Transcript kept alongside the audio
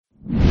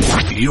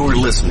You're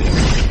listening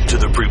to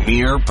the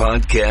Premier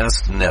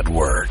Podcast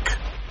Network.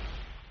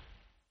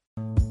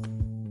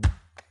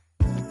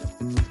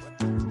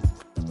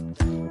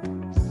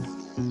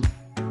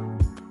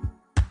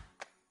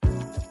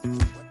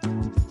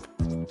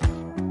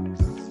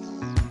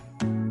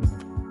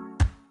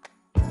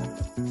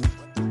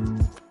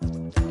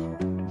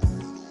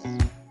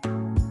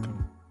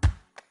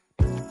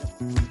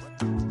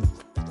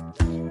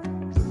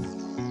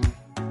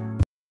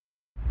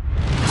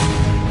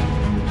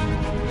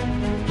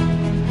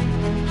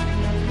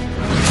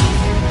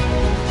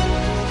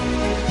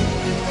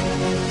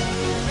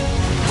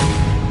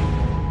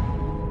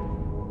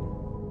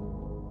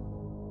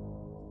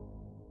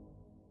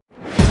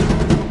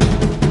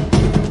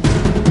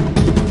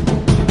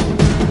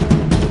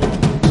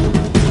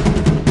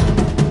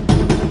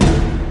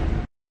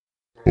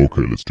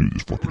 Okay, let's do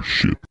this fucking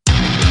shit.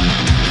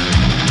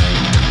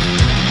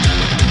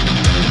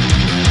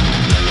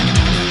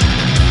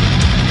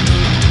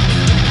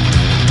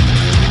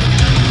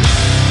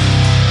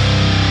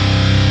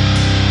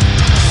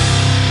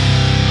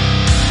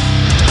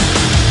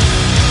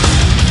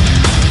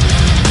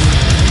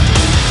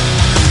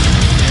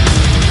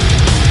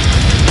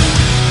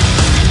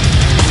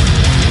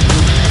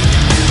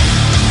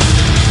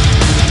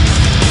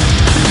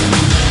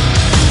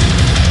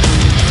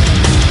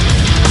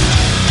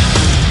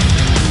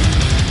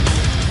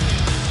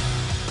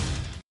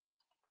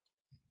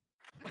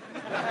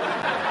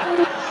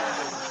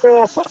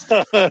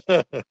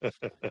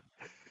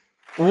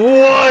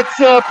 What's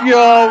up,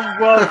 y'all?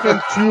 Welcome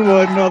to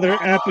another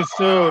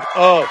episode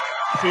of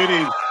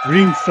Sitting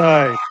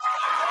Ringside.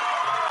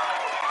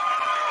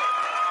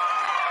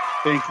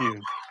 Thank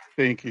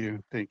you.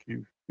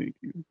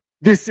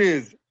 This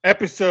is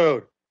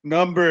episode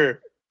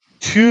number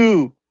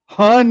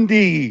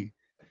 200.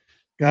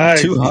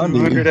 Guys,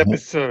 200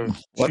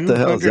 episodes. What the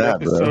hell is that,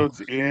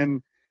 episodes bro?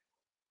 in.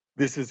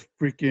 This is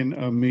freaking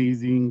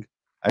amazing.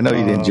 I know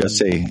you didn't just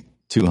say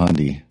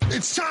 200.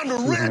 It's time to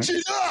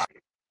ratchet up!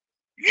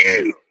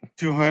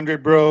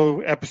 200, bro.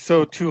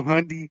 Episode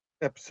 200.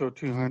 Episode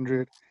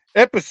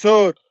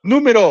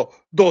número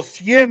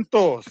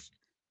 200.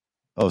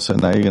 Oh, so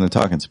now you're going to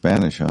talk in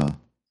Spanish, huh?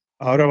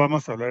 Ahora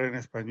vamos a hablar en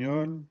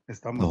español.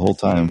 Estamos The whole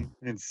time.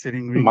 en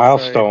Sitting Ringside.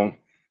 Milestone.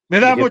 Me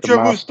da You get mucho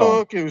the gusto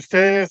milestone. que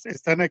ustedes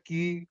están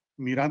aquí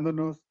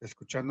mirándonos,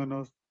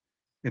 escuchándonos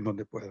en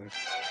donde puedan.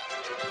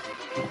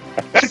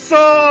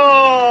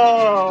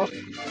 ¡Eso!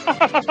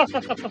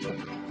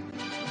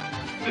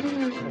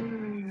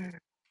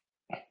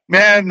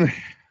 Man,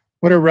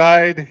 what a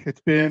ride.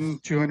 It's been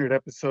 200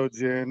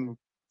 episodes in.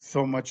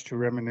 So much to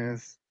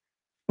reminisce.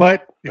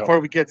 But before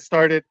we get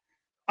started,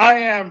 I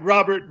am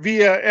Robert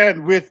Villa,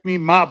 and with me,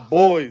 my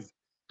boys,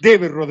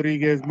 David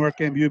Rodriguez,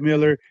 Mark M.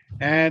 Miller,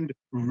 and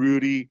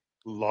Rudy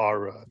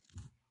Lara.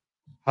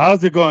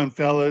 How's it going,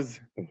 fellas?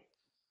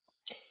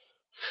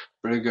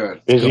 Pretty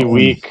good. Busy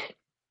week.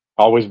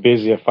 Always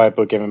busy at Fight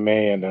Book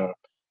MMA. And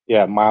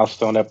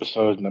milestone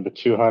episode number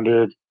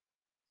 200.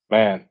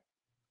 Man,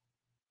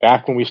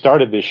 back when we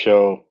started this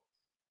show,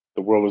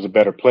 the world was a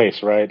better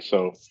place, right?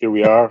 So here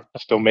we are,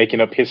 still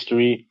making up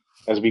history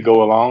as we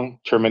go along,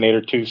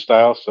 Terminator 2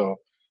 style. So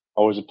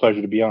always a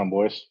pleasure to be on,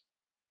 boys.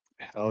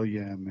 Hell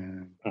yeah,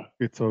 man.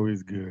 It's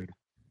always good.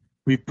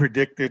 We've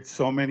predicted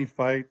so many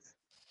fights.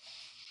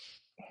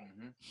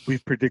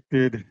 We've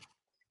predicted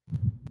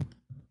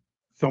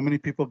so many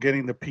people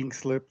getting the pink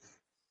slips.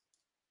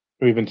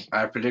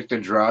 I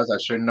predicted draws I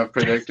shouldn't have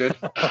predicted.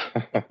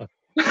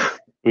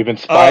 We've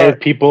inspired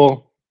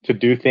people to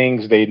do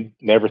things they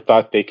never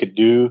thought they could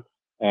do.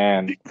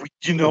 And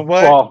you know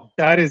what? Well,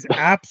 that is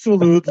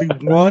absolutely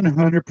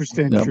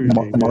 100% true.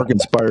 Mark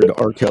inspired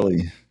R.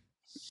 Kelly.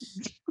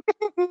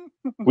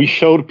 We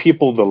showed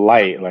people the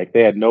light. Like,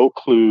 they had no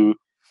clue.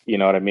 You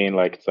know what I mean?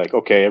 Like, it's like,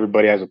 okay,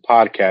 everybody has a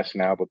podcast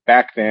now. But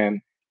back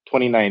then,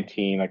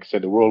 2019, like I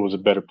said, the world was a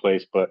better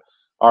place. But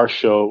our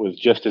show was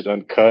just as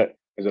uncut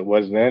as it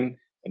was then,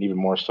 and even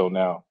more so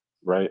now,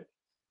 right?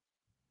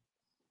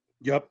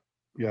 Yep.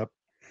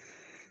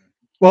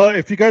 Well,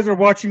 if you guys are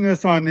watching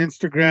us on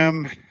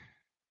Instagram,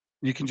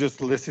 you can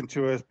just listen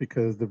to us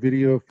because the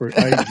video for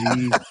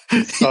IG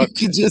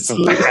sucks. You just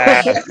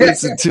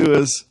listen to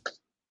us.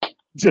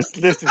 Just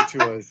listen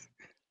to us.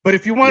 But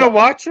if you want to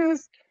watch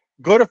us,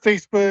 go to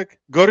Facebook,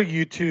 go to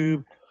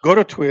YouTube, go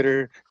to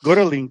Twitter, go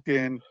to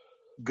LinkedIn,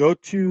 go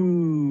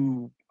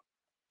to,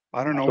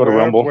 I don't know,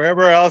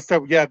 wherever else.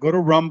 Go to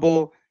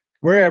Rumble.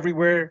 We're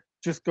everywhere.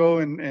 Just go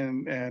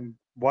and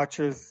watch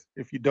us.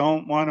 If you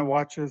don't want to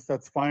watch us,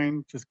 that's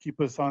fine. Just keep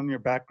us on your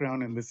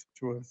background and listen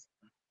to us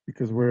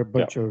because we're a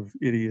bunch of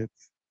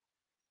idiots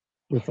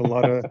with a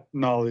lot of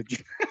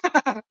knowledge.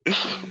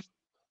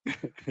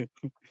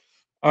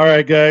 All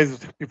right, guys,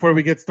 before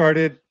we get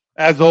started,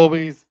 as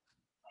always,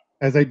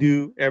 as I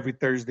do every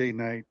Thursday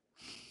night,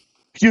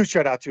 huge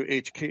shout out to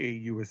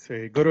HKA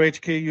USA. Go to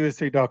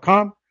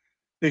hkusa.com.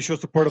 They show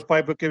support of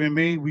Fight Book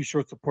MMA. We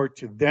show support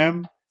to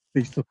them.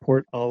 They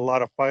support a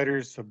lot of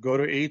fighters. So go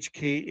to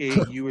hkausa.com.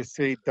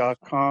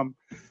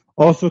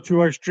 Also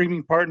to our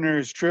streaming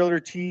partners, Trailer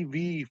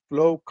TV,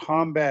 Flow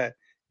Combat,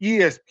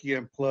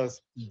 ESPN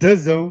Plus,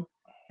 DAZN,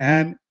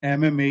 and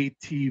MMA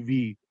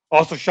TV.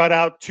 Also, shout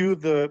out to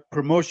the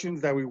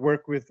promotions that we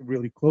work with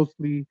really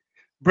closely: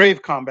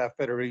 Brave Combat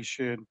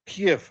Federation,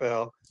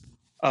 PFL,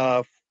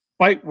 uh,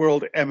 Fight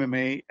World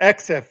MMA,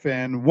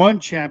 XFN, One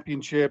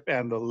Championship,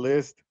 and the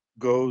list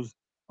goes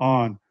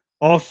on.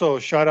 Also,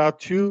 shout out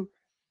to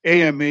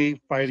AMA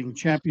Fighting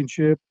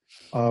Championship.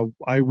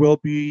 I will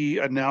be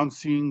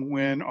announcing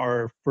when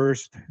our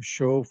first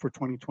show for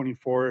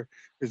 2024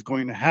 is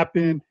going to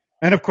happen.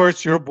 And of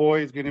course, your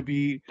boy is going to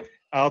be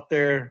out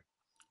there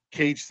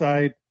cage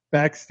side,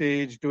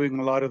 backstage, doing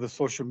a lot of the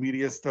social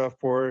media stuff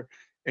for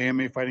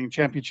AMA Fighting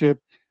Championship.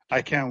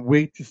 I can't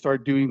wait to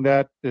start doing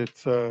that.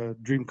 It's a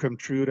dream come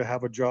true to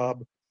have a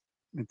job.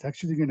 It's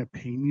actually going to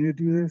pay me to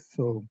do this,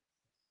 so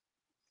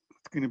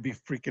it's going to be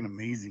freaking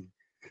amazing.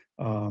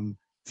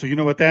 So you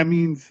know what that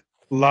means?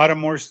 A lot of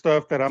more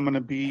stuff that I'm going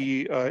to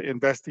be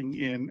investing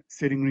in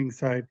sitting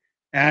ringside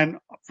and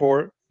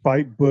for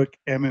Fight Book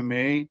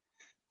MMA.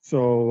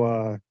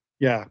 So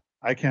yeah,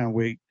 I can't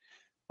wait.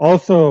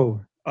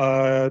 Also,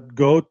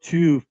 go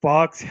to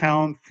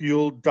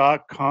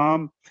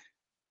foxhoundfuel.com.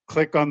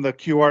 Click on the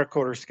QR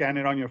code or scan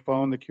it on your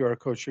phone. The QR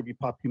code should be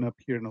popping up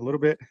here in a little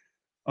bit.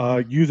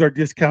 Use our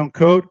discount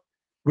code,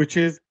 which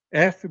is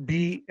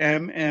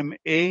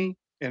FBMMA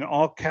in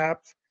all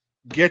caps.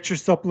 Get your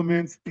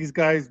supplements. These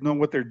guys know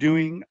what they're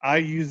doing. I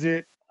use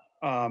it.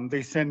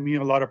 They send me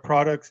a lot of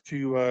products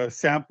to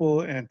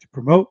sample and to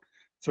promote.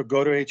 So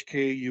go to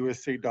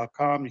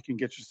hkusa.com. You can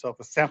get yourself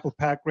a sample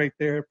pack right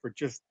there for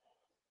just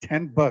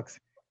 $10,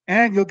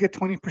 and you'll get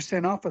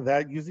 20% off of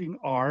that using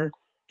our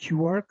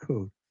QR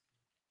code,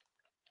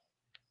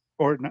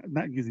 or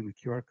not using the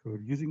QR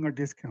code, using our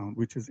discount,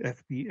 which is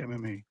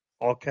FBMMA,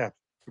 all caps.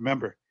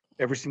 Remember,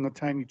 every single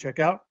time you check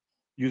out,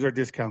 use our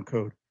discount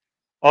code.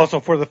 Also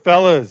for the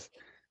fellas,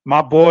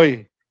 my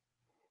boy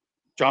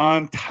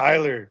John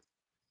Tyler.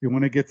 If you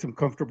want to get some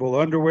comfortable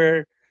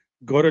underwear,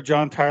 go to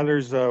John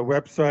Tyler's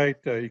website.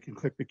 You can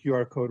click the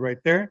QR code right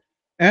there.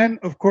 And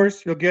of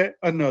course, you'll get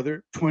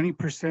another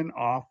 20%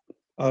 off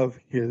of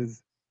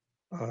his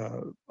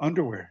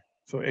underwear.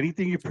 So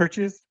anything you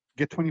purchase,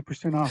 get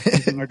 20% off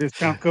using our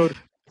discount code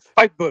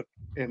FIGHTBOOK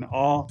in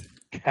all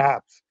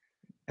caps.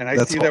 And I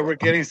That's see all. that we're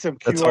getting some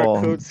That's QR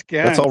all. code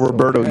scans. That's all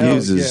Roberto hell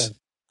uses. yeah.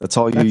 That's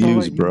all you That's all I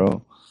use, use.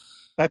 bro.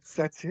 That's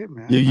it,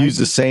 man. You use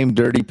the same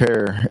dirty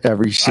pair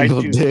every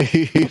single do.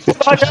 day.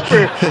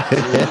 Whatever.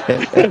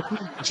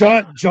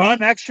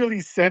 John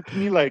actually sent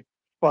me like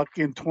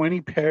fucking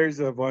 20 pairs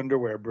of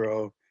underwear,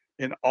 bro,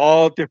 in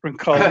all different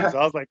colors.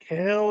 I was like,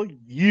 hell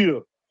yeah.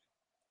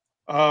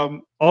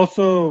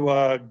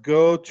 Also,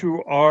 go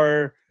to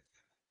our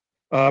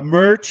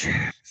merch,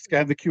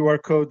 scan the QR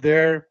code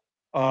there.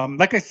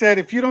 Like I said,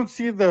 if you don't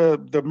see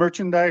the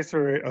merchandise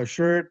or a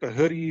shirt, a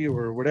hoodie,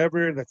 or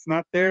whatever that's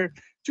not there,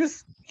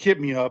 just hit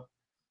me up.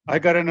 I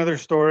got another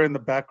store in the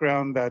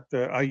background that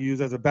I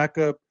use as a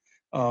backup.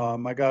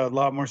 I got a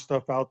lot more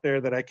stuff out there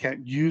that I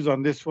can't use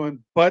on this one,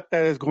 but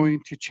that is going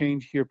to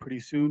change here pretty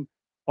soon.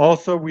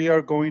 Also, we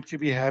are going to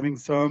be having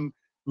some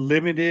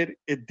limited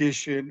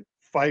edition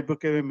Fight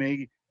Book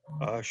MMA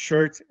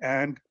shirts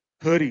and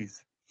hoodies.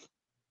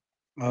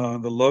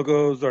 The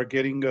logos are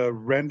getting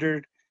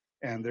rendered,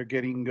 and they're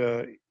getting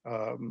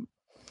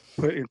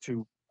put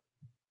into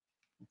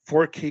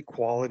 4K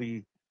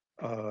quality.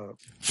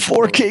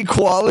 4K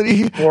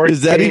quality? 4K,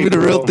 is that even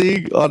bro. a real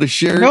thing on a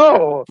shirt?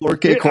 No,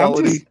 4K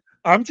quality.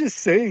 I'm just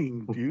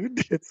saying,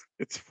 dude. It's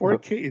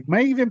 4K. It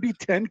might even be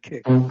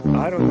 10K.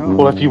 I don't know.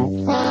 Well, if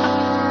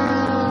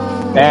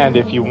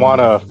you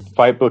want a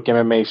Fight Book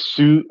MMA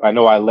suit, I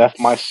know I left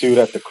my suit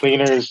at the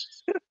cleaners.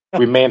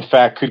 We may, in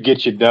fact, could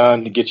get you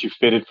done to get you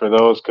fitted for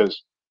those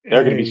because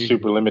they're going to be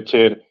super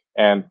limited.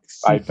 And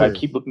I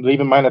keep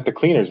leaving mine at the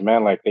cleaners,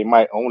 man. Like they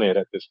might own it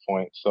at this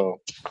point.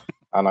 So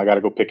I got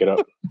to go pick it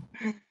up.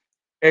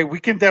 Hey, we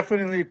can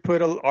definitely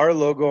put our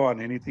logo on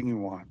anything you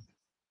want.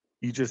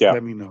 You just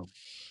let me know,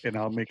 and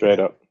I'll make straight it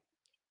up.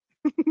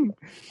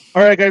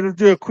 All right, guys, let's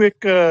do a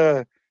quick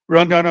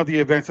rundown of the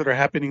events that are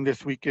happening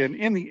this weekend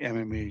in the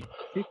MMA,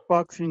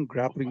 kickboxing,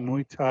 grappling,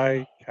 Muay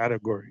Thai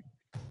category.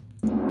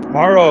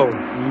 Tomorrow,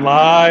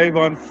 live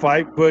on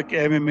Fight Book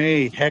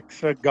MMA,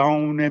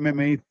 Hexagon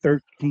MMA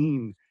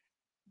 13.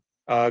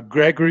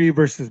 Gregory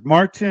versus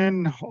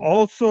Martin.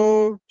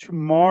 Also,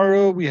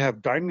 tomorrow we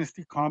have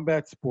Dynasty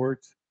Combat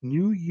Sports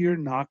New Year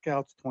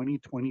Knockouts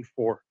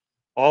 2024.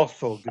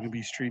 Also going to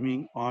be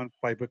streaming on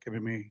Fight Book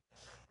MMA.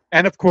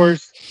 And of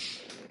course,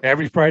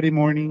 every Friday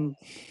morning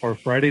or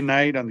Friday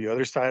night on the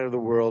other side of the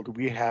world,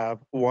 we have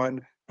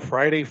one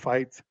Friday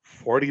Fights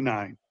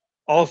 49.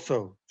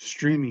 Also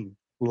streaming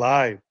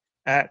live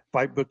at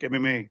Fight Book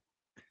MMA.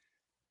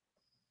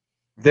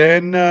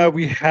 Then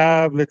we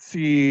have, let's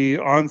see,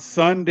 on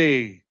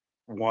Sunday,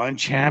 One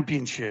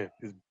Championship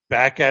is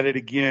back at it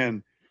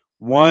again.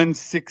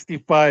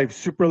 165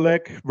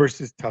 Superlek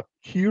versus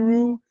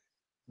Takiru.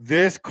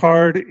 This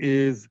card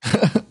is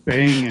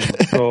banging.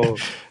 So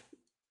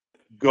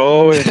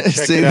Go and check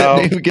Say it that out.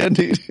 name again,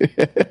 dude.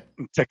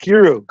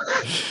 Takeru.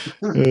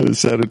 It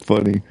sounded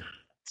funny.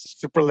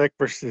 Super Leg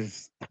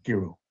versus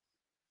Takeru.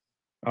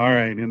 All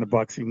right, in the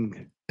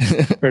boxing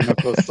bare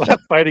knuckles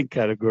fighting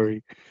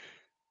category.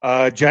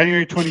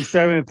 January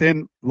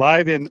 27th,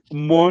 live in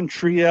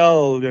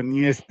Montreal on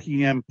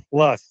ESPN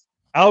Plus.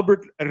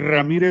 Albert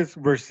Ramirez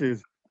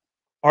versus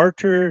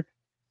Arthur.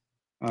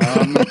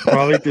 I'm going to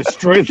probably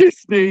destroy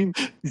this name.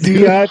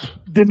 Ziad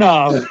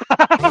Dinov.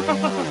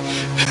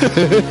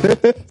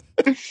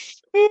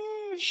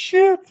 Oh,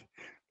 shit.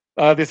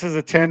 This is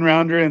a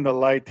 10-rounder in the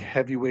light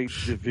heavyweight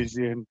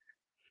division.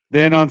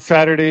 Then on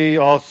Saturday,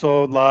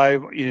 also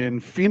live in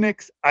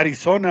Phoenix,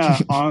 Arizona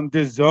on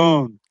the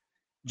Zone.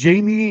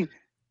 Jamie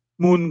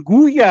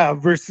Munguia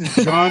versus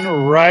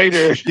John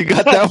Ryder. You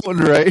got that one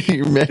right.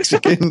 You're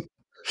Mexican.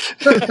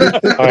 All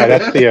right,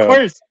 that's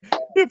the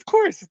of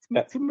course,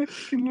 it's a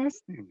Mexican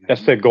last name. Man.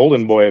 That's the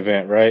Golden Boy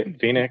event, right?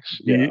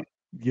 Phoenix. Yep.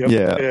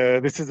 Yeah.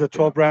 This is a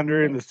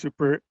 12-rounder in the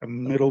super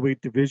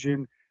middleweight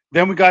division.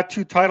 Then we got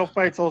 2 title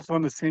fights also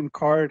on the same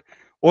card.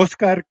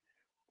 Oscar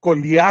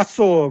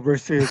Coliazo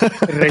versus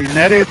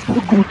Reineres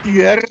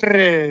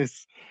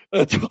Gutierrez.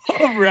 A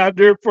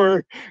 12-rounder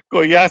for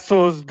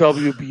Coliazo's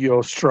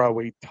WBO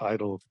strawweight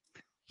title.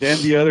 Then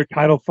the other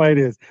title fight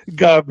is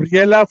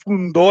Gabriela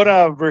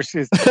Fundora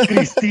versus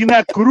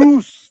Cristina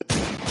Cruz.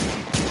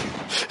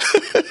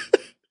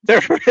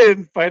 They're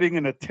fighting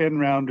in a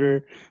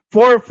 10-rounder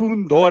for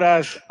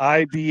Fundora's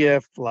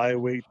IBF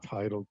flyweight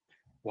title.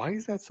 Why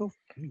is that so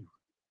funny?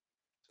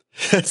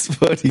 That's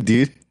funny,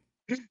 dude.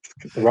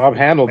 Rob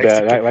handled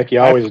that like he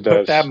always does.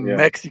 Put that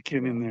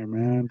Mexican in there,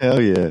 man.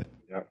 Hell yeah.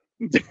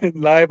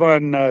 Live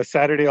on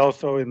Saturday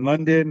also in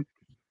London.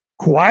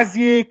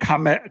 Kwasi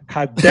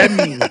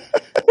Kademi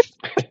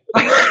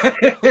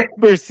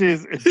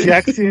versus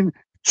Jackson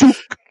Chuk.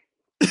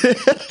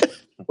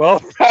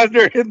 Well,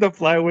 they're in the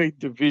flyweight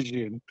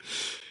division.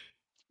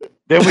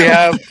 Then we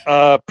have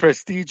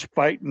Prestige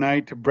Fight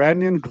Night.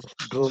 Brandon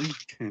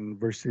Gleaton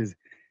versus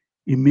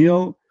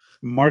Emil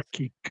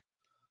Markik.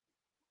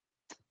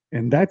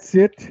 And that's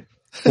it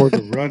for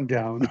the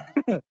rundown.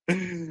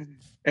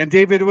 And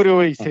David, what do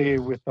we say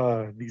with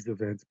these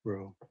events,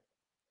 bro?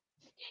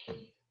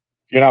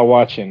 You're not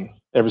watching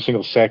every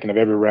single second of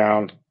every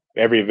round,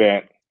 every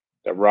event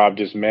that Rob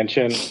just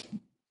mentioned.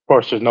 Of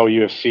course, there's no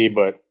UFC,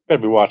 but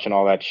better be watching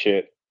all that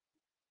shit.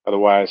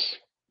 Otherwise,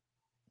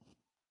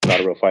 not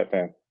a real fight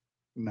fan.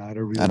 Not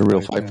a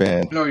real fight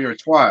fan. No, you're a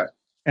twat.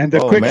 And a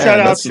quick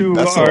shout out to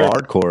that's our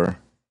hardcore.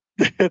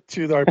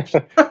 to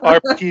our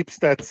peeps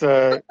that's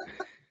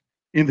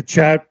in the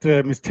chat,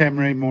 Ms.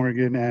 Tamara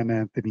Morgan and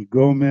Anthony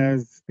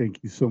Gomez.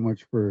 Thank you so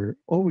much for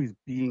always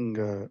being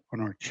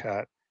on our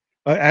chat.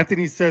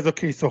 Anthony says,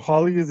 okay, so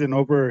Holly is in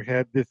over her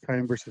head this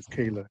time versus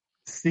Kayla.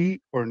 See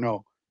or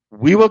no?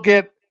 We will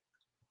get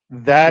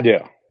that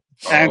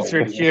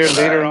answered here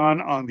later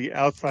on the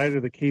outside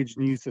of the cage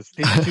news. So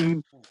stay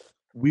tuned.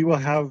 We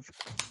have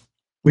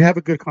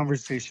a good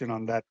conversation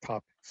on that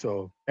topic.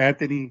 So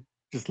Anthony,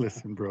 just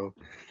listen, bro.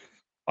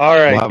 All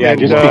right.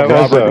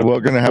 We're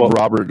gonna have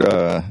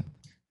Robert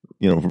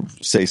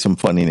say some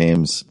funny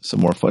names, some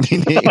more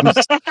funny names.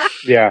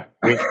 Yeah,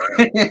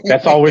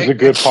 that's always a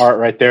good part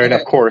right there. And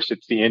of course,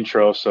 it's the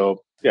intro.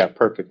 So yeah,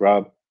 perfect,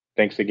 Rob.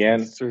 Thanks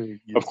again.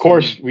 Of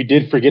course, we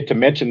did forget to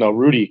mention though,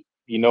 Rudy.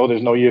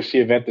 There's no UFC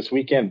event this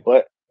weekend,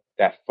 but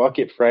that Fuck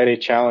It Friday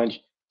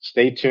challenge.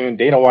 Stay tuned.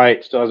 Dana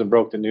White still hasn't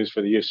broke the news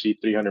for the UFC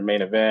 300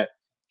 main event.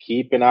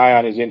 Keep an eye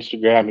on his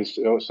Instagram, his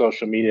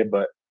social media,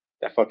 but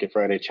that Fuck It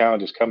Friday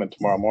challenge is coming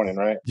tomorrow morning,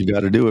 right? You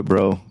got to do it,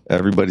 bro.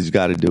 Everybody's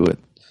got to do it.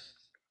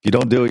 If you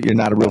don't do it, you're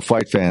not a real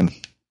fight fan.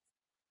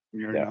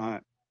 You're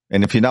not.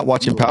 And if you're not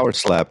watching Power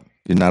Slap,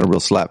 you're not a real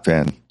slap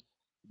fan.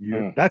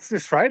 That's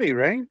this Friday,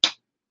 right?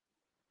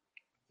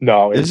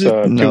 No, it's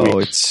 2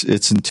 weeks.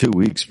 It's in 2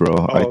 weeks,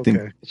 bro. I think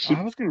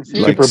I was going to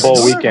say Super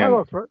Bowl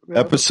weekend.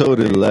 Episode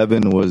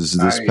 11 was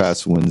this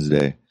past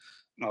Wednesday.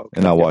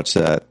 And I watched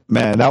that.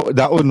 Man,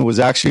 that one was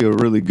actually a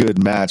really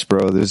good match,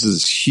 bro. This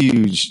is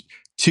huge.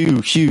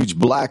 2 huge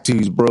black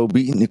dudes, bro,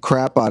 beating the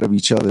crap out of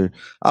each other.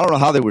 I don't know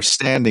how they were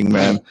standing,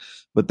 man,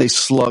 but they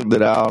slugged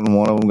it out, and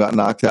one of them got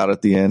knocked out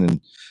at the end,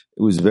 and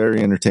it was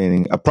very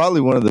entertaining.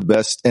 Probably one of the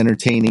best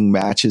entertaining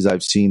matches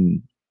I've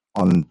seen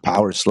on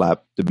Power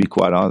Slap, to be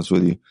quite honest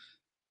with you.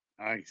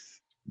 Nice.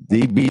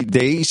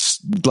 They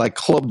like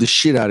clubbed the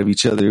shit out of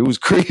each other. It was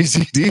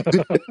crazy, dude.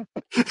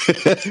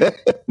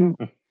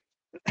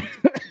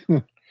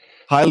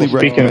 Highly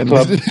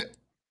recommended.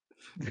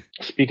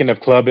 Speaking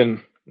of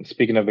clubbing,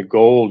 speaking of the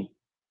gold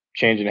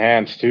changing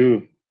hands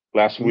too,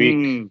 last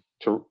week,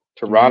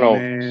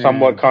 Toronto,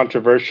 somewhat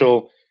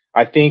controversial.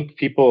 I think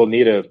people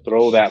need to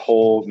throw that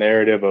whole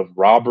narrative of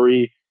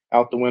robbery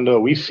out the window.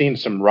 We've seen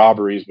some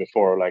robberies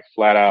before, like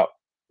flat out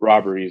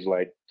robberies,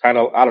 like kind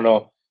of, I don't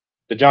know.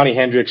 The Johnny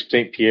Hendricks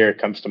St. Pierre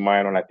comes to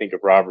mind when I think of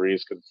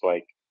robberies because it's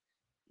like,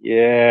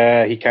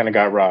 yeah, he kind of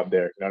got robbed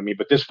there. You know what I mean?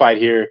 But this fight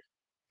here,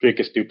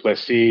 Dricus du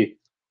Plessis,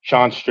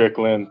 Sean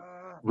Strickland,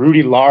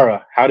 Rudy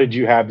Lara, how did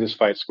you have this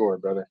fight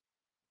scored, brother?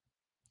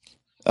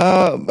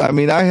 I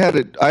mean, I had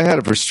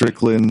it for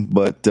Strickland,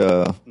 but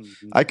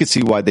I could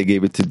see why they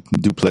gave it to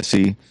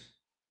Duplessis.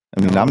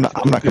 I mean, I'm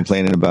not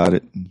complaining about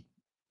it.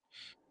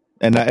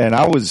 And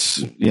I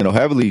was,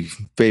 heavily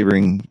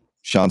favoring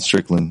Sean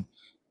Strickland.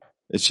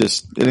 It's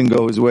just it didn't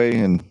go his way,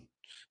 and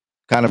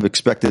kind of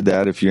expected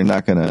that if you're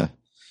not gonna,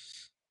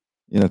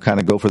 kind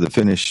of go for the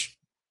finish.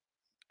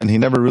 And he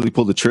never really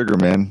pulled the trigger,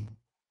 man.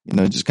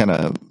 Just kind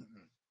of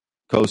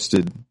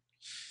coasted.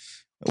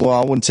 Well,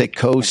 I wouldn't say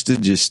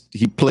coasted. Just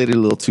he played it a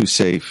little too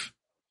safe.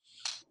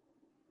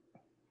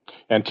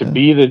 And to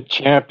be the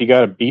champ, you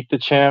got to beat the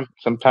champ.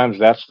 Sometimes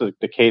that's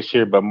the case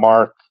here. But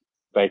Mark,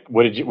 like,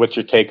 what's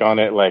your take on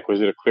it? Like,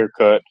 was it a clear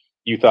cut?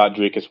 You thought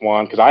Dricus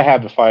won? Because I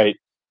had the fight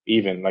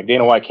even. Like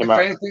Dana White came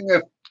out.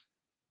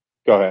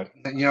 Go ahead.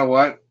 You know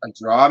what? A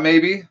draw,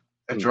 maybe.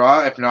 A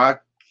draw. If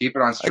not, keep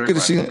it on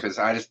Strickland because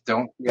I just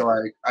don't feel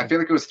like. I feel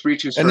like it was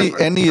 3-2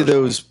 Strickland. Any of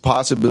those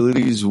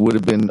possibilities would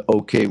have been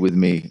okay with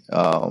me.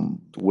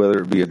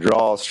 Whether it be a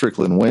draw,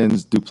 Strickland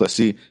wins,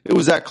 Duplessis. It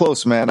was that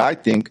close, man. I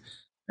think.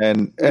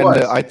 And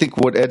I think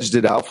what edged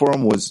it out for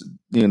him was,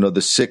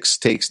 the 6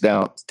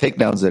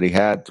 takedowns that he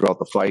had throughout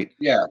the fight.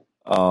 Yeah.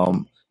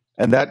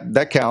 And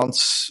that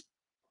counts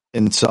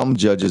in some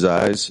judges'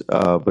 eyes,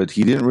 but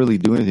he didn't really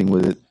do anything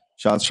with it.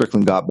 Sean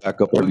Strickland got back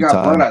up every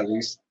time. Blood at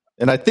least.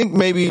 And I think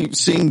maybe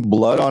seeing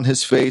blood on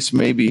his face,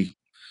 maybe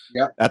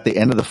at the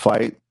end of the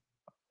fight,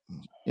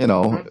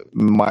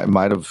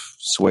 might have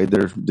swayed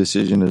their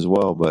decision as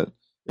well. But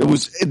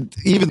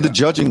the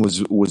judging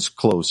was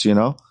close, It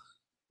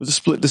was a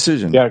split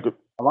decision. Yeah,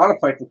 a lot of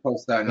fights were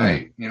close that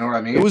night. You know what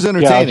I mean? It was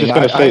entertaining.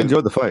 I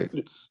enjoyed the fight.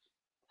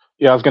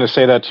 Yeah, I was going to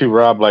say that too,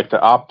 Rob. Like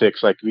the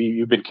optics, like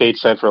you've been cage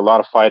side for a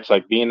lot of fights.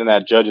 Like being in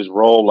that judge's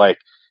role, like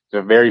it's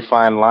a very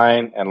fine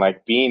line. And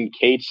like being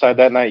cage side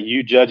that night,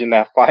 you judging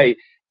that fight.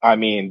 I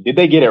mean, did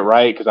they get it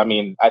right? Because I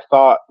mean, I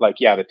thought like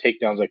the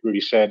takedowns, like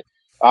Rudy said,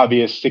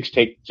 obvious six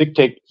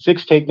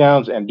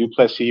takedowns, and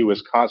Duplessis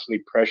was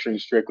constantly pressuring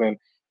Strickland,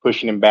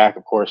 pushing him back.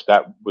 Of course,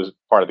 that was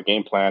part of the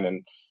game plan,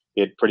 and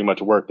it pretty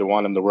much worked. They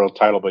won him the world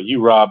title. But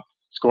you, Rob,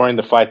 scoring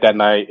the fight that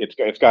night,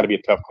 it's got to be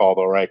a tough call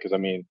though, right? Because I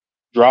mean,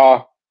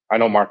 draw. I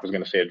know Mark was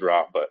going to say a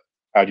draw, but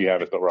how'd you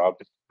have it though, Rob?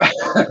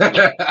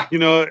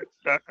 I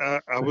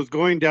was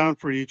going down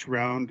for each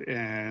round,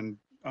 and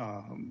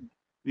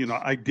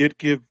I did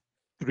give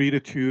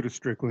 3-2 to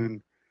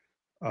Strickland.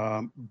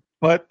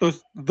 But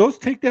those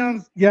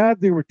takedowns,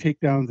 they were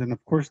takedowns, and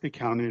of course they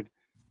counted.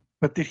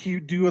 But did he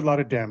do a lot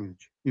of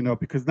damage?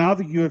 Because now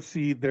the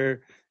UFC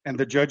there and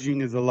the judging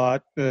is a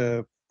lot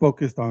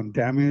focused on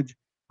damage.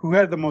 Who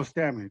had the most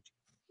damage?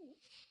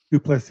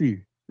 Duplessis,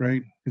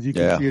 right? Because you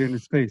can see it in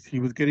his face. He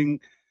was getting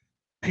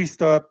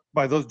pieced up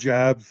by those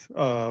jabs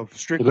of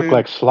Strickland. He looked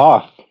like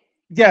sloth.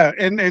 Yeah,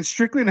 and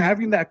Strickland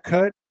having that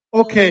cut.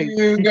 Okay,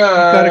 you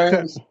got a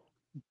cut.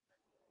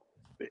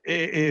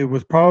 It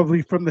was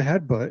probably from the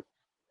headbutt.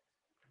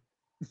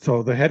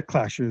 So the head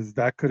clashes,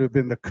 that could have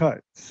been the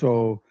cut.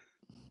 So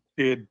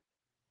did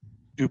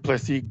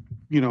Duplessis,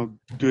 do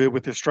it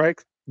with his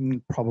strikes?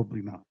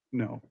 Probably not.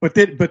 No. But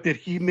did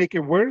he make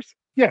it worse?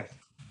 Yes,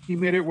 he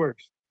made it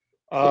worse.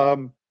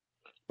 But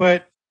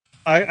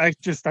I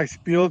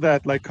feel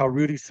that, like how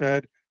Rudy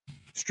said,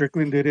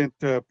 Strickland didn't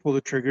pull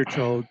the trigger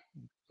till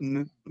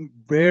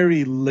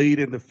very late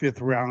in the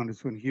 5th round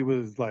is when he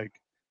was like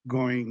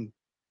going,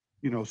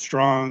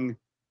 strong,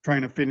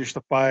 trying to finish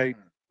the fight.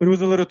 But it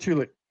was a little too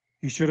late.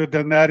 He should have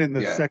done that in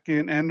the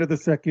end of the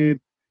second,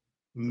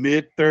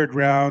 mid-3rd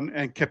round,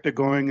 and kept it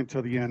going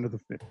until the end of the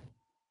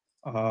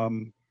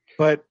 5th.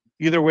 But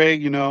either way,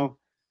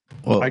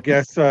 I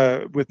guess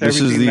with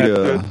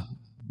everything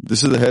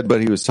this is the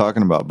headbutt he was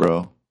talking about,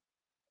 bro.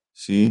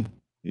 See,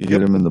 he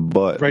hit him in the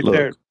butt. Right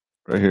there.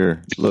 Right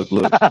here. Look.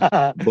 Boom.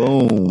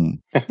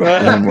 Boom,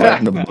 right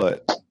in the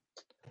butt.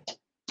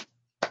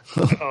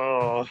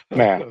 Oh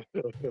man.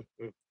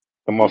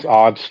 The most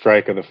odd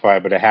strike of the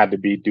fight, but it had to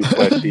be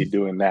Duplessis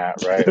doing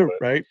that, right?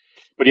 Right.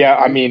 But yeah,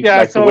 I mean,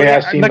 the way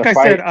I've seen the fight.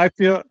 Said, I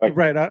feel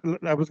right. I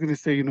was going to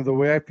say, the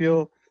way I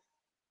feel,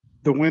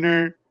 the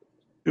winner,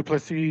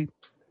 Duplessis,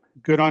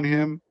 good on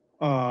him.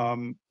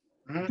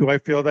 Do I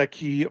feel like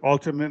he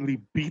ultimately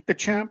beat the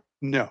champ?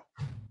 No,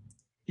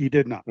 he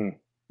did not.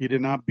 He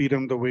did not beat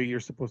him the way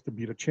you're supposed to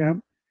beat a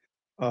champ.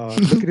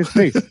 Look at his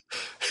face.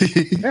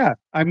 Yeah,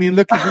 I mean,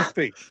 look at his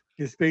face.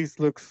 His face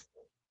looks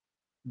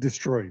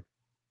destroyed.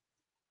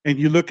 And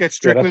you look at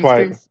Strickland's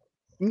face.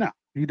 No,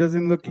 he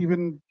doesn't look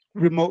even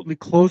remotely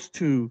close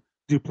to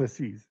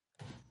Duplessis.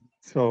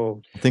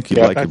 So I think you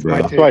like it, bro.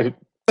 I thought.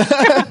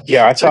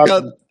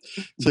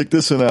 Check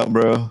this one out,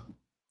 bro.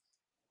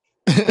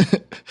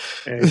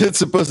 It's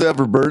supposed to have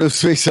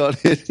Roberto's face on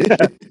it.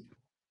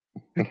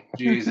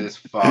 Jesus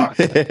fuck.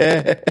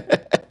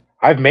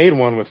 I've made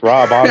one with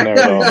Rob on there,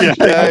 though.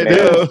 I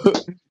know.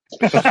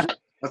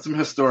 That's some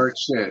historic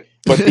shit.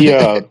 But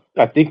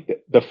I think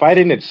the fight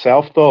in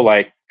itself, though,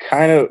 like,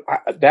 kind of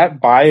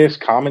that biased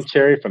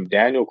commentary from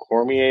Daniel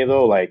Cormier,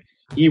 though, like,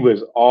 he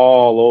was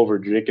all over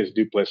Dricus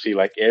Duplessis,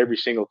 like every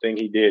single thing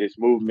he did, his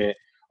movement.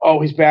 Oh,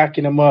 he's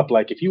backing him up.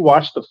 Like, if you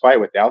watch the fight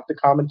without the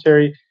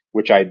commentary,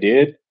 which I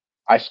did,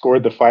 I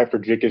scored the fight for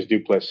Dricus du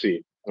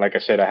Plessis. Like I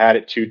said, I had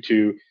it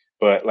 2-2,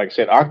 but like I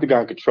said,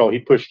 Octagon Control, he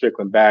pushed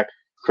Strickland back.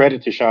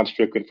 Credit to Sean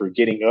Strickland for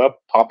getting up,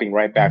 popping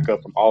right back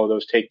up from all of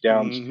those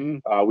takedowns.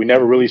 Mm-hmm. We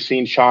never really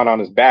seen Sean on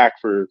his back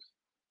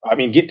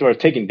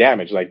taking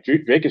damage. Like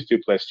Dricus du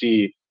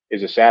Plessis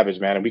is a savage,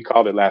 man. And we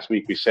called it last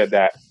week. We said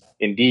that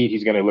indeed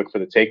he's going to look for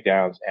the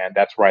takedowns. And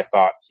that's where I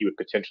thought he would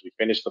potentially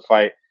finish the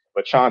fight.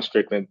 But Sean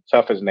Strickland,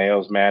 tough as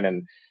nails, man.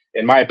 And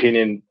in my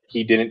opinion,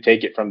 he didn't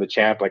take it from the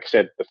champ. Like I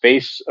said, the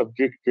face of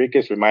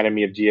Dricus reminded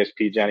me of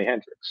GSP Johnny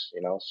Hendricks,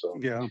 so.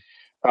 Yeah.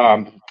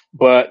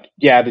 But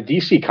yeah, the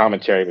DC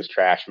commentary was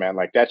trash, man.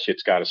 Like that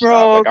shit's got to stop.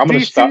 Bro, Like I'm going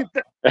to stop.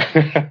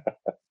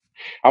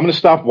 I'm going to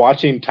stop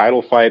watching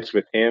title fights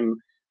with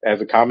him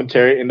as a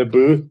commentary in the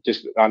booth,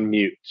 just on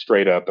mute,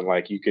 straight up, and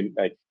like you can,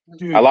 like,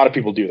 dude, a lot of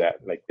people do that.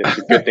 Like it's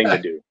a good thing to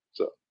do.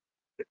 So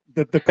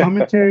the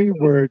commentary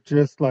were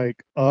just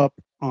like up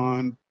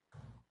on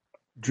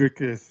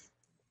Dricus,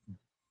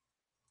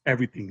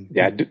 everything.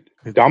 Yeah,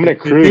 Dominic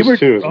Cruz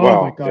too as well.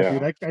 Oh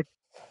my god,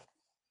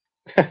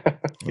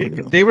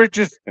 dude! They were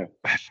just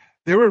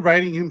they were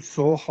riding him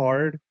so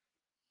hard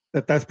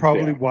that's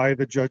probably why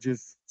the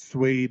judges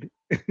swayed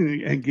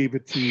and gave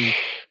it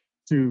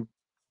to.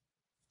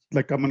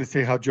 Like I'm gonna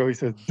say how Joey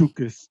says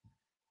Dukas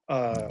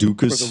for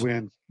the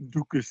win.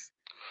 Dukas.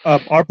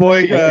 Our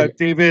boy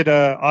David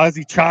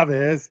Ozzy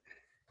Chavez,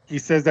 he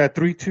says that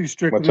 3-2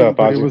 Strickland, up,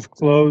 but it was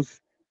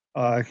close.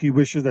 He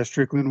wishes that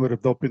Strickland would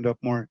have opened up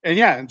more. And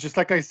yeah, and just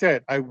like I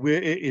said,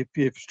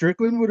 if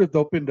Strickland would have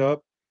opened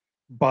up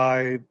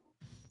by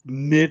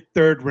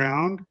mid-third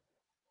round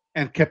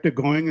and kept it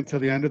going until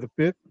the end of the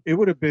fifth, it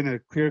would have been a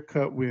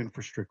clear-cut win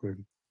for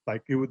Strickland.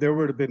 Like there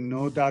would have been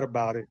no doubt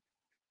about it.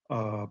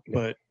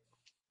 But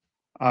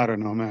I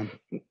don't know, man.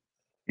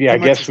 Yeah, I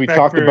guess we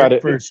talked about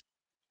it for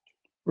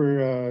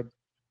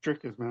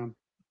Dricus, man.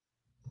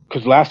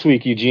 Because last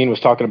week Eugene was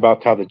talking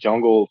about how the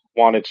Jungle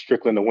wanted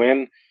Strickland to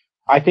win.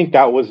 I think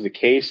that was the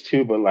case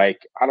too, but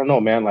like I don't know,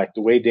 man. Like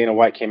the way Dana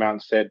White came out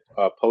and said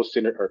post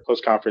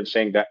conference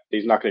saying that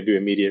he's not going to do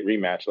immediate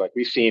rematch. Like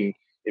we've seen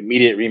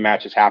immediate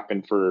rematches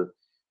happen for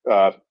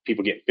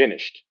people getting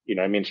finished. You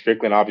know what I mean?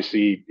 Strickland,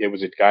 obviously, it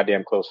was a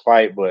goddamn close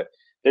fight, but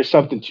there's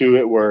something to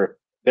it where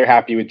they're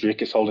happy with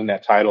Dricus holding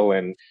that title,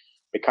 and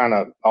it kind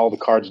of all the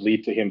cards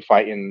lead to him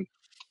fighting.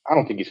 I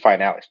don't think he's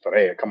fighting Alex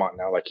Pereira. Come on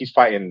now, like he's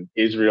fighting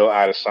Israel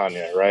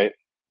Adesanya, right?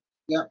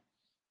 Yeah.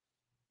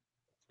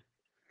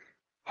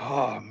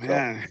 Oh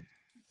man,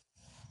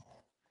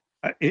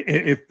 so.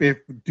 If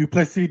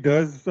Duplessis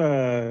does,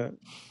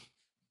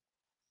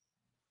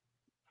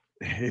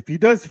 if he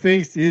does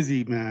face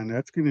Izzy, man,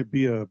 that's going to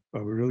be a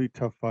really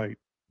tough fight.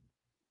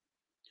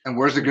 And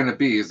where's it going to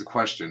be is the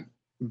question.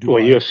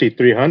 UFC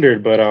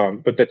 300,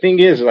 but the thing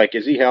is, like,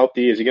 is he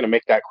healthy? Is he going to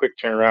make that quick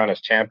turnaround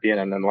as champion?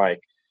 And then like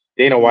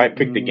Dana White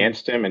picked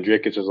against him, and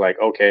Dricus was like,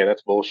 okay,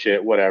 that's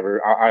bullshit.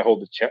 Whatever. I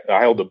hold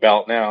the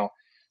belt now.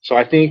 So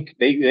I think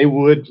they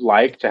would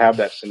like to have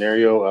that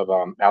scenario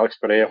of Alex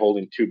Pereira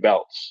holding two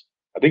belts.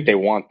 I think they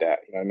want that.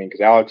 You know what I mean?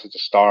 Because Alex is a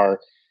star.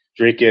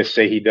 Dricus,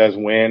 say he does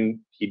win,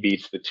 he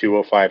beats the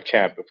 205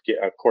 champ.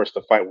 Of course,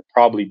 the fight will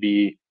probably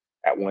be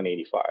at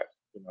 185.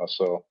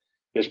 So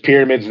there's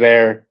pyramids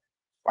there.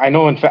 I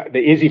know, in fact,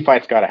 the Izzy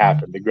fight's got to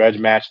happen. The grudge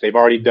match, they've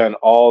already done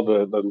all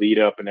the lead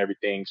up and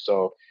everything.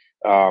 So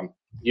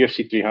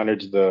UFC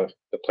 300 is the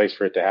place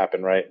for it to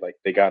happen, right? Like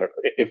they got to.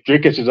 If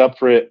Dricus is up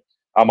for it,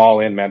 I'm all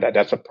in, man.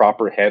 That's a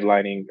proper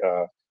headlining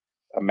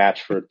a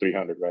match for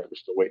 300, right? We're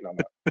still waiting on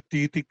that. But do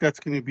you think that's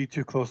going to be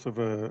too close of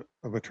a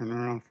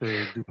turnaround for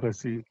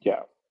Duplessis?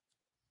 Yeah.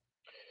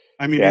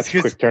 I mean, it's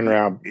a quick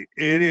turnaround.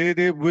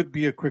 It would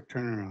be a quick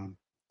turnaround.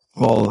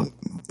 Well,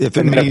 if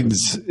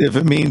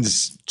it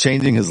means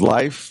changing his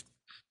life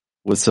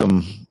with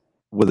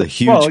a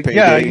huge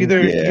payday,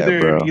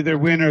 either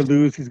win or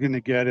lose, he's going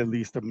to get at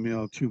least $1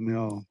 million, $2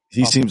 million.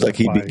 He seems like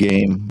he'd be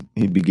game.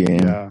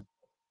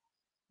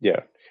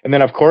 Yeah. And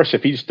then, of course,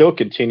 if he still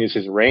continues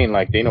his reign,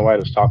 like Dana White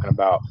was talking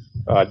about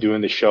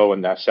doing the show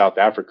in South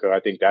Africa, I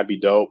think that'd be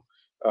dope.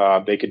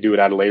 They could do it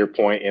at a later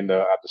point at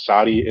the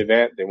Saudi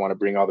event. They want to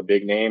bring all the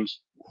big names.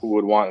 Who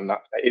would want?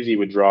 Izzy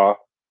would draw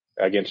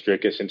against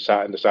Dricus in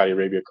the Saudi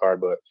Arabia card,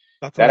 but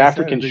that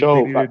African show,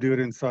 they need to do it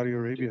in Saudi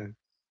Arabia.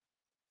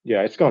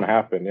 Yeah, it's going to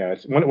happen. Yeah,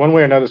 it's one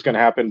way or another, it's going to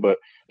happen. But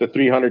the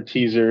 300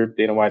 teaser,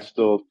 Dana White's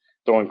still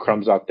throwing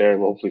crumbs out there.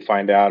 We'll hopefully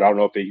find out. I don't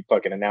know if they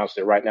fucking announced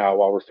it right now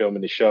while we're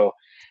filming the show,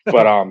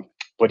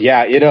 but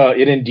yeah,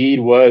 it indeed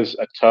was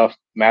a tough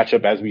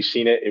matchup as we've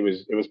seen it. It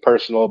was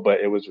personal,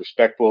 but it was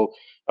respectful.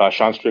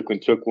 Sean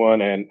Strickland took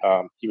one, and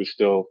he was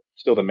still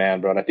the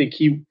man, bro. And I think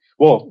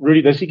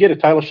Rudy, does he get a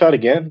title shot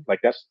again? Like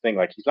that's the thing.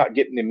 Like he's not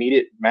getting an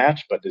immediate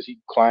match, but does he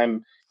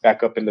climb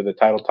back up into the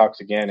title talks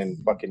again and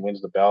fucking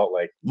wins the belt?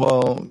 Like,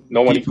 well,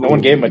 no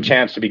one gave him a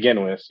chance to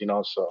begin with,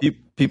 So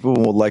people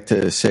would like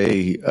to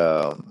say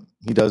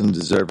he doesn't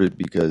deserve it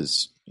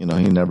because he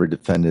never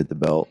defended the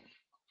belt.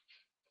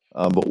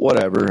 But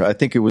whatever. I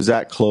think it was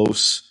that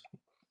close.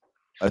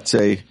 I'd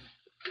say,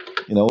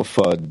 if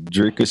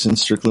Dricus and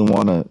Strickland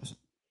want to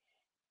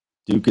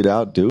duke it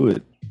out, do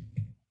it.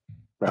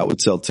 I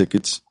would sell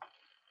tickets.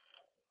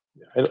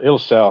 It'll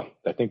sell.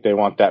 I think they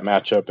want that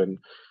matchup. And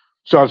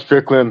Sean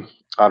Strickland,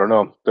 I don't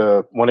know.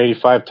 The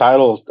 185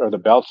 title or the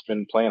belt's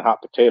been playing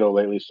hot potato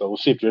lately, so we'll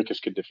see if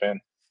Dricus could defend.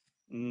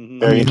 Mm-hmm.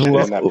 Very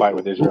interested in that fight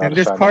with Israel. And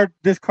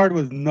this card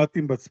was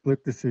nothing but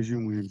split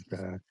decision wins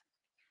back.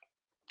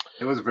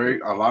 It was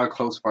a lot of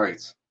close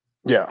fights.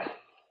 Yeah.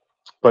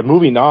 But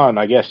moving on,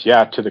 I guess,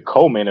 to the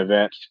co-main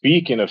event.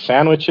 Speaking of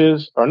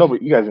sandwiches,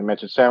 but you guys have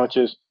mentioned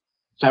sandwiches.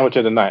 Sandwich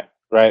of the night,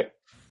 right?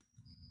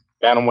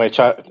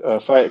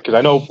 Bantamweight fight, because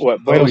I know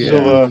Bueno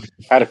Silva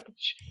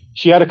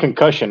had a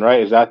concussion, right?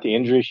 Is that the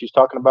injury she's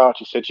talking about?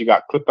 She said she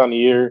got clipped on the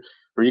ear,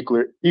 her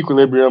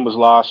equilibrium was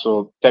lost,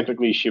 so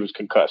technically she was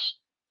concussed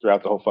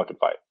throughout the whole fucking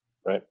fight,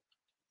 right?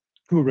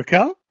 Who,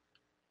 Raquel?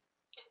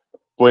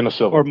 Bueno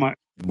Silva. Or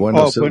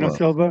Bueno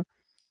Silva.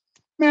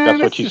 Man,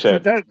 that's what she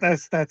said.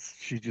 That's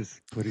she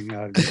just putting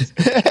out an excuse.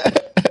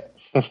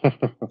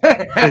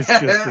 It's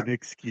just an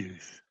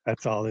excuse.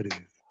 That's all it is.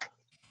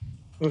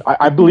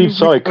 I believe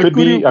so. It could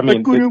be. I mean,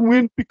 I couldn't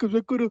win because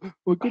I could have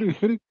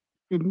hit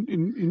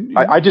it.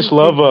 I just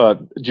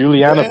love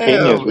Juliana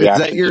Pena's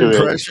reaction to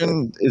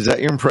it. Is that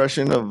your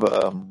impression of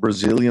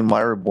Brazilian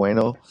Mayra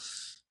Bueno?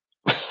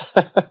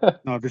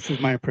 No, this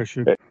is my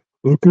impression. I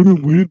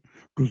couldn't win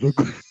because I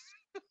could.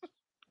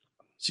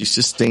 She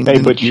sustained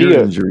an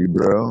ear injury,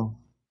 bro.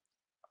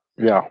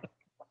 Yeah.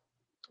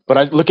 But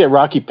I look at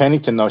Rocky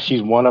Pennington, though.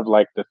 She's one of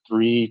like the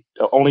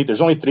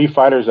there's only 3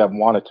 fighters that have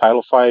won a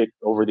title fight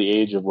over the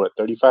age of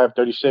 35,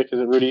 36, is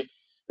it, Rudy?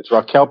 It's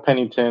Raquel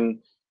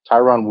Pennington,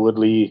 Tyron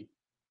Woodley,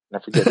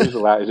 and I forget who's the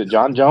last. Is it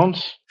John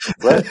Jones?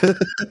 Right?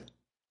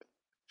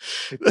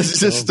 That's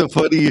just a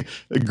funny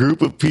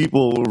group of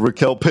people.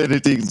 Raquel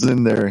Pennington's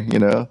in there, you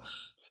know?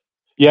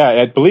 Yeah,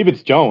 I believe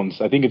it's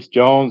Jones. I think it's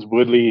Jones,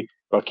 Woodley,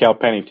 Raquel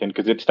Pennington,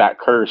 because it's that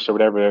curse or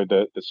whatever,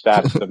 the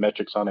stats, the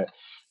metrics on it.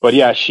 But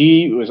yeah,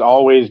 she was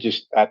always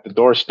just at the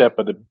doorstep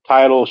of the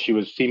title. She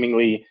was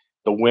seemingly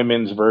the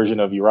women's version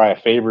of Uriah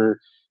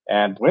Faber.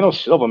 And Bueno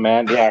Silva,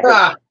 man,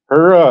 her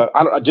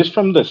just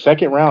from the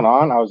second round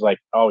on, I was like,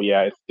 oh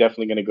yeah, it's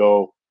definitely going to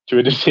go to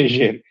a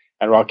decision.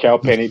 And Raquel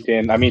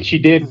Pennington, I mean, she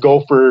did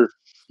go for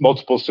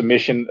multiple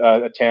submission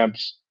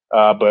attempts,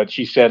 but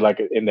she said,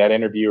 like in that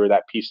interview or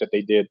that piece that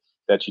they did,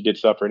 that she did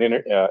suffer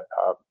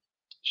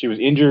she was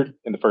injured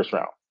in the first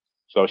round.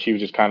 So she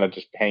was just kind of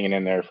just hanging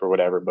in there for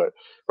whatever. But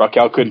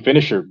Raquel couldn't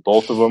finish her.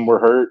 Both of them were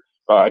hurt.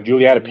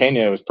 Juliana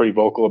Pena was pretty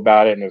vocal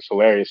about it, and it was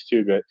hilarious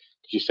too. But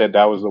she said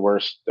that was the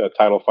worst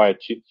title fight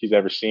she's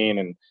ever seen,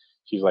 and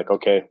she's like,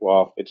 okay,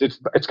 well, it's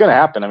going to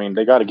happen. I mean,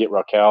 they got to get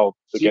Raquel.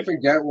 Forget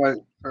what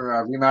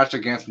her rematch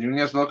against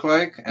Nunez looked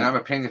like, and I'm a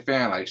Pena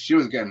fan. Like, she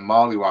was getting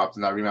mollywopped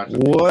in that rematch.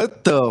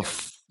 What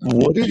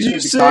did you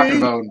say?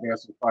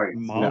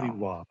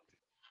 Mollywopped.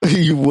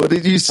 What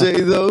did you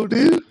say though,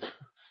 dude?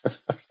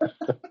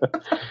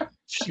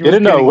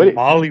 Didn't know what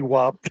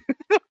mollywopped.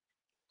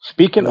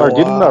 Speaking, or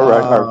didn't know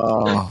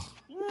our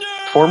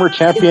former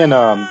champion.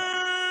 Didn't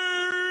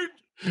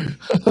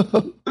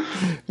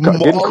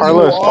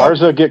Carla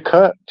Esparza get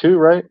cut too?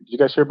 Right? Did you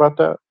guys hear about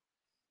that?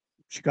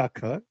 She got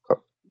cut.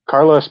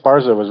 Carla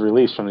Esparza was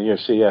released from the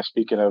UFC. Yeah.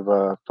 Speaking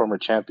of former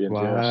champions.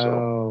 Wow. Yeah,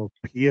 so.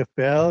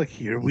 PFL,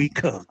 here we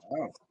come.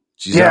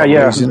 She's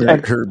raising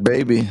her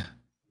baby.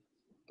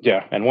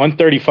 Yeah, and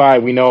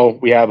 135, we know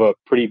we have a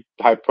pretty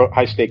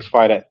high stakes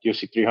fight at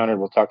UFC 300.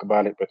 We'll talk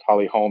about it with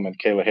Holly Holm and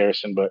Kayla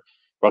Harrison. But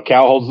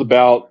Raquel holds the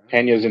belt.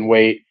 Pena's in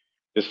weight.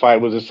 This fight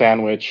was a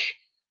sandwich.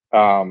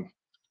 The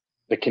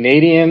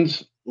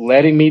Canadians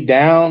letting me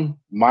down.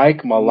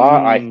 Mike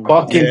Malott. I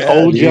fucking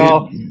told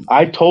y'all.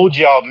 I told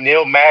y'all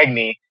Neil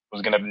Magny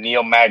was gonna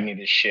Neil Magny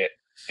this shit.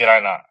 Did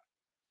I not?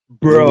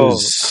 Bro, it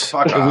was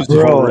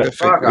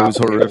horrific. It was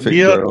horrific.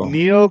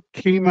 Neil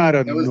came out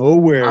of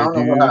nowhere,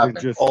 dude. And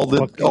just all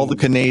the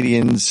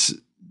Canadians,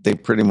 they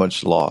pretty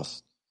much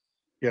lost.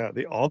 Yeah,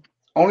 they all.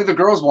 Only the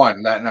girls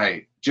won that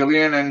night.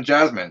 Jillian and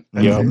Jasmine.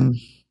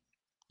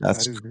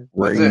 That's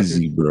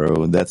crazy,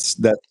 bro. That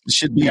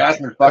should be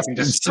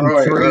some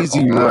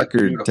crazy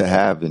record to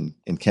have in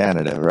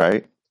Canada,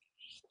 right?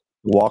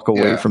 Walk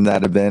away from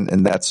that event,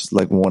 and that's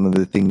like one of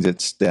the things that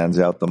stands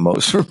out the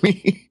most for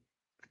me.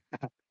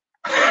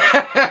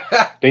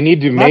 They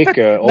need to make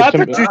not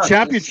the 2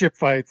 championship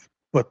fights,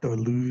 but the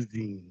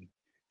losing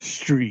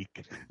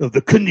streak of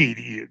the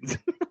Canadians.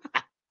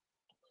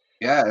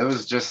 Yeah,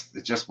 it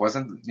just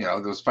wasn't,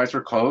 those fights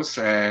were close,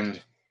 and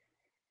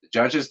the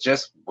judges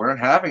just weren't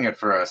having it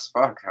for us.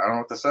 Fuck, I don't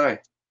know what to say.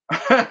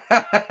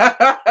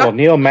 Well,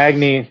 Neil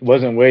Magny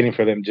wasn't waiting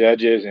for them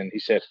judges, and he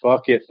said,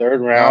 fuck it, third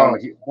round.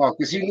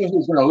 Because he knew he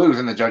was going to lose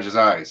in the judges'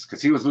 eyes,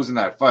 because he was losing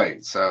that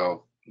fight,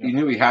 so he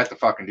knew he had to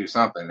fucking do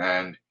something,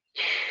 and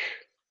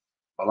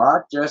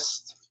Malott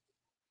just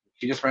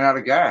ran out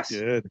of gas.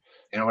 Good.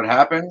 You know what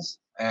happens,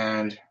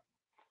 and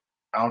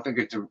I don't think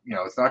it's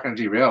not going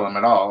to derail him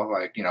at all.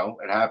 Like,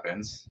 it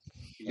happens.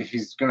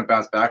 He's going to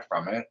bounce back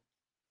from it.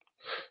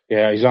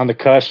 Yeah, he's on the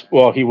cusp.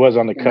 Well, he was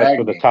on the cusp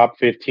of the top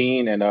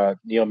 15, and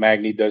Neil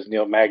Magny does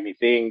Neil Magny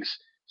things.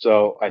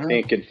 So I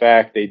think, in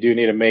fact, they do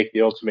need to make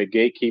the Ultimate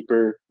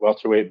Gatekeeper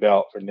welterweight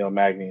belt for Neil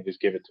Magny and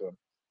just give it to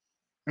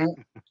him.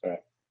 Right.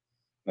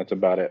 That's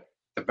about it.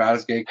 The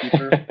baddest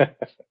gatekeeper.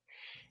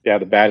 Yeah,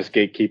 the baddest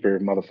gatekeeper,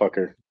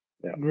 motherfucker.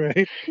 Yeah.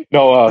 Right.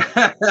 No.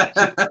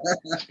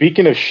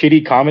 Speaking of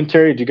shitty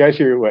commentary, did you guys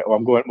hear? Well,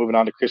 I'm moving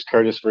on to Chris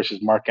Curtis versus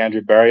Mark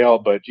Andrew Barrial.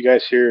 But did you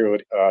guys hear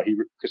what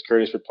Chris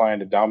Curtis replying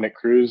to Dominic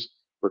Cruz?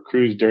 Where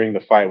Cruz during the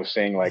fight was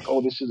saying like,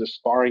 "Oh, this is a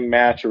sparring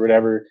match or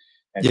whatever,"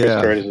 and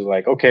Chris Curtis is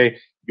like, "Okay,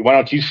 why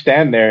don't you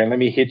stand there and let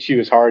me hit you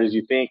as hard as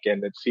you think,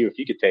 and then see if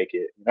you could take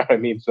it." You know what I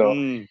mean?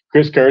 So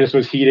Chris Curtis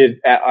was heated,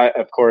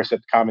 of course, at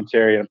the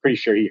commentary, and I'm pretty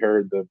sure he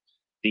heard the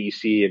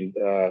DC and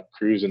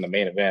Cruz in the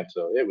main event.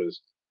 So it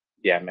was,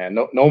 yeah, man,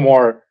 no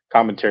more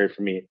commentary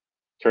for me.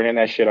 Turning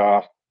that shit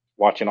off,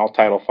 watching all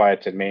title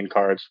fights and main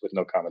cards with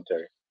no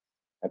commentary.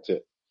 That's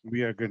it.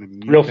 We are gonna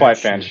mute real that fight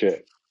fan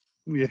shit.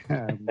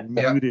 Yeah,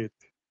 mute it.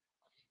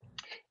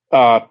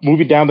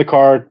 Moving down the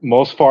card,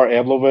 Mosfar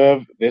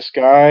Evloev. This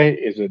guy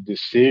is a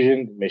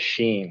decision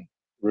machine.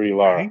 Rudy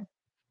Lara.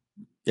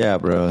 Yeah,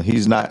 bro.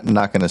 He's not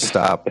going to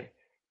stop.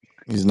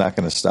 He's not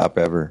going to stop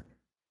ever.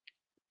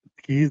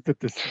 He's the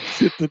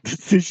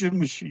decision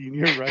machine.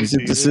 You're right. He's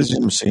a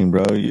decision machine,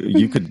 bro.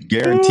 You could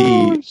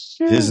guarantee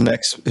his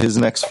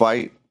next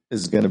fight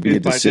is going to be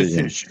a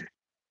decision.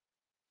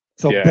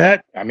 So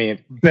bet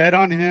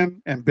on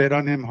him and bet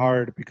on him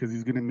hard because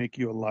he's going to make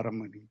you a lot of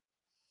money.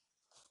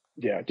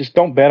 Yeah, just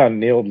don't bet on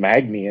Neil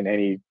Magny in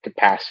any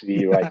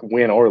capacity, like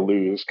win or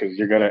lose, because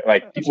you're gonna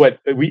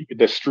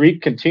the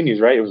streak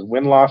continues, right? It was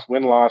win loss.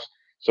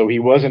 So he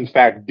was in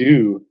fact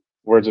due.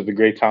 Words of the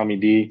great Tommy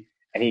D,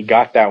 and he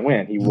got that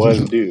win. He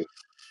was due.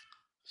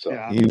 So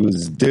he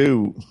was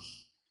due.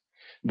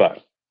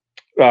 But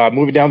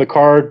moving down the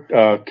card,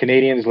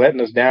 Canadians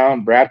letting us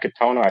down. Brad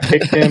Katona, I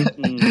picked him.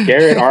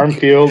 Garrett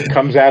Armfield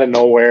comes out of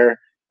nowhere,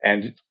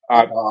 and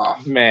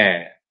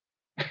man.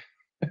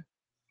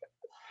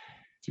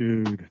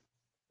 Dude.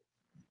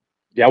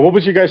 Yeah, what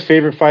was your guys'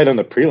 favorite fight on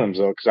the prelims,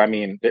 though? Because, I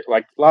mean,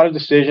 like a lot of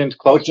decisions,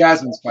 close.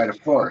 Jasmine's fight,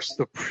 of course.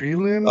 The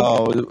prelims?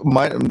 Oh,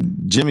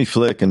 Jimmy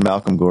Flick and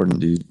Malcolm Gordon,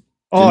 dude.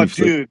 Oh,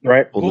 Jimmy dude.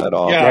 Right? Pulled that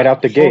off. Yeah, right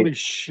out the gate. Holy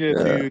shit,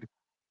 dude.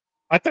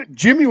 I thought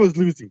Jimmy was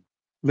losing.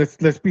 Let's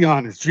be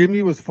honest.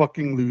 Jimmy was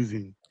fucking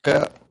losing.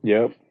 Yeah.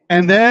 Yep.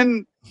 And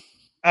then,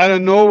 out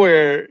of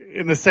nowhere,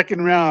 in the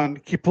second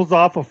round, he pulls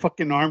off a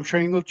fucking arm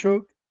triangle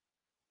choke.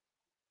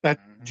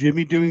 That's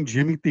Jimmy doing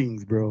Jimmy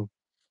things, bro.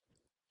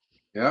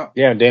 Yeah.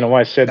 Yeah, Dana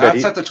White said that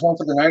set the tone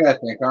for the night, I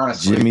think,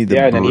 honestly. Jimmy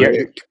the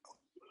Brick.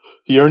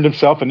 He earned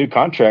himself a new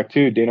contract,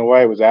 too. Dana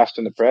White was asked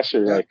in the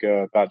presser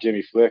about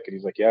Jimmy Flick, and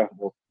he's like, yeah,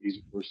 well,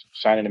 we're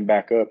signing him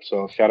back up.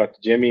 So shout out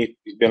to Jimmy.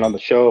 He's been on the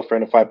show,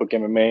 friend of Fightbook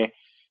MMA.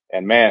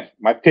 And, man,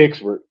 my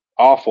picks were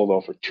awful,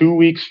 though, for 2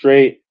 weeks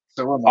straight.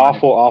 So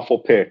awful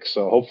picks.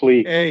 So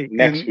hopefully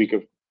next week.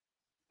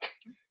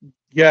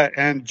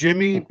 And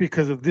Jimmy,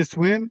 because of this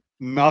win,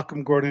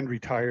 Malcolm Gordon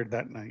retired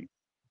that night.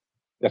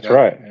 That's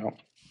right. Yeah.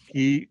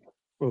 He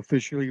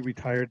officially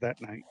retired that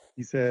night.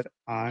 He said,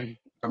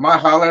 But my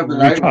highlight of the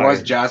night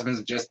was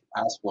Jasmine's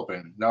ass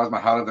whooping. That was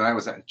my highlight of the night,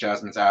 was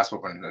Jasmine's ass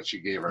whooping that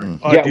she gave her.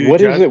 What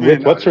is it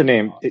with, what's her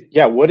name?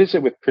 What is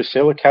it with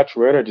Priscilla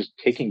Cachoeira just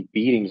taking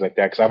beatings like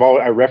that? Because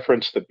I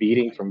referenced the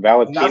beating from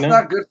Valentina. And that's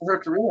not good for her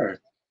career.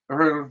 For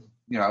her,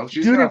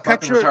 she's dude, going to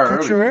fucking retire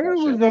early. Cachoeira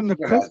was on the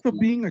cusp of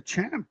being a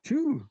champ,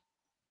 too.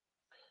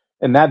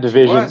 In that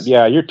division,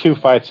 you're 2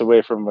 fights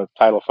away from a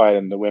title fight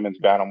in the women's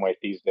bantamweight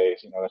these days.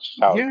 You know, that's just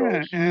how it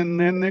goes. Yeah, and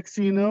then next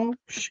thing you know,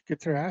 she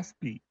gets her ass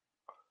beat.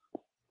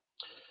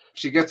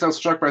 She gets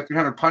outstruck by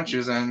 300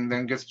 punches and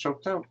then gets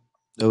choked out.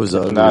 It was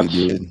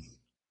ugly, dude.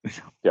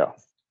 Yeah.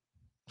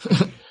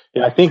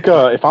 Yeah, I think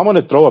if I'm going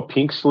to throw a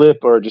pink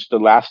slip or just the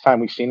last time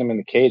we've seen him in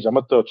the cage, I'm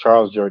going to throw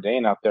Charles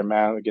Jourdain out there,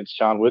 man, against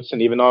Sean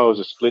Woodson. Even though it was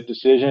a split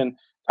decision,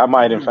 I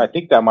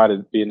think that might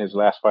have been his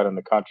last fight on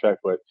the contract,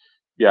 but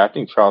yeah, I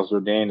think Charles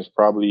Jourdain is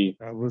probably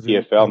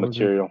PFL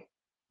material.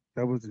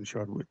 That wasn't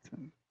Sean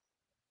Woodson.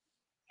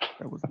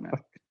 That was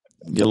Matt.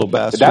 Yellow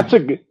bastard. That's a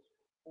good.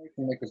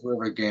 Make us live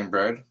a game,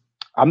 Brad.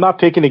 I'm not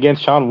picking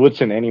against Sean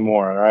Woodson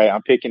anymore. All right,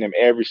 I'm picking him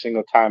every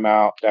single time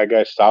out. That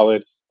guy's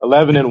solid.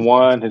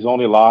 11-1. His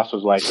only loss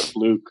was like a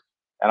fluke,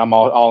 and I'm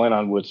all in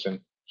on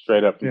Woodson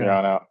straight up from here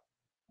on out.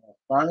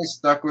 Finally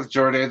stuck with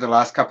Jourdain the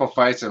last couple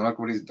fights, and look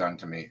what he's done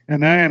to me.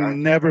 And I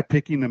am never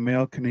picking a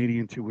male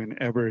Canadian to win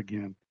ever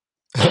again.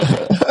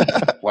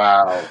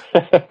 Wow.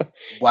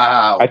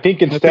 I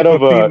think instead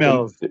of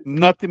females,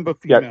 nothing but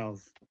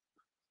females.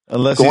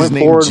 Unless he's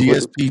named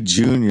GSP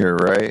Junior,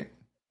 right?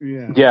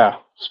 Yeah,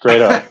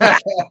 straight up.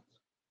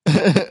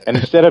 And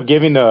instead of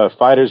giving the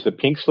fighters the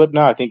pink slip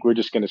now, I think we're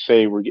just going to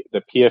say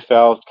the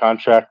PFL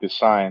contract is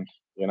signed.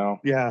 You know?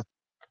 Yeah.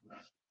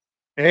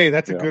 Hey,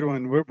 that's a good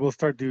one. We'll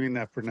start doing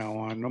that from now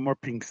on. No more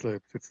pink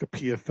slips. It's the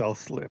PFL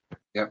slip.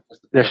 Yep, it's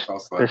the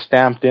PFL slip. They're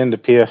stamped into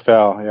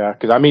PFL. Yeah,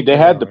 because I mean they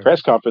had the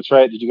press conference,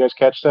 right? Did you guys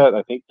catch that?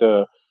 I think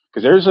because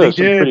there's some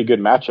pretty good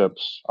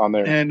matchups on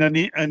there. And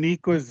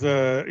Anik was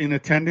in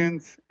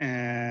attendance,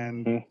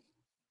 and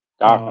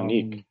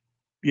Anik.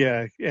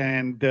 Yeah,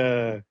 and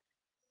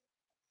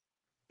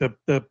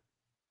the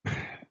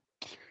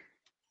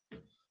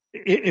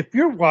if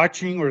you're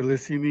watching or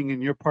listening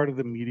and you're part of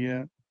the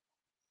media,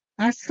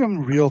 ask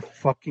some real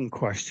fucking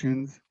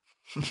questions.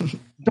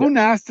 Don't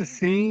ask the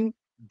same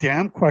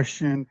damn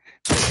question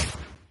that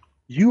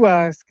you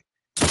ask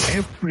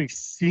every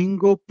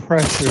single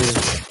presser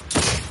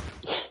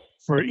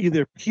for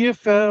either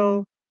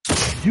PFL,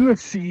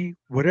 UFC,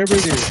 whatever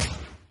it is.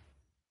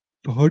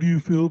 So how do you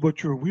feel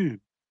about your win?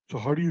 So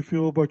how do you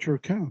feel about your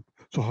account?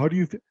 So how do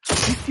you feel?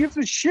 Who gives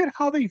a shit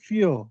how they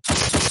feel?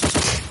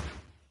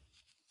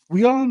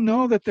 We all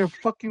know that they're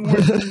fucking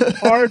working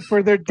hard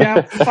for their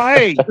damn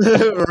fight.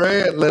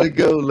 Right, let it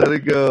go, let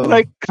it go.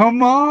 Like,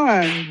 come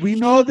on. We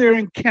know they're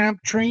in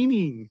camp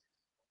training.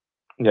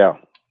 Yeah.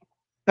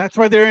 That's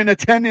why they're in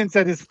attendance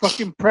at his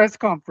fucking press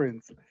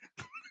conference.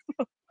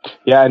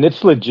 Yeah, and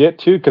it's legit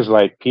too, because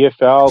like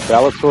PFL,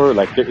 Bellator,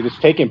 like it's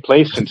taking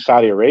place in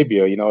Saudi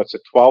Arabia. You know, it's a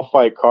 12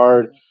 fight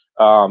card.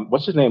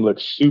 What's his name?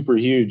 Looks super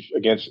huge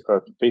against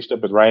faced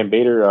up with Ryan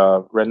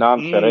Bader,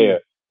 Renan Ferreira.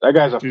 That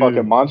guy's a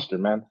fucking monster,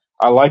 man.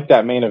 I like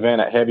that main event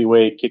at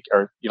heavyweight kick,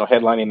 or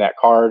headlining that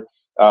card.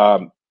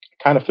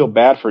 Kind of feel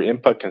bad for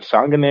Impa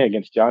Kansangane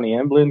against Johnny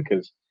Emblin,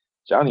 because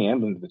Johnny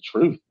Emblin's the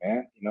truth,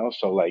 man.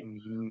 So like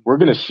we're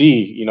gonna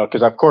see,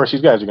 because of course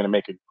these guys are gonna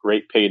make a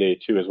great payday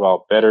too as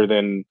well, better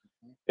than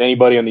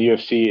anybody in the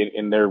UFC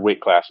in their weight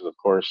classes, of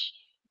course.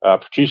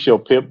 Patricio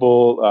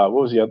Pitbull, what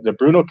was the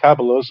Bruno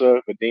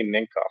Cabaloza with Dame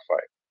Ninkoff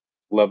fight?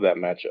 Love that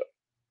matchup.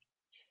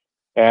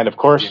 And of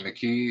course,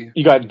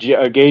 you got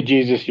Gay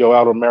Jesus,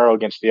 Yoel Romero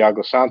against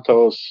Thiago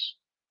Santos.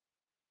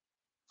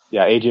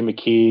 Yeah, AJ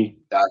McKee.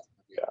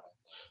 Yeah,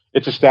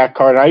 it's a stacked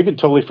card. I even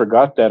totally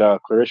forgot that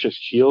Clarissa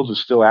Shields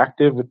is still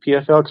active with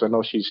PFL, because I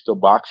know she's still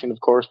boxing, of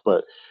course.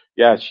 But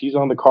yeah, she's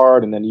on the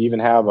card. And then you even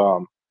have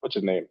what's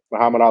his name?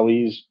 Muhammad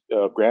Ali's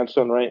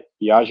grandson, right?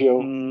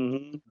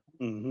 Diageo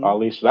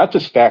Ali. So that's a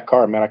stacked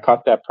card, man. I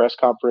caught that press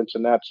conference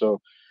and that.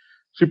 So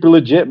super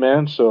legit,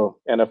 man. So,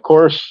 and of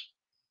course,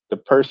 the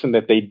person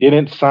that they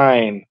didn't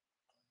sign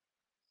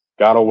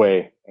got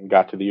away and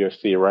got to the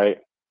UFC, right?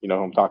 You know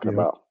who I'm talking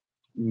about.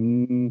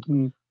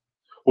 Mm-hmm.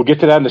 We'll get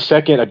to that in a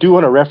second. I do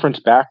want to reference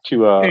back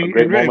to a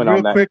great moment real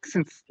on that. Quick,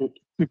 since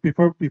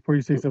before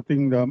you say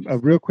something,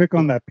 real quick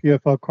on that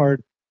PFL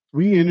card,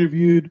 we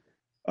interviewed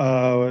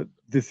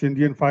this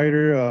Indian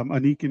fighter,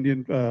 Anik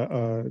Indian,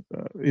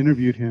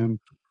 interviewed him,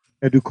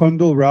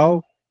 Edukondo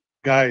Rao,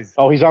 guys.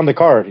 Oh, he's on the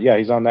card. Yeah,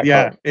 he's on that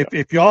card. Yeah,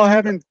 if y'all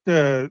haven't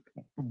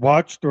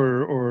watched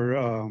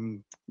or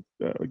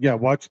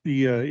watched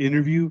the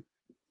interview,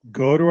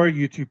 go to our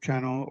YouTube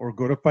channel or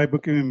go to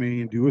Fightbook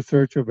MMA and do a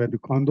search of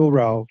Edukondo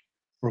Rao,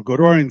 or go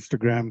to our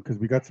Instagram because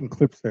we got some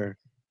clips there.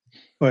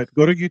 But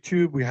go to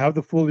YouTube. We have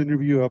the full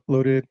interview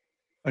uploaded.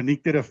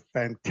 Anik did a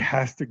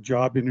fantastic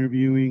job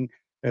interviewing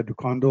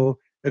Edukondo.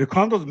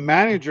 Edukondo's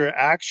manager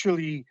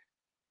actually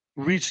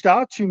reached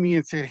out to me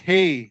and said,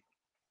 "Hey,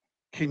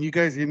 can you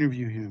guys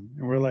interview him?"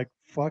 And we're like,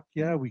 "Fuck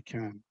yeah, we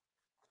can."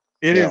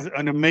 It is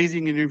an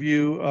amazing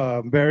interview,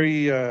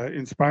 very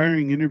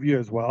inspiring interview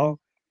as well.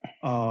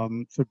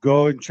 So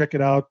go and check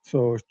it out.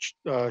 So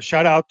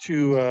shout out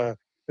to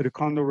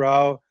Edukondo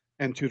Rao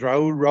and to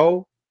Raul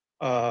Rao.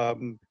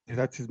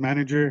 That's his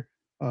manager.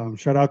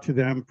 Shout out to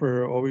them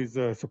for always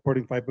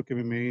supporting Fightbook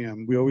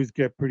MMA. We always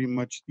get pretty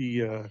much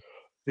the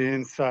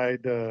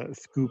inside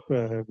scoop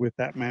with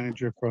that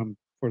manager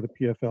for the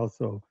PFL.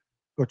 So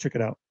go check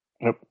it out.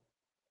 Yep.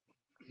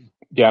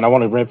 Yeah, and I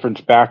want to reference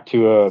back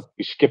to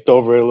we skipped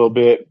over it a little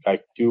bit. I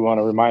do want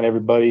to remind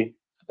everybody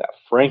that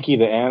Frankie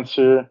the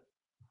Answer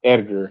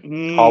Edgar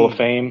Hall of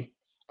Fame,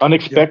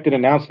 unexpected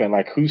announcement.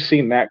 Like, who's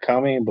seen that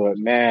coming? But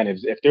man,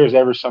 if there's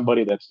ever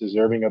somebody that's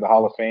deserving of the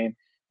Hall of Fame,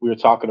 we were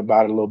talking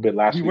about it a little bit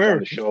last week on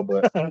the show.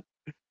 But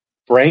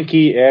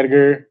Frankie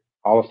Edgar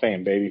Hall of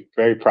Fame, baby,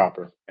 very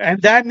proper.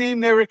 And that name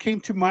never came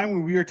to mind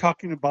when we were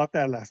talking about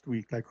that last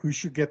week. Like, who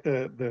should get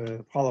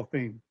the Hall of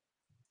Fame?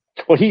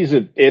 Well,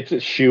 it's a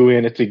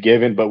shoe-in, it's a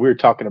given, but we were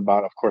talking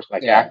about, of course,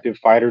 like active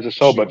fighters or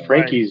so. But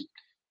Frankie's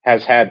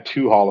has had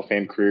 2 Hall of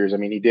Fame careers. I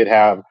mean, he did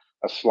have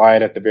a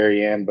slide at the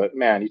very end, but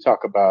man, you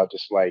talk about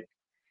just like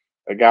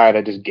a guy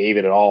that just gave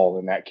it all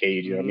in that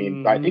cage. I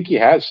mean, I think he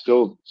has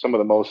still some of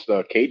the most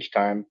cage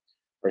time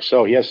or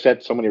so. He has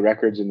set so many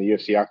records in the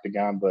UFC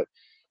octagon. But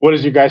what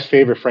is your guys'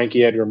 favorite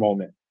Frankie Edgar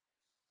moment?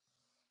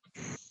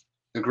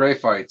 The Gray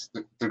fights,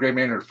 the Gray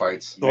Maynard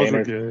fights. Those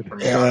were good.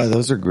 Yeah,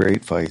 those are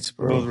great fights,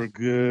 bro. Those were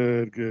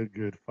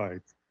good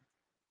fights.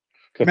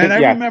 Man,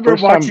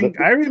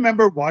 I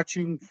remember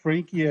watching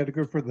Frankie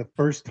Edgar for the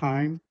first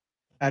time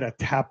at a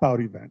Tap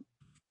Out event.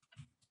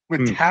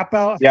 When Tap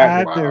Out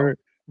had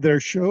their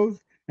shows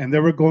and they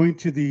were going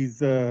to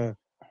these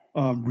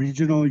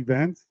regional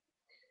events,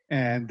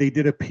 and they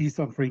did a piece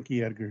on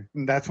Frankie Edgar.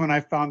 And that's when I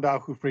found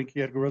out who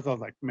Frankie Edgar was. I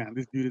was like, man,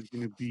 this dude is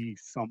going to be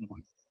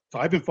someone. So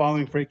I've been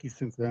following Frankie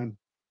since then.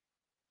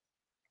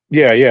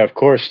 Yeah, of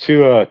course.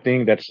 Too, a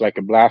thing that's like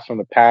a blast from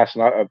the past.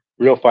 Not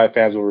real fight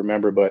fans will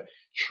remember, but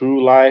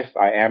True Life,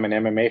 I Am an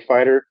MMA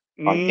Fighter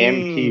on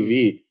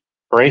MTV.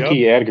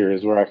 Frankie Edgar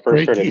is where I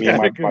first heard it. Me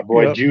and my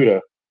boy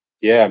Judah.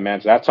 Yeah,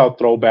 man. So that's how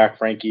throwback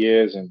Frankie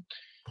is, and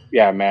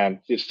yeah,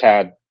 man. Just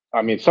had.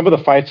 I mean, some of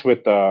the fights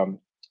with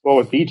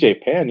with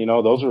BJ Penn,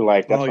 those are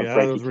like Oh that's when yeah,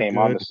 Frankie those were came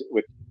on good. this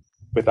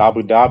with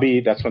Abu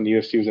Dhabi. That's when the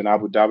UFC was in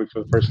Abu Dhabi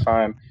for the first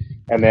time,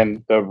 and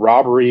then the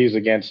robberies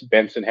against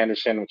Benson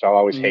Henderson, which I'll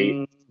always hate.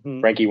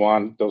 Mm-hmm. Frankie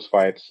won those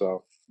fights,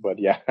 so but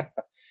yeah.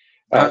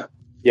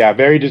 Yeah,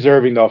 very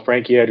deserving though,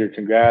 Frankie Edgar.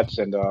 Congrats,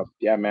 and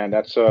yeah, man,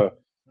 that's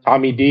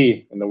Tommy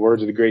D. In the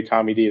words of the great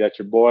Tommy D, that's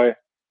your boy.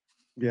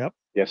 Yep.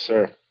 Yes,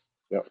 sir.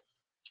 Yep.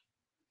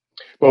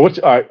 Well,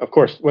 of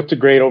course, what's the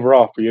grade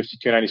overall for UFC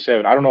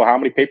 297? I don't know how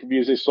many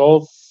pay-per-views they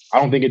sold. I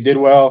don't think it did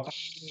well.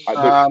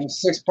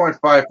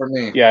 6.5 for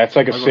me. Yeah, it's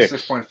like a I'll go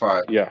 6.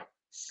 6.5. Yeah.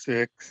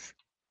 6.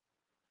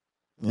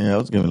 Yeah, I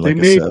was giving They like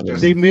a made 7.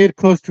 they made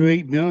close to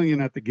 8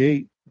 million at the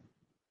gate.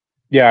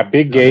 Yeah,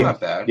 big That's gate. not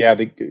bad. Yeah,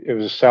 it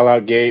was a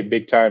sellout gate,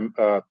 big time.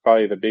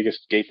 Probably the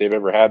biggest gate they've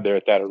ever had there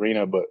at that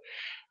arena. But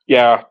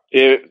yeah,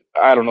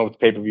 I don't know what the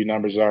pay-per-view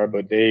numbers are,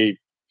 but they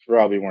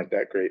probably weren't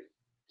that great.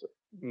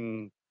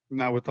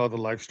 Not with all the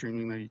live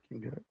streaming that you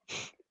can get.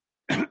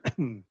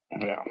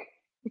 Yeah.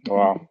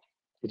 Wow.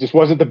 It just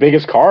wasn't the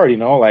biggest card,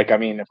 Like, I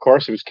mean, of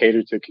course, it was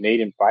catered to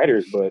Canadian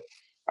fighters, but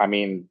I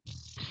mean,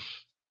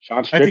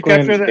 Sean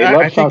Strickland. They love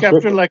I Sean think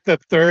after Strickland. like the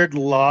third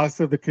loss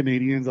of the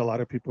Canadians, a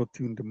lot of people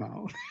tuned them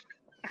out.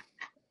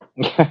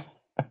 Yeah.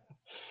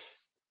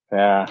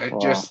 It Wow.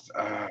 just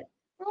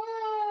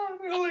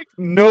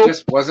Nope.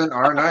 just wasn't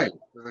our night.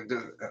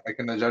 Like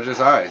in the judges'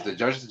 eyes, the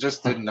judges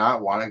just did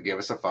not want to give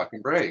us a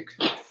fucking break.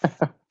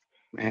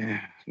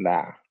 Man.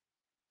 Nah.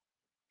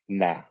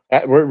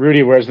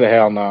 Rudy, where's the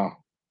hell no?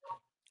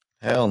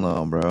 Hell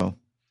no, bro.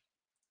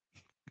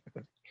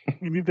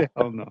 We need the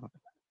hell no.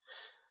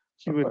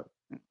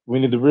 We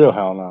need the real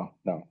hell no.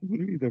 No. We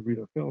need the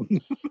real hell no.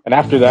 And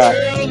after that,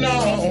 hell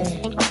no.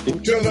 To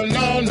the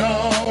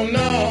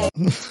no.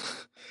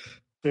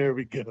 There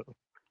we go.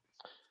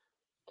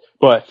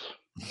 But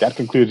that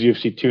concludes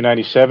UFC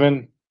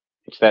 297.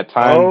 It's that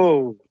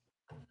time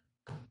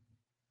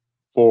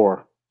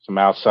for some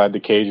Outside the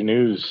Cage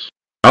news.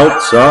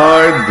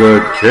 Outside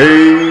the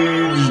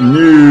Cage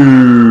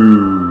news.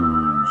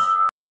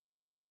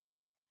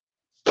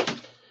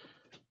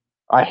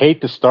 I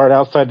hate to start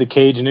Outside the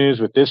Cage news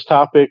with this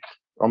topic.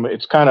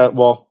 It's kind of,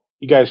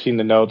 you guys seen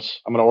the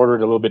notes. I'm going to order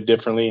it a little bit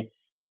differently.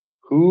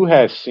 Who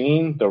has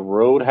seen the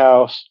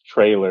Roadhouse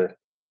trailer?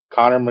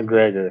 Conor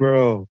McGregor.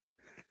 Bro,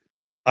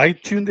 I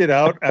tuned it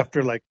out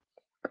after like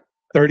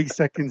 30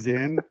 seconds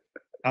in.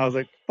 I was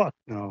like, fuck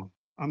no.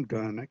 I'm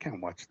done. I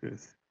can't watch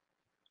this.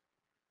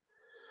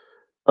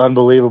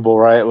 Unbelievable,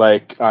 right?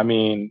 Like, I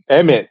mean,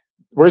 Emmett,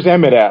 where's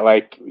Emmett at?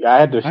 Like,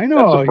 I know. That's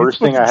the first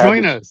thing I had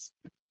join us.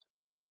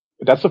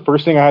 That's the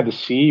first thing I had to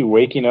see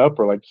waking up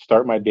or like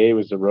start my day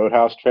was the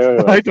Roadhouse trailer.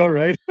 Like, I know,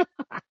 right?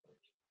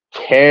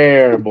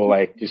 Terrible,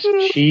 like just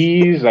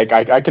cheese. Like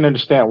I can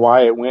understand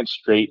why it went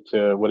straight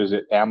to what is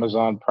it,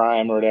 Amazon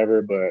Prime or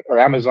whatever, or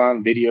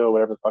Amazon Video,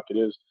 whatever the fuck it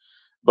is.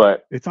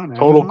 But it's on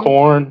Total Amazon?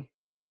 Corn.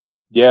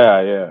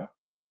 Yeah.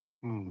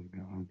 Oh my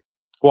god.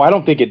 Well, I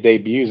don't think it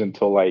debuts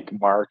until like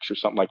March or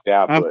something like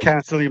that. I'm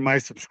canceling my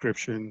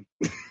subscription.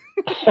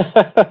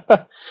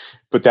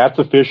 But that's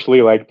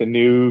officially like the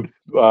new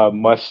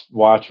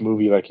must-watch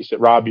movie. Like you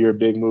said, Rob, you're a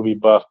big movie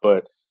buff,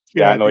 but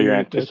I know you're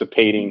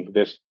anticipating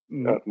this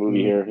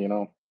movie here.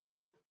 No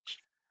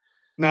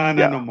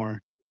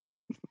more.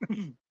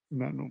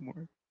 Not no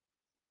more.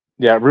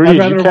 Yeah, Rudy,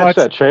 did you catch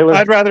that trailer?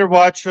 I'd rather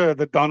watch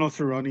the Donald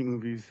Cerrone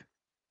movies.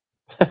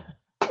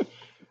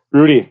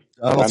 Rudy,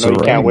 I know you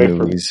can't wait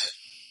movies.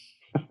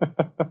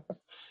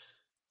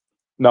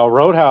 No,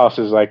 Roadhouse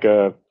is like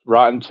a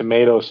Rotten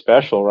Tomatoes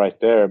special right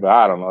there, but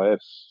I don't know.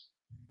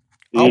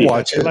 I'll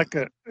watch it.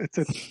 It's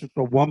a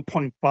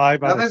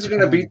 1.5. Nothing's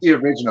going to beat the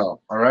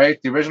original, all right?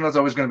 The original is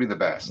always going to be the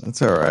best.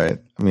 That's all right.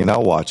 I mean,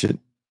 I'll watch it.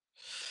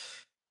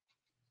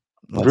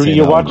 Rudy,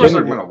 you watch it?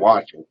 I'm going to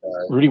watch it.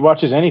 Rudy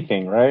watches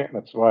anything, right?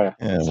 That's why.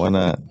 Yeah, why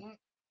not?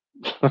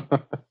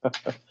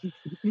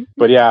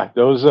 But yeah,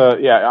 those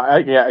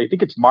I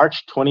think it's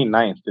March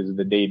 29th is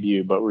the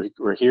debut, but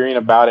we're hearing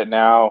about it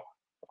now.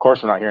 Of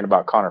course, we're not hearing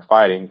about Conor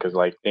fighting because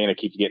like Dana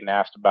keeps getting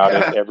asked about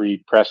it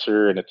every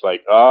presser, and it's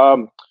like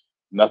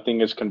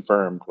nothing is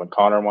confirmed. When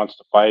Conor wants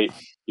to fight,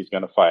 he's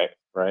going to fight,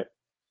 right?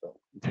 So,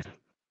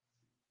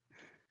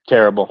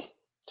 terrible.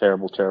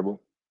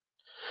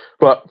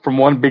 But from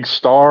one big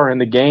star in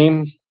the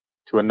game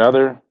to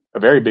another, a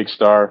very big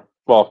star,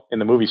 well, in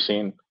the movie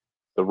scene,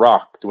 The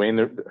Rock,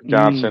 Dwayne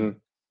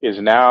Johnson, is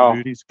now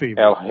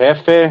El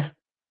Jefe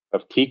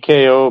of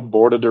TKO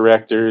Board of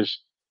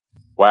Directors.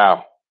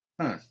 Wow.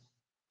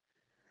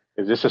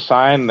 Is this a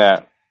sign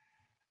that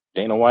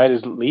Dana White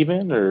is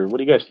leaving, or what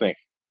do you guys think?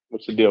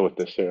 What's the deal with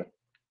this here?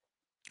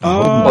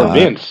 Or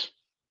Vince?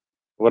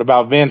 What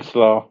about Vince,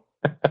 though?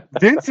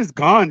 Vince is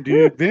gone,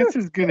 dude. Vince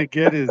is going to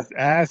get his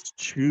ass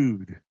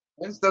chewed.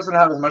 Vince doesn't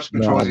have as much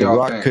control as y'all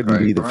think. The Rock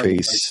couldn't be the right?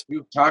 face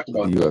We've talked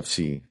about of the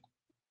UFC.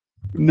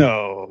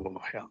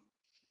 No. Hell.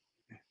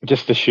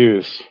 Just the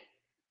shoes.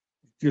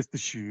 Just the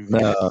shoes.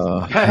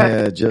 No.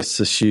 Yeah, just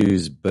the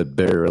shoes, but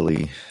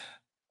barely.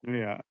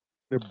 Yeah.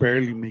 They're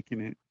barely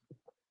making it.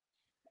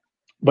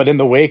 But in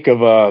the wake of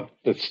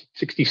the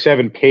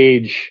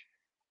 67-page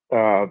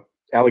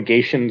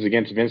allegations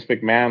against Vince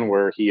McMahon,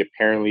 where he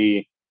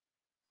apparently,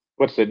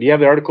 do you have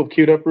the article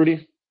queued up,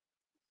 Rudy?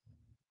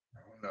 Oh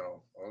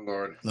no! Oh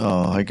Lord!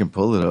 Oh, I can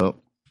pull it up.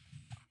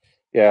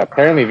 Yeah,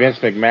 apparently Vince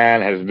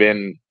McMahon has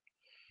been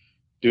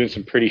doing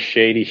some pretty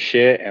shady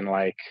shit, and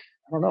like,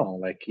 I don't know,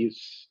 like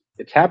it's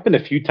happened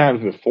a few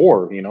times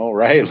before,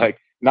 right? Like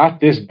not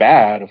this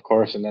bad, of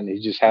course, and then he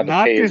just had to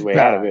Not pay his this way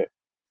out of bad. it.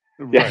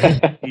 Right.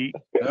 Yeah. He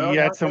No, had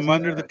not some this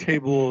under the bad.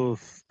 table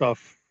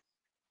stuff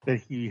that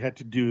he had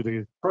to do to.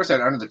 Of course, I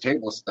had under the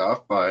table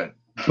stuff, but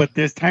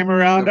This time no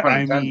around, pun I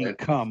mean, intended.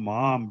 come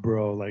on,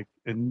 bro. Like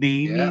Yeah,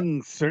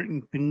 naming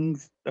certain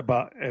things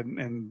about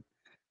and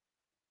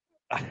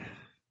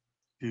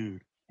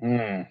dude,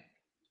 Mm.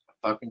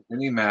 fucking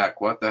Vinnie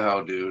Mac. What the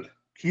hell, dude?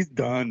 he's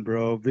done,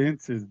 bro.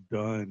 Vince is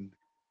done.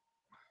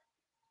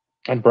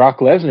 And Brock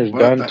Lesnar's What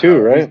done the too,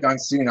 hell? He's right? done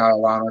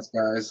senile on us,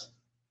 guys.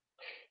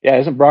 Yeah,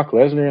 isn't Brock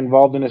Lesnar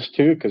involved in this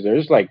too? Because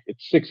there's like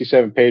it's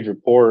 67-page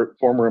report.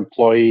 Former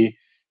employee.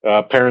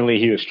 Apparently,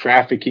 he was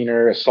trafficking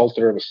her,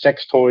 assaulted her with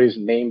sex toys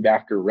named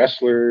after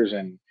wrestlers,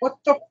 What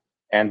the?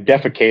 and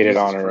defecated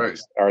on Jesus her.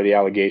 Christ! Are the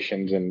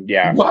allegations? And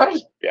yeah,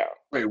 What? yeah,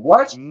 Wait,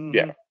 what? Mm-hmm.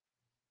 yeah.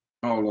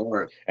 Oh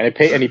Lord! And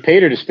he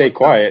paid her to stay What the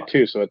quiet fuck?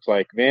 too. So it's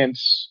like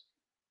Vince.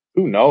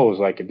 Who knows?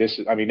 Like if this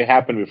is. I mean, it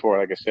happened before,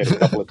 like I said, a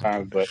couple of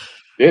times, but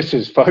this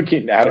is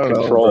fucking I out of don't know,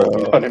 control. You know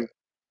what I bro. mean?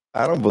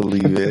 I don't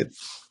believe it.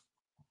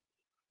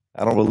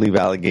 I don't believe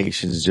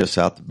allegations just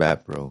out the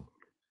bat, bro.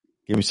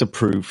 Give me some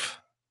proof.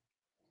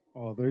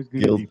 Oh, there's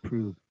gonna Guilt. be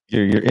proof.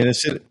 You're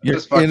innocent. You're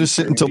Just fucking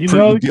innocent until You crazy.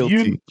 know,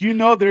 proven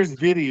guilty. there's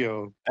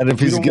video. And if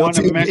You he's don't want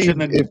to guilty of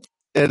mention being,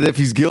 if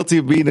he's guilty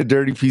of being a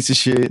dirty piece of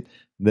shit,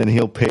 then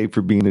he'll pay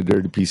for being a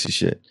dirty piece of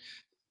shit.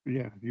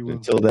 Yeah, you will.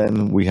 Until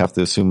then, we have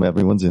to assume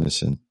everyone's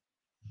innocent.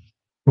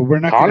 But we're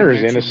not going to Connor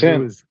is mention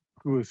innocent.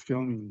 who is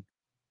filming.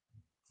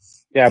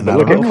 Yeah, And but I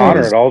look don't at know if Connor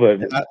he's. and all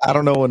the. I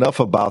don't know enough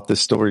about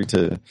this story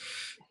to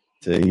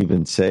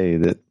even say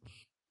that.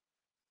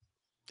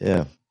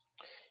 Yeah.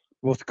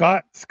 Well,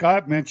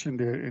 Scott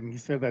mentioned it, and he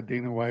said that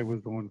Dana White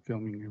was the one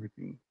filming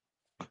everything.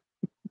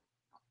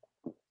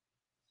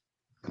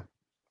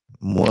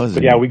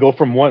 But yeah, we go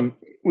from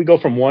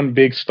one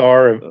big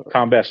star of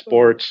combat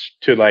sports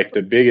to like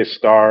the biggest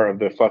star of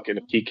the fucking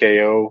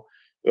TKO.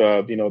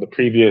 The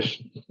previous.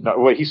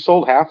 He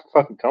sold half the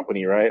fucking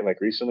company, right?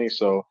 Like recently,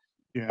 so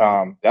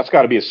Yeah. that's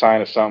got to be a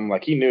sign of something.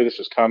 Like he knew this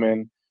was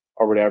coming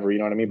or whatever. You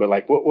know what I mean? But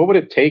like, what would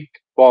it take?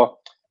 Well,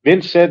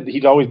 Vince said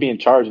he'd always be in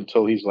charge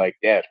until he's like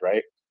dead,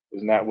 right?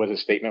 Isn't that what his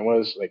statement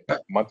was like a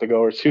month ago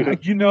or two?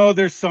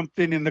 There's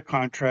something in the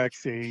contract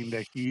saying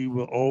that he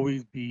will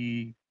always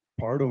be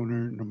part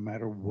owner no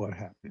matter what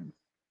happens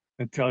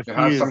until It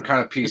has some kind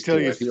of piece to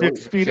he it. is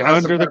 6 feet He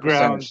has some under the kind of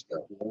ground. percentage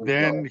stuff.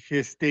 Then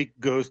his stake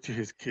goes to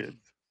his kids.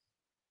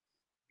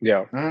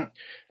 Yeah, Hmm.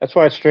 that's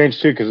why it's strange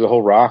too, because the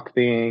whole Rock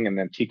thing and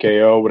then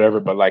TKO, whatever.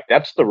 But like,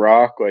 that's the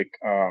Rock. Like,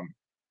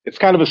 it's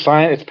kind of a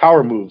sign. It's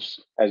power moves,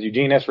 as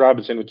Eugene S.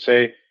 Robinson would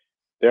say.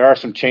 There are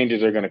some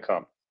changes that are going to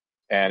come,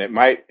 and it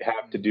might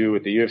have to do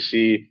with the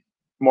UFC.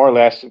 More or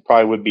less, it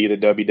probably would be the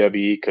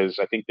WWE because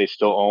I think they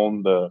still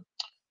own the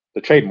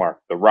trademark,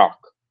 the Rock.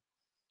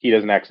 He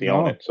doesn't actually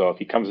own No, it, so if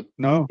he comes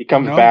no.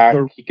 back,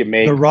 he can The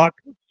make. Rock,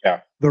 Yeah.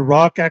 The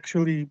Rock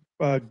actually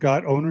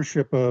got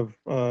ownership of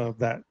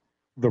that.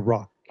 The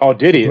Rock. Oh,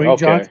 did he? Dwayne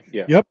Okay. Johnson.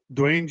 Yeah. Yep,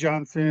 Dwayne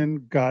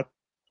Johnson got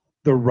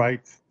the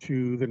rights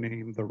to the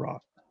name The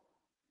Rock.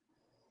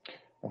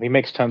 He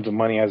makes tons of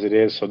money as it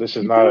is, so this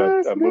is He not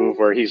does, a move man.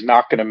 where he's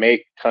not going to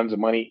make tons of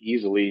money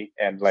easily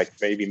and like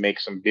maybe make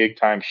some big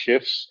time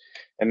shifts.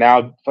 And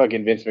now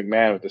fucking Vince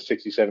McMahon with the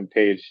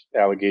 67-page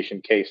allegation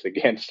case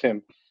against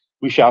him.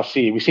 We shall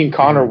see. We've seen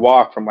Connor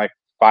walk from like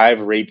 5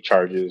 rape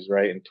charges,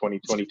 right, in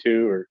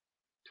 2022 or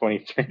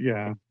 23.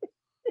 Yeah.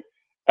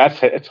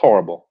 It's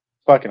horrible.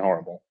 Fucking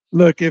horrible.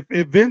 Look, if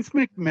Vince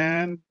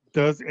McMahon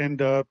does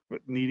end up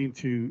needing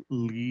to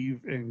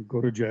leave and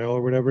go to jail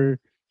or whatever,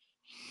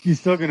 he's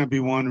still going to be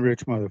one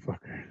rich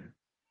motherfucker.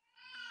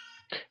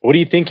 What do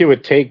you think it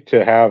would take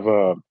to have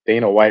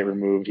Dana White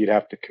removed? You'd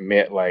have to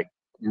commit like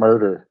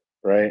murder,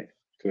 right?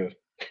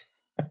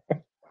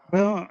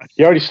 Well,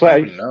 He already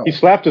slapped. know. He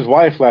slapped his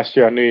wife last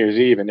year on New Year's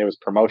Eve, and it was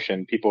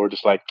promotion. People were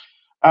just like,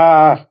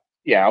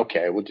 yeah,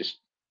 okay, we'll just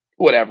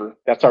whatever.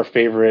 That's our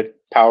favorite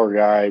power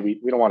guy. We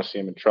don't want to see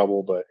him in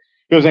trouble. But if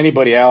it was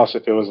anybody else,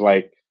 if it was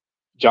like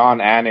John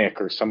Anik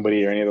or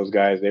somebody or any of those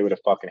guys, they would have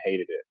fucking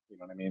hated it. You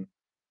know what I mean?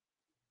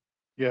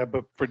 yeah,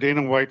 but for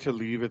Dana White to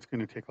leave, it's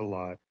going to take a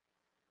lot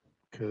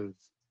because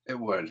It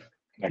would.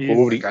 Like, what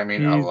would he? I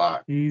mean, a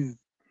lot. He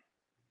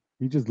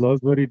just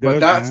loves what he does. But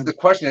that's man. the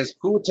question: is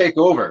who would take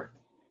over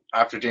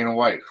after Dana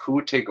White? Who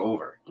would take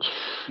over?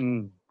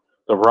 The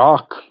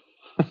Rock.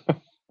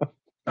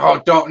 Oh,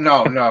 don't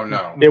no.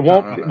 It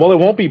won't. No. Well, it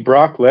won't be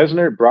Brock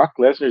Lesnar. Brock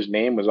Lesnar's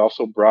name was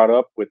also brought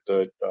up with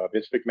the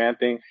Vince McMahon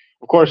thing.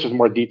 Of course, there's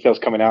more details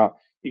coming out.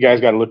 You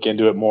guys got to look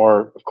into it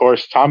more. Of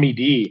course, Tommy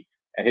D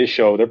and his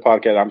show, their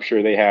podcast, I'm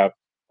sure they have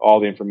all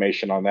the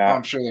information on that.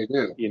 I'm sure they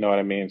do. You know what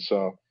I mean?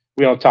 So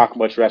we don't talk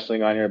much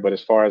wrestling on here, but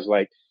as far as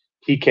like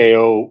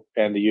TKO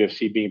and the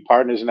UFC being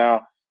partners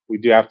now, we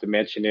do have to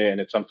mention it.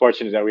 And it's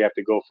unfortunate that we have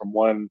to go from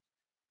one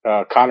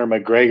Conor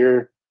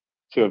McGregor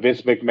to a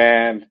Vince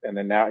McMahon, and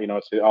then now,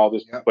 it's all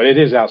this, but it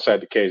is outside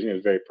the cage, and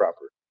it's very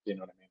proper. You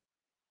know what I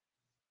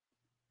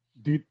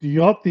mean? Do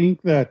y'all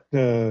think that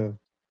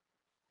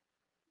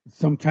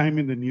sometime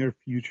in the near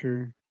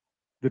future,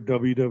 the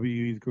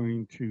WWE is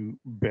going to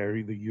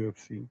bury the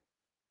UFC?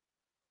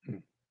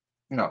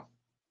 No.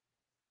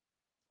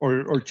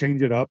 Or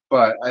change it up?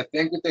 But I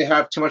think if they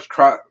have too much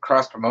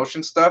cross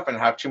promotion stuff and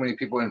have too many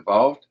people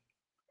involved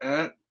in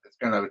it, it's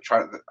gonna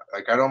try.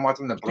 Like, I don't want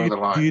them to blur the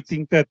lines. Do you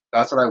think that?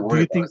 That's what I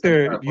worry about.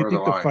 Do you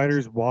think the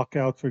fighters'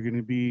 walkouts are going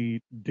to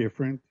be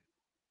different?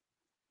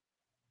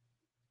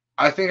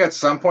 I think at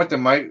some point they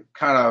might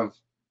kind of,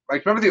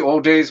 like, remember the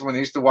old days when they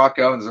used to walk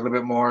out and there's a little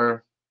bit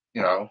more,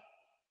 kind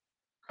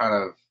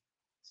of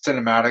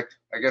cinematic,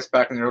 I guess,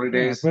 back in the early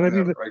days. But I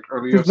mean,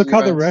 early look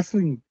how the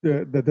wrestling,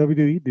 the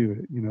WWE do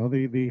it.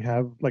 They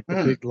have like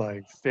the big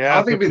lights. I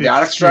don't think it'd be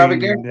that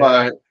extravagant,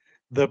 but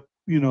the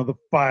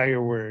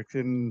fireworks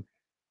and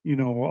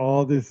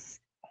all this.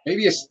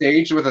 Maybe a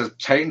stage with a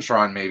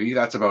Titantron. Maybe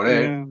that's about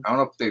it. I don't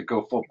know if they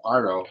go full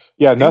pyro.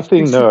 Yeah,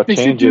 nothing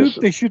changes.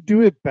 They should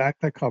do it back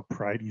like how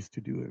Pride used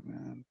to do it,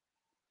 man.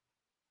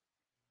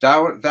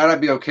 That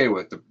I'd be okay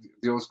with, the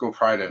old school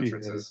Pride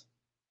entrances.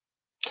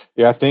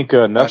 Yeah, I think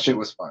nothing. That shit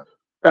was fun.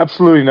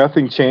 Absolutely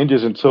nothing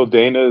changes until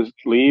Dana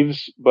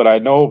leaves. But I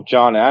know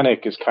John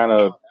Anik is kind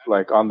of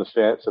like on the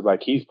fence of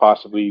like he's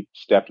possibly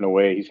stepping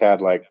away. He's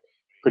had like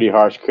pretty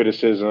harsh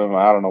criticism.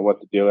 I don't know what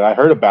the deal is. I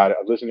heard about it.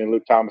 I was listening to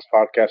Luke Thomas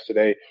podcast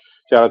today.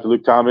 Shout out to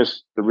Luke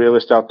Thomas, the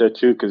realist out there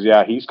too, because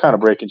he's kind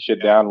of breaking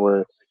shit down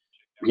where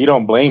he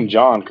don't blame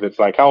John, because it's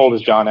like, how old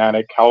is John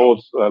Anik? How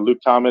old's Luke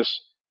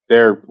Thomas?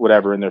 They're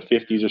whatever in their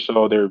 50s or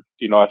so. They're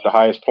at the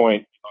highest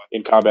point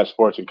in combat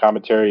sports and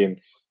commentary, and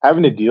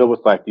having to deal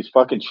with like these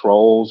fucking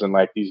trolls and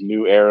like these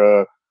new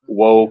era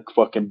woke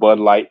fucking Bud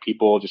Light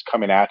people just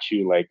coming at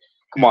you. Like,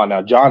 come on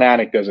now, John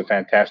Anik does a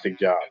fantastic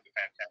job.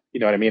 You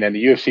know what I mean? And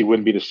the UFC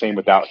wouldn't be the same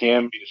without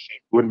him.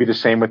 Wouldn't be the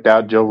same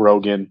without Joe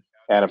Rogan,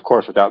 and of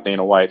course without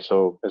Dana White.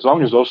 So as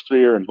long as those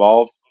three are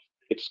involved,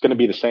 it's going to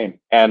be the same.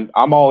 And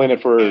I'm all in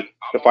it for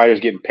the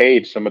fighters getting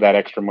paid some of that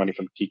extra money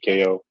from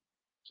TKO.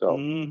 So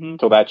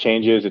until that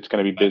changes, it's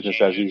going to be business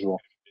as usual.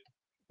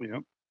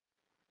 Yep.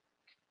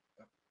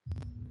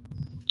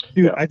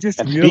 Dude, I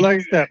just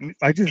realized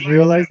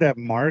that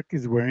Mark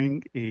is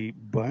wearing a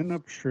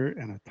button-up shirt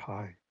and a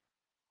tie.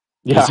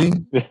 Yeah.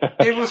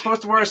 David was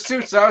supposed to wear a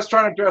suit, so I was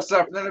trying to dress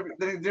up, and then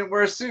he didn't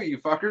wear a suit, you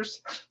fuckers.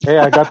 Hey,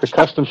 I got the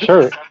custom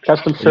shirt,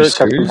 custom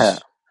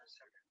hat.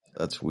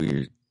 That's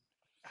weird.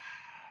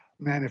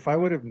 Man, if I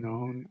would have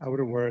known, I would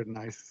have worn a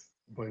nice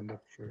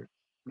button-up shirt,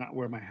 not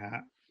wear my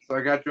hat. So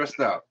I got dressed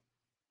up.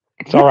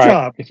 It's all right.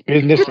 Job. It's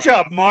business. Good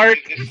job, Mark.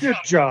 Good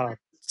job.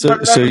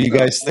 So you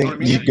guys think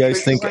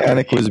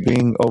Anik was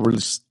being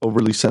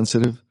overly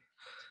sensitive?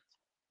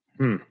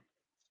 Why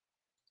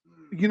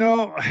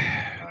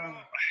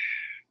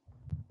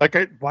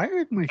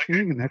am I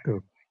hearing an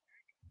echo?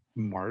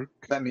 Mark?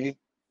 Is that me?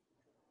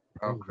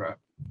 Oh crap.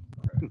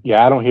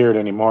 Yeah, I don't hear it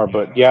anymore,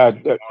 but yeah,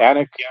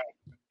 Anik.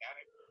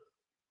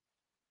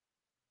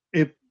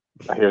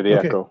 I hear the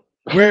echo.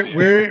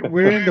 We're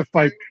in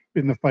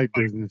the fight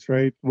business,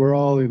 right? We're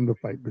all in the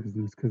fight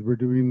business because we're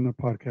doing a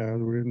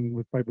podcast. We're in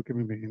with Fight Book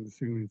MMA and the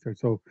Signaling Star.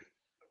 So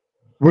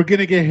we're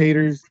gonna get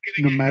haters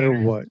no matter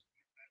what.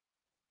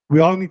 We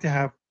all need to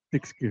have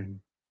thick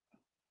skin.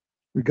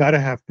 We gotta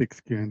have thick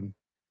skin.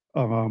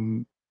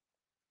 The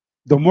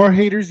more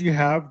haters you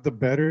have, the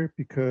better,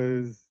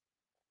 because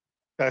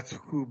that's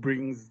who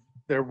brings.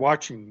 They're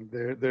watching.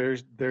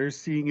 They're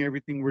seeing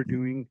everything we're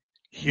doing,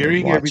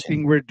 hearing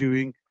everything we're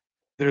doing.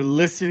 They're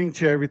listening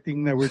to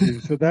everything that we're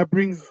doing. So that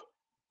brings,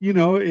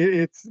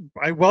 it's.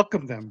 I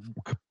welcome them.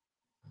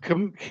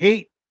 Come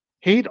hate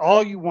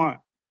all you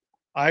want.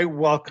 I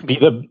welcome. Be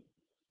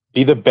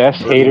the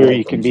best hater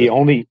you can be.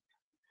 Only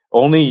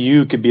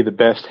you could be the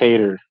best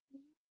hater.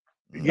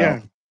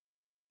 Yeah.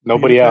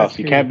 Nobody else.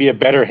 You can't be a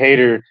better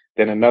hater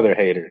than another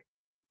hater.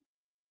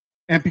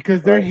 And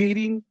because they're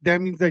hating,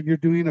 that means that you're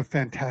doing a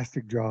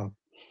fantastic job.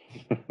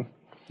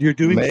 You're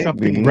doing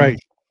something right.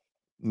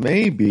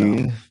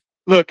 Maybe.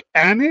 Look,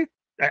 Anik.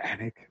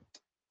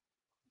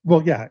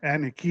 Well, yeah,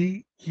 Anik.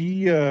 He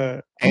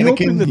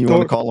Anakin. You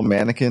want to call him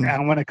Mannequin? I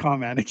want to call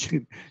him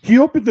Anakin. He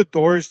opened the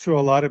doors to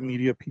a lot of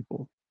media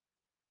people.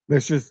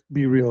 Let's just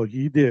be real.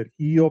 He did.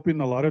 He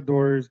opened a lot of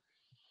doors.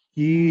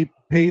 He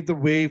paved the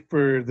way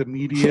for the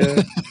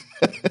media,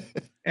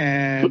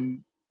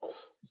 and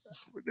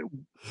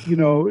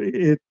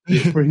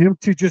for him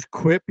to just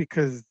quit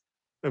because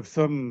of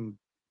some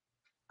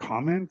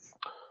comments.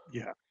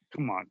 Yeah,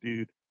 come on,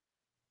 dude.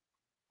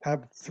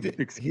 Have some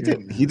thick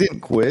skin. He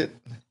didn't quit.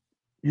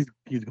 He's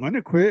going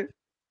to quit.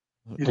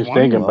 He's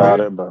thinking about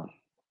it, but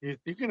You're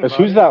thinking Because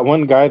about who's it. that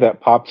one guy that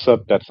pops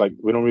up that's like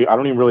I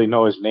don't even really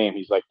know his name.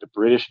 He's like the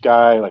British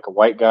guy, like a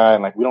white guy,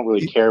 and like we don't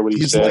really care what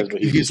he says,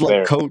 but he's just like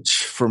there.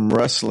 Coach from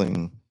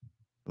wrestling,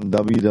 from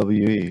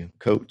WWE.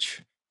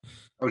 Coach.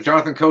 Oh,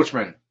 Jonathan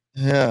Coachman.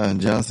 Yeah,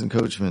 Jonathan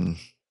Coachman.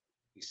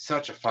 He's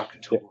such a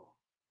fucking tool.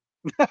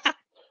 Yeah.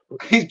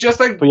 He's just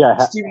like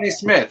Stephen A.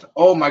 Smith.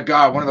 Oh my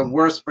god, one of the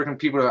worst freaking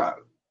people to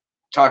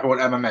talk about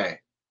MMA.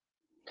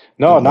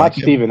 No, not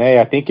Stephen A.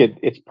 I think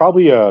it's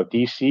probably a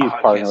DC's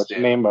partner. What's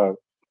his name?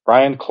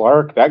 Brian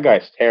Clark. That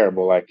guy's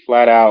terrible. Like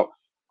flat out.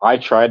 I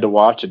tried to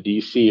watch a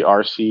DC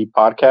RC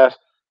podcast.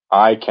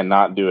 I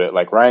cannot do it.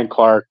 Like Ryan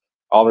Clark,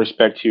 all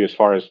respect to you as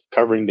far as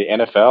covering the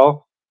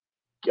NFL.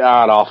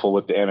 God awful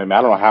with the MMA.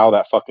 I don't know how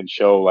that fucking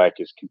show like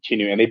is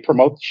continuing, and they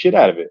promote the shit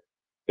out of it.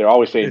 They're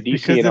always saying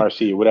DC and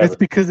RC, whatever. It's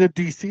because of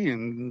DC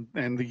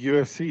and the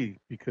UFC,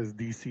 because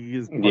DC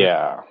is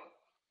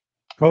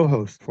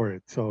co-host for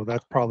it. So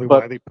that's probably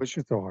why they push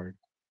it so hard.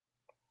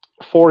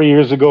 4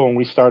 years ago when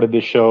we started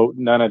this show,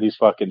 none of these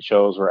fucking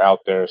shows were out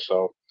there.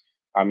 So,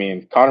 I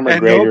mean, Conor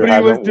McGregor and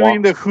nobody was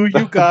doing the Who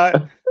You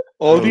Got,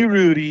 Only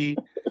Rudy.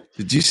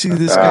 Did you see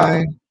this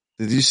guy?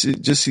 Did you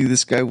see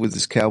this guy with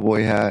his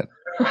cowboy hat?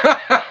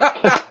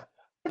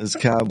 His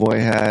cowboy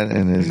hat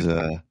and his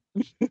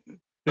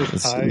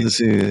let's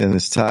see, and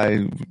his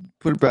tie.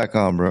 Put it back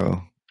on,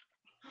 bro.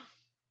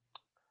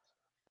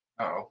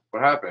 Oh,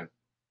 what happened?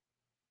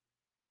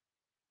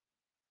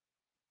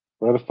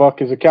 Where the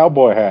fuck is a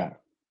cowboy hat?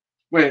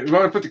 Wait, you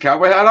want to put the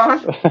cowboy hat on?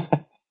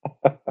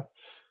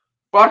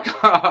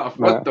 Fuck off!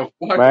 What the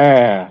fuck?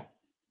 Man.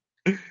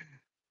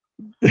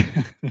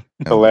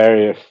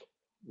 Hilarious.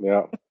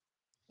 Yeah.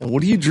 And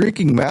what are you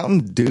drinking?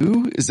 Mountain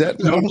Dew? Is that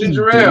no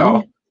ginger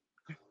ale?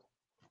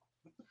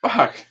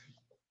 Fuck.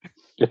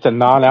 It's a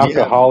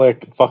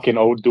non-alcoholic fucking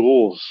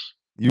O'Doul's.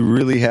 You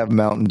really have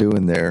Mountain Dew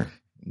in there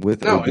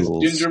with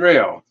O'Doul's. It's ginger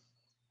ale.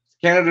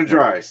 Canada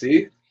Dry,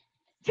 see?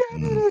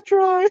 Canada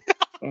Dry.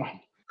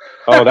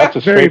 Oh, that's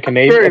a straight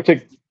Canadian.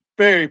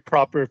 Very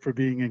proper for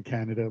being in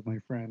Canada, my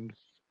friend.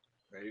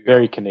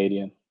 Very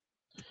Canadian.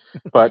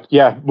 But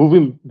yeah,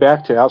 moving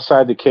back to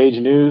outside the cage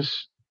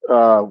news,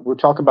 we're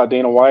talking about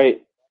Dana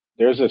White.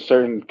 There's a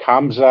certain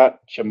Khamzat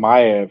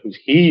Chimaev who's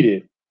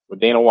heated with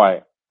Dana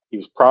White. He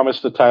was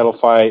promised the title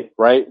fight,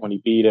 right? When he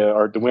beat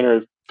the winner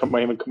of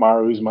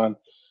Kamaru Usman.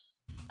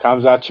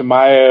 Khamzat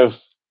Chimaev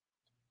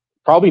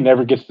probably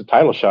never gets the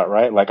title shot,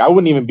 right? Like, I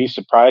wouldn't even be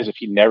surprised if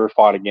he never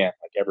fought again,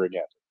 like ever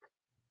again.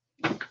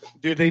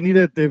 Dude, they need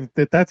it. If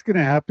that's going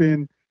to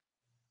happen,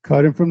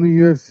 cut him from the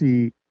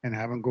UFC and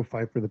have him go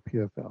fight for the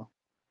PFL.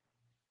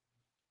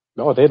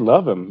 No, they'd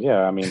love him.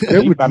 Yeah, I mean, they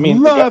would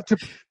love to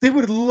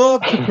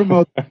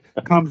promote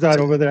Khamzat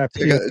over there at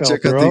PFL.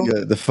 Check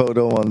out the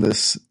photo on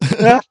this.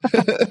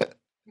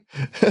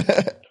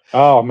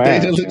 Oh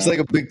man, it looks like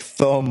a big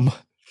thumb.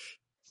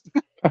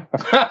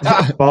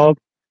 The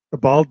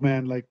bald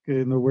man, like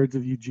in the words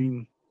of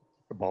Eugene,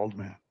 the bald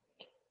man.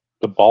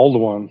 The bald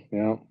one,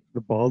 yeah.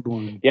 The bald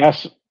one.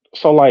 Yes.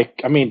 So,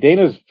 like, I mean,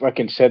 Dana's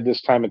fucking said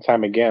this time and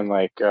time again,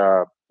 like,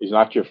 he's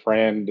not your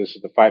friend. This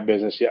is the fight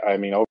business. Yeah, I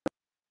mean, over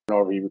and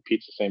over, he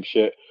repeats the same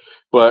shit.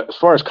 But as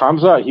far as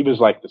Khamzat, he was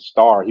like the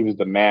star. He was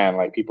the man.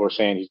 Like, people are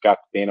saying he's got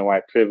the Dana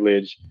White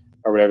privilege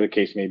or whatever the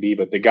case may be.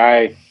 But the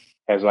guy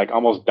has, like,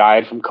 almost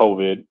died from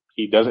COVID.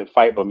 He doesn't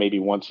fight but maybe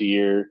once a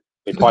year.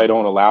 They probably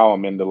don't allow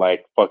him into,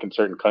 like, fucking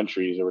certain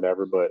countries or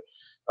whatever. But,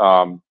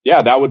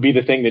 yeah, that would be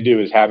the thing to do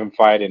is have him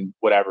fight in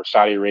whatever,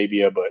 Saudi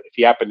Arabia. But if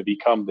he happened to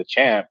become the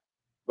champ,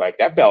 like,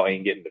 that belt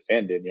ain't getting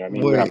defended. You know what I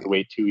mean? You have to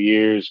wait 2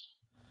 years.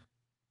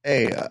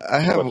 Hey, I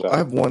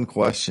have one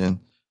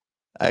question.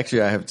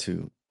 Actually, I have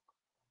two.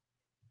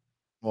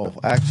 Well,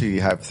 actually,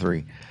 I have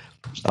three.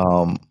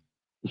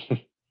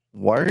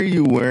 Why are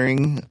you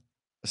wearing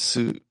a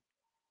suit,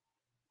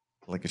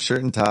 like a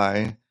shirt and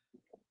tie?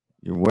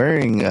 You're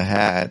wearing a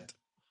hat,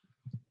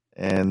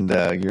 and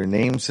your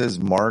name says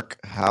Mark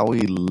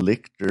Howie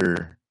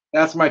Lichter.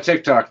 That's my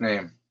TikTok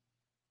name.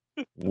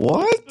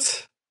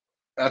 What?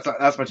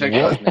 That's my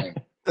TikTok name.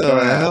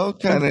 The hell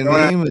kind of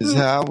name is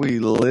Howie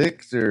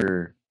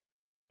Lichter?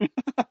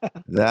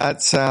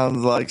 That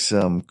sounds like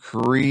some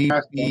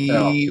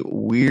creepy,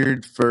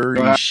 weird,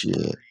 furry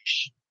shit.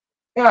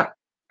 Yeah.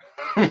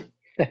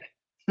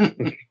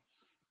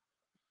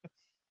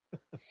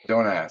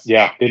 Don't ask.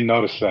 Yeah, didn't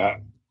notice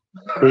that.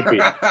 Creepy.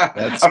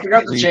 I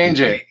forgot to change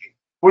it.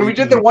 When we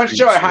did the one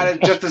show, I had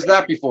it just as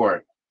that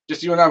before.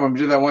 Just you and I, when we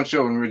did that one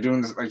show, when we were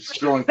doing this, like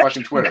scrolling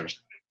fucking Twitter.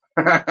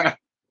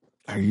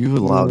 Are you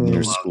allowed in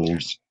your school?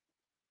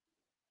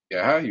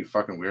 Yeah, you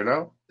fucking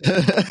weirdo.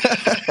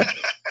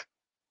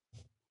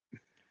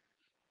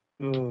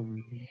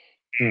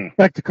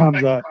 Back to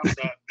Khamzat.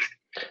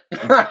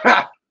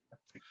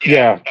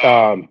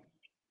 Yeah,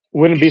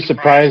 wouldn't be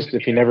surprised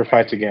if he never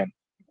fights again.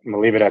 I'm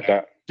gonna leave it at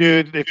that.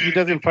 Dude, if he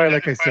doesn't fight,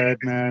 like I said,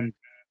 man.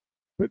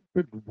 But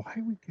why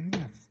are we getting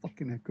that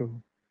fucking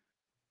echo?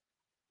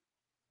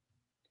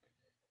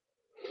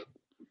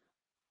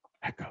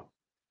 Echo.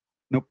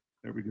 Nope.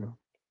 There we go.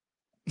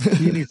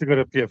 He needs to go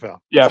to PFL.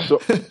 Yeah.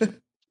 So,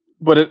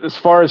 but as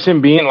far as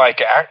him being like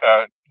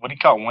what do you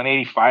call it,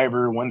 185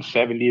 or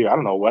 170? I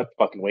don't know what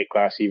fucking weight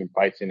class he even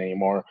fights in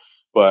anymore.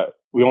 But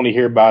we only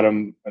hear about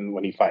him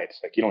when he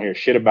fights. Like, you don't hear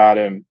shit about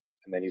him,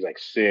 and then he's like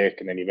sick,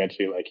 and then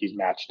eventually like he's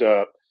matched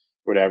up,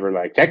 whatever.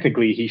 Like,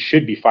 technically, he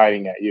should be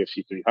fighting at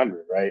UFC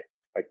 300, right?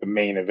 Like the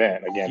main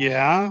event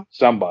against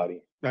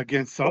somebody.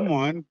 Against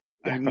someone.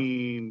 But, I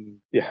mean,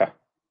 yeah.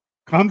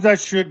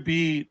 Khamzat should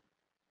be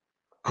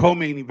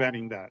co-main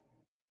eventing that.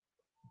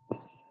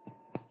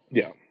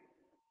 Yeah.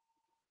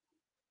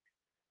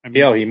 I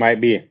mean, he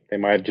might be. They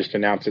might just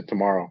announce it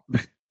tomorrow.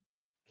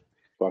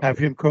 Have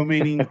him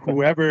co-maining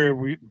whoever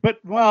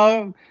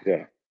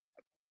yeah.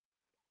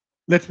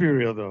 Let's be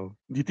real though.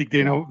 Do you think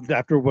Dana,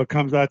 after what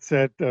Khamzat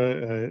said,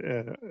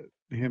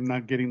 him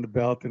not getting the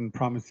belt and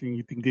promising,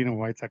 you think Dana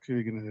White's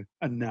actually going to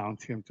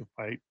announce him to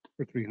fight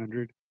for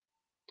 300?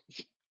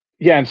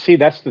 Yeah, and see,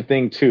 that's the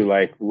thing too.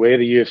 Like, the way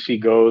the UFC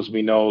goes,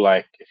 we know,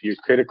 like, if you're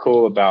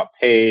critical about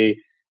pay,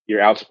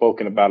 you're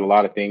outspoken about a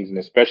lot of things, and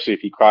especially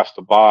if you cross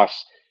the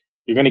boss,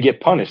 you're gonna get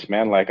punished,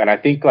 man. Like, and I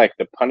think like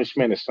the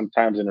punishment is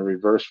sometimes in a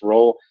reverse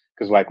role,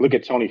 because like, look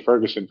at Tony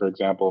Ferguson, for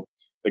example.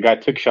 The guy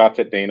took shots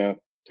at Dana,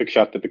 took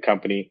shots at the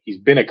company. He's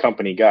been a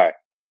company guy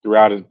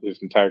throughout his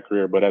entire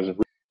career, but as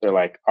they're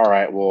like, all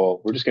right,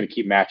 well, we're just gonna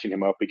keep matching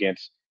him up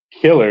against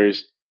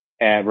killers,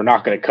 and we're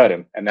not gonna cut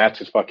him, and that's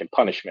his fucking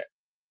punishment.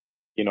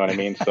 You know what I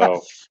mean?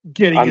 So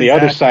on the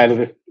other side of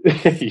it,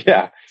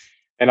 yeah.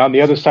 And on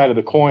the other side of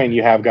the coin,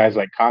 you have guys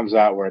like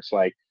Khamzat where it's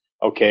like,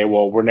 okay,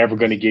 well, we're never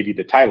going to give you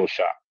the title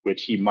shot,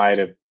 which he might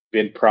have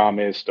been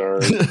promised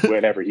or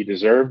whatever he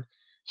deserved.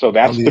 So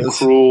that's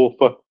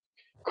the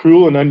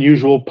cruel and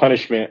unusual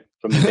punishment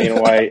from the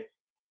Dana White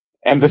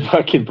and the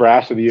fucking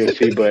brass of the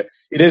UFC. But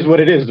it is what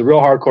it is. The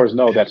real hardcores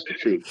know that's the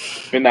truth.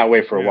 It's been that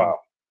way for a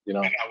while, you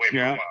know?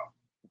 Yeah.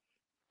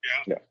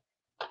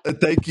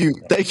 Thank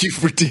you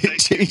for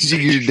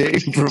changing your name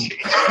from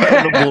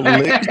Hannibal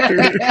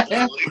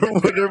Lecter or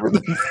whatever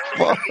the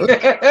fuck.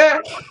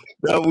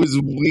 That was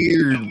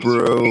weird,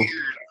 bro.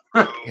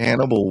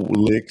 Hannibal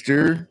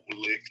Lecter.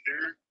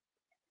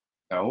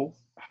 No.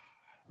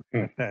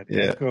 That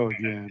echo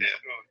again.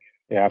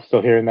 Yeah, I'm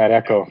still hearing that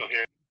echo.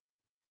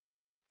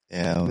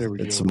 Yeah,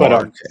 it's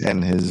Mark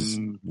and his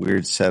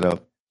weird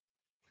setup.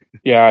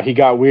 Yeah, he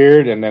got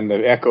weird, and then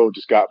the echo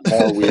just got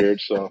more weird.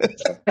 So.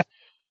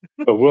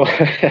 But we'll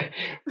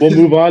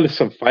move on to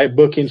some fight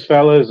bookings,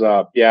 fellas.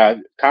 Yeah,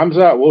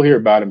 Khamzat, we'll hear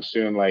about him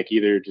soon. Like,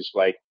 either just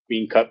like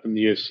being cut from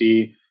the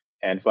UFC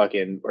and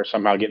fucking, or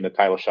somehow getting the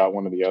title shot,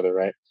 one or the other,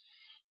 right?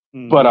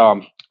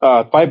 But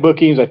fight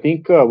bookings, I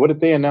think. What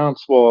did they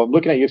announce? Well,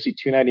 looking at UFC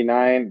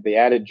 299, they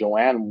added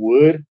Joanne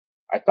Wood.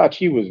 I thought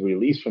she was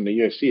released from the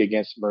UFC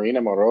against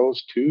Marina Moroz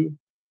too.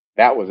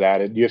 That was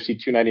added. UFC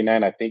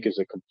 299, I think, is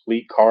a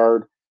complete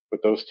card,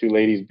 with those two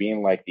ladies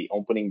being like the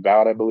opening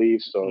bout, I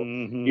believe. So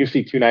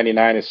UFC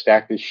 299 is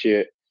stacked as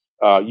shit.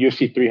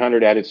 UFC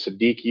 300 added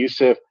Sadiq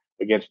Youssef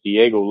against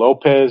Diego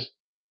Lopez.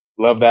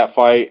 Love that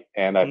fight.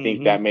 And I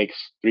think that makes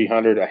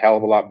 300 a hell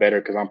of a lot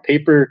better, because on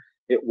paper,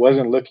 it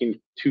wasn't looking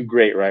too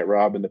great, right,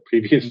 Rob? In the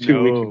previous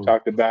 2 weeks, we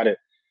talked about it.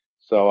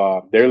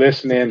 So they're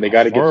listening. They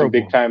got to get some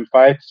big time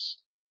fights.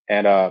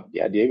 And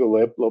yeah, Diego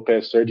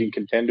Lopez, surging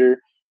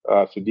contender.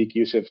 Sadiq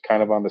Youssef's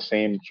kind of on the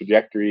same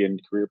trajectory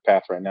and career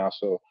path right now.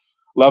 So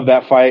love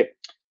that fight.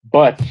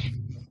 But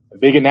a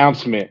big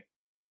announcement: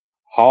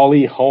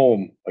 Holly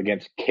Holm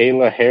against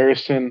Kayla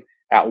Harrison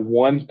at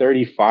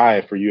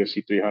 135 for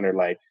UFC 300.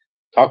 Like,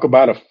 talk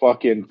about a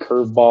fucking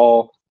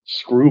curveball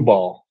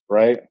screwball,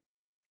 right?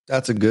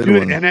 That's a good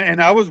one.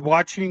 And I was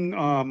watching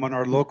on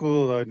our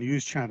local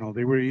news channel.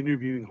 They were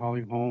interviewing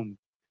Holly Holm,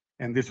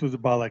 and this was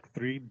about like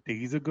 3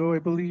 days ago, I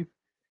believe.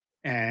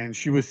 And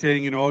she was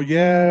saying, I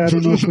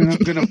don't know if I'm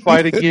going to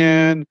fight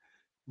again,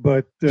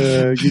 but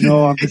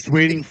I'm just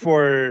waiting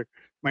for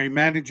my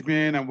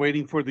management. I'm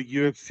waiting for the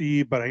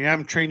UFC, but I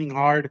am training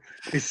hard.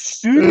 As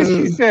soon as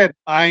she said,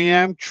 I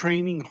am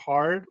training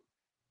hard,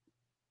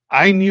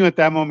 I knew at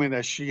that moment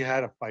that she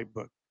had a fight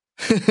book.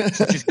 She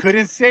just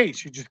couldn't say.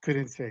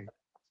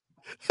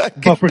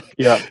 But for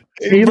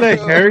Kayla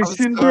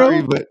Harrison,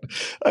 bro, but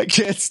I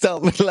can't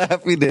stop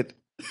laughing at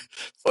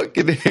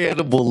fucking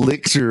Hannibal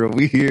Lecter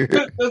over here.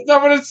 That's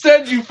not what it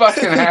said, you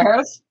fucking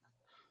ass.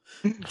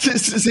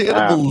 This is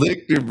Hannibal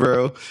Lecter,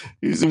 bro.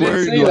 He's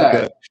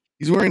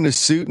wearing a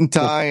suit and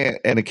tie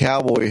and a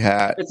cowboy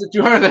hat. It's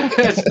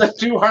the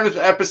 200th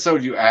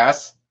episode, you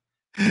ass.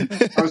 I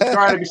was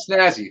trying to be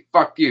snazzy.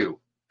 Fuck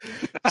you.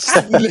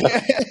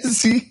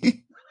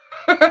 Snazzy.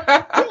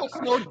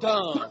 No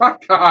dumb.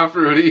 Fuck off,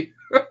 Rudy.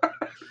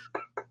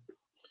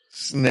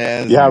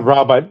 Snazzy. Yeah,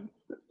 Rob,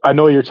 I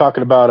know what you're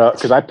talking about,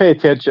 because I pay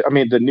attention. I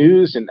mean, the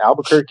news in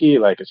Albuquerque,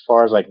 like, as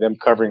far as like them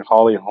covering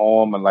Holly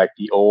Holm and like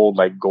the old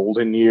like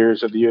golden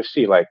years of the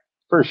UFC, like,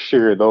 for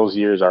sure those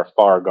years are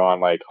far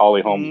gone. Like,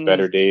 Holly Holm's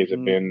better days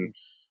have been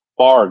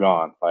far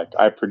gone. Like,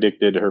 I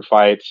predicted her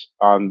fights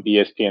on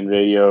ESPN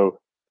radio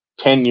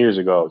 10 years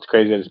ago. It's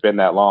crazy that it's been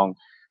that long.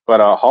 But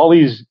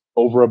Holly's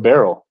over a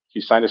barrel.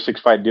 She signed a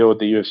 6-fight deal with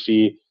the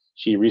UFC.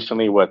 She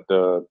recently,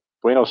 the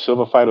Bueno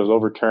Silva fight was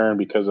overturned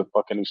because of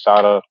fucking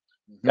USADA.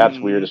 That's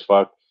weird as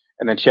fuck.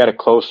 And then she had a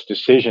close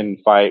decision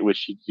fight, which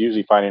she's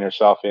usually finding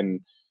herself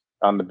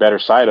on the better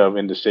side of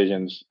in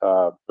decisions.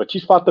 But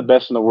she's fought the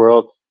best in the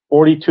world.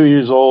 42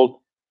 years old,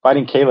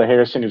 fighting Kayla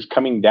Harrison, who's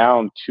coming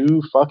down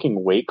 2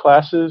 fucking weight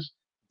classes.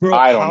 Bro,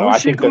 I don't know. how I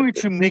is she think going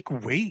to make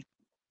weight?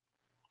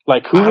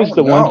 like who is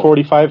the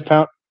 145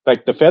 pound?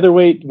 Like the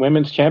featherweight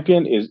women's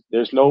champion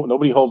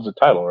nobody holds the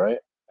title, right?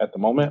 At the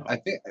moment. I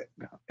think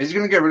is he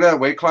going to get rid of that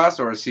weight class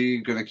or is he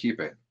going to keep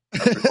it?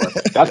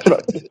 That's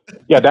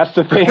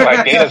the thing.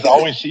 Like Dana's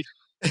always he's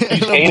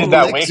hated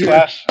that weight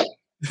class.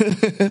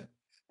 But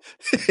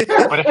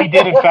if he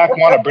did in fact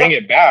want to bring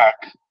it back,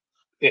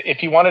 if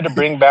he wanted to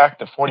bring back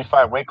the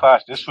 45 weight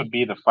class, this would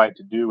be the fight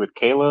to do with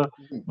Kayla.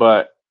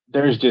 But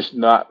there's just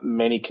not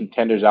many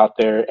contenders out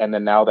there. And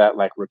then now that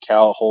like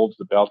Raquel holds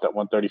the belt at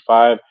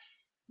 135,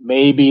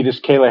 maybe this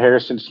Kayla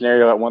Harrison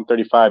scenario at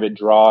 135, it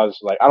draws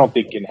like, I don't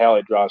think in hell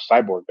it draws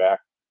Cyborg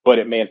back, but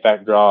it may in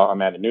fact draw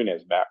Amanda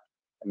Nunes back.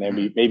 And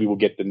then maybe we'll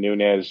get the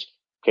Nunes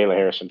Kayla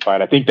Harrison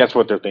fight. I think that's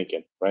what they're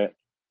thinking, right?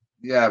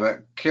 Yeah, but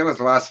Kayla's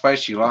last fight,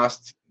 she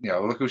lost.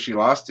 Look who she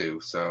lost to.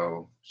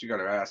 So she got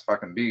her ass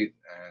fucking beat,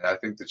 and I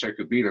think the chick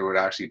who beat her would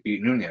actually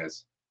beat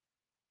Nunes.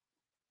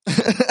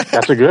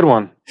 That's a good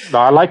one. No,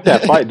 I like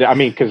that fight. I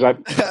mean, because I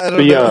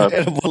don't know,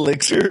 Hannibal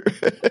Elixir.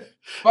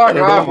 Fuck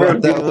off, Rudy.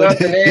 That's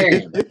the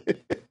name.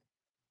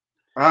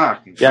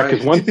 Yeah,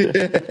 because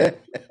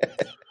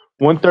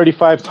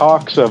 135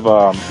 talks of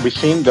we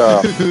seen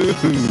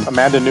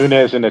Amanda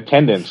Nunes in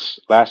attendance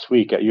last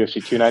week at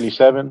UFC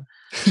 297,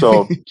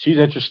 so she's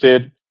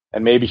interested,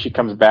 and maybe she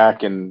comes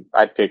back, and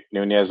I'd pick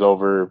Nunes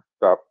over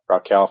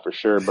Raquel for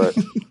sure. But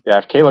yeah,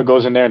 if Kayla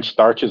goes in there and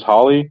starches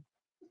Holly,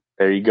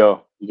 there you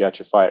go, you got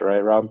your fight, right,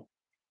 Rob?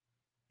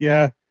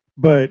 Yeah,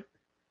 but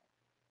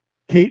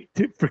for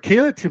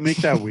Kayla to make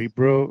that weight,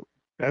 bro,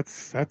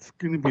 that's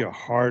gonna be a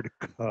hard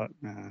cut,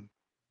 man.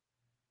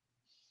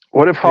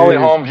 What if Holly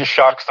Holm just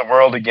shocks the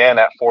world again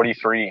at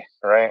 43,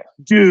 right?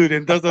 Dude,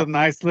 and does a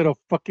nice little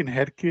fucking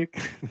head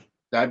kick.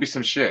 That'd be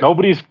some shit. No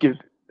one's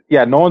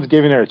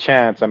giving her a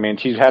chance. I mean,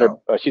 she's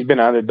been an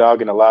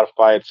underdog in a lot of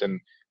fights and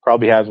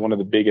probably has one of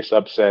the biggest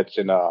upsets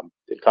in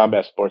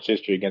combat sports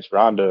history against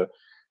Ronda.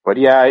 But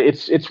yeah,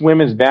 it's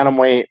women's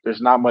bantamweight.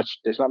 There's not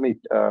many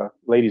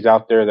ladies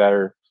out there that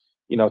are,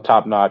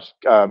 top notch.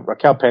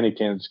 Raquel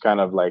Pennington's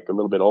kind of like a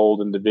little bit old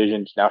in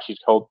division. Now she's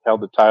held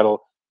the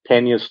title.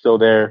 Pena's still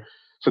there.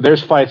 So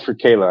there's fights for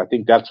Kayla. I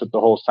think that's what the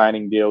whole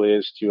signing deal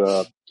is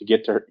to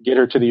get her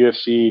to the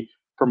UFC,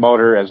 promote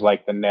her as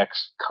like the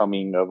next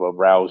coming of a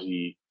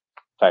Rousey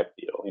type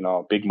deal,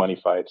 big money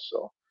fights.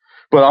 So,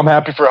 but I'm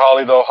happy for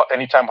Holly though.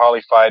 Anytime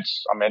Holly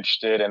fights, I'm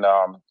interested, and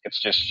it's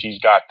just she's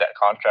got that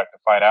contract to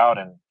fight out,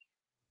 and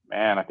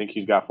man, I think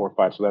she's got 4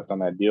 fights left on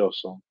that deal.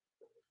 So,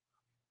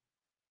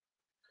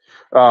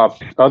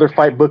 other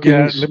fight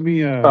bookings. Yeah, let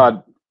me.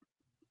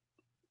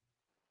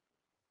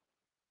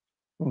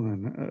 Hold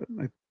on.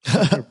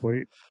 Our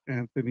boy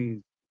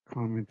Anthony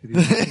commented.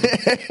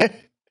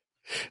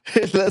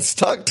 Let's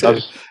talk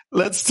to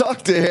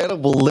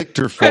Hannibal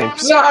Lictor,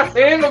 folks. It's not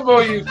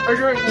Hannibal, you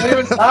fucker. It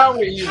even sound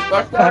with you,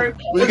 fucker.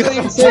 It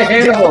doesn't say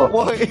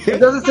Hannibal. It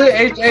doesn't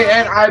say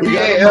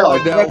Hanibal.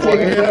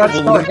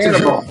 It's not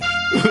Hannibal.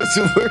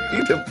 So where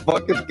are the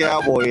fucking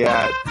cowboy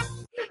at?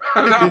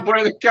 I'm not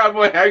wearing the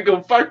cowboy hat.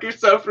 Go fuck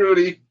yourself,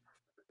 Rudy.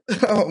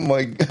 Oh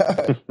my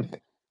god.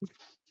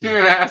 You're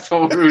an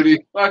asshole,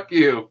 Rudy. Fuck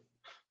you.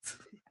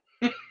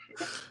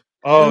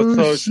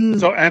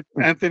 So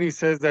Anthony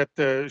says that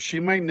she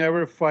might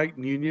never fight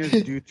Nunes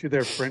due to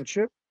their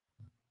friendship.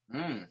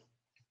 Who,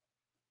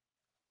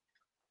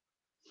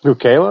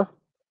 Kayla?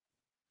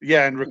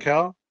 Yeah, and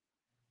Raquel.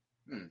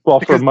 Well,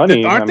 because for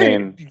money, I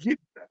mean.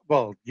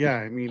 Well, yeah,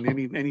 I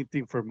mean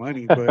anything for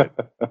money. But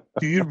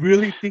do you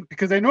really think?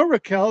 Because I know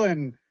Raquel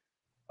and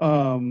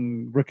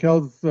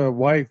Raquel's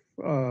wife,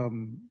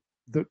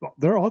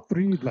 they're all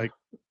three like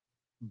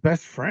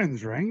best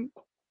friends, right?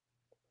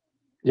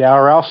 Yeah,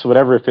 or else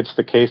whatever. If it's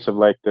the case of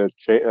like the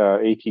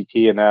ATT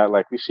and that,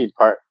 like we see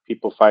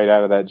people fight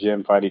out of that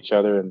gym, fight each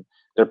other, and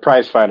they're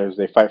prize fighters.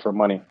 They fight for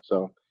money.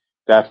 So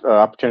that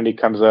opportunity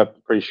comes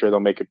up, pretty sure they'll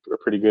make a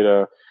pretty good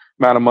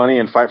amount of money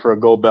and fight for a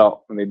gold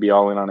belt, and they'd be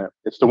all in on it.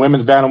 It's the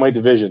women's bantamweight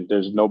division.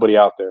 There's nobody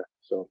out there.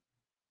 So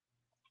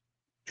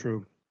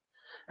true.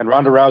 And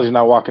Ronda Rousey's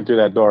not walking through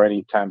that door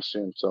anytime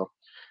soon. So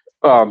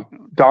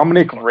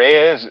Dominic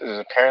Reyes is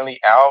apparently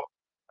out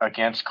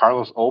against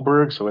Carlos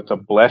Ulberg, so it's a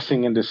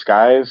blessing in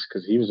disguise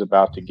because he was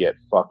about to get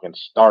fucking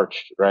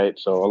starched, right?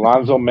 So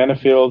Alonzo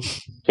Menefield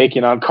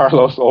taking on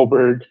Carlos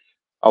Ulberg.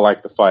 I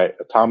like the fight.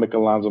 Atomic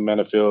Alonzo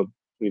Menefield.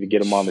 We need to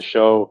get him on the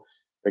show.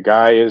 The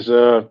guy is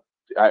I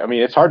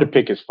mean, it's hard to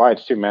pick his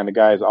fights too, man. The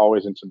guy is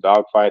always in some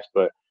dog fights,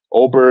 but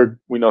Ulberg,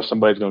 we know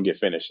somebody's going to get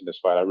finished in this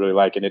fight. I really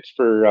like it. It's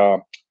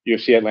for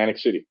UFC Atlantic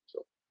City,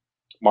 so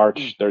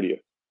March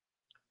 30th.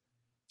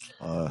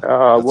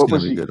 That's what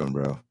was a good one,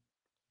 bro?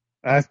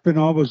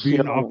 Aspinall was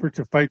being offered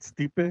to fight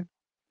Stipe.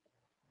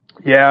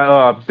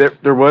 Yeah,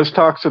 there was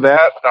talks of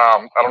that.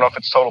 I don't know if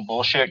it's total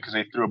bullshit because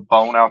they threw a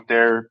bone out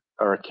there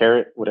or a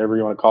carrot, whatever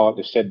you want to call it.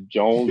 They said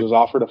Jones was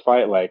offered a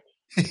fight. Like,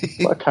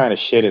 What kind of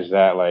shit is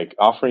that? Like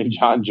offering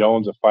John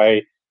Jones a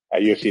fight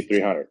at UFC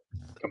 300?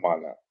 Come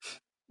on now.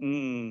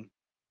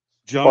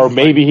 Jones Or is like,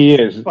 maybe he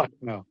is. fuck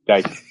no.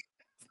 Like,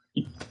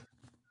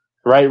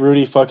 right,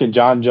 Rudy? Fucking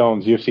John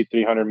Jones, UFC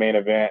 300 main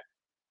event.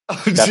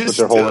 That's what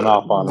they're holding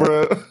off on.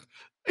 Bro,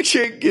 I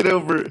can't get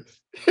over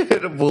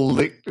Hannibal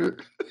Lecter.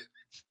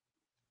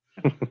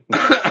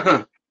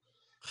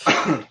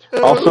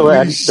 Also, Holy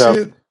at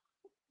shit.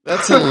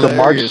 That's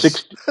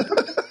hilarious.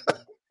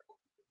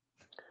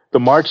 The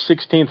March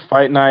 16th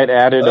fight night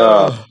added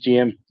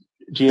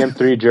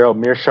GM3 Gerald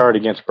Mearshart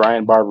against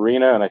Brian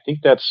Barberina, and I think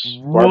that's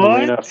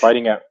Barberina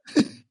fighting at.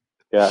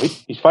 Yeah,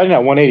 he's fighting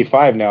at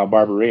 185 now,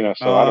 Barberina.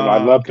 So I don't know.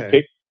 I'd love to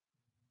pick.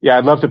 Yeah,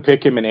 I'd love to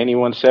pick him in any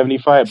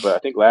 175, but I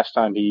think last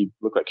time he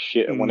looked like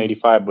shit at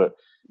 185. But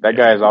that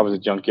guy is always a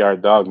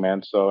junkyard dog,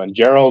 man. So and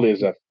Gerald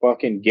is a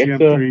fucking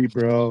GM3,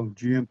 bro.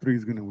 GM3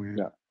 is gonna win.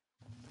 Yeah,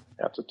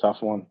 that's a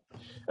tough one.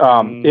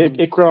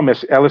 Ikram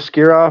is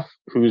Eliskirov,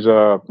 who's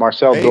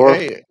Marcel Dorf.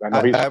 Hey,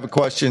 I have a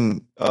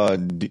question.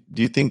 Do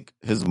you think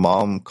his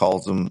mom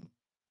calls him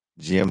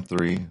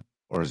GM3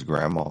 or his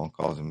grandma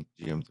calls him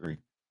GM3?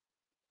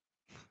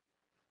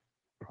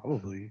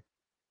 Probably.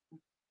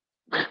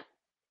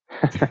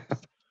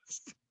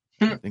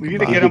 We need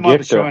to get him on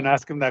the show and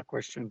ask him that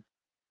question.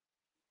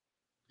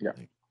 Yeah.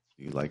 Do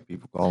you like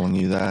people calling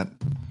you that?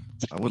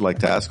 I would like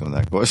to ask him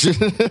that question.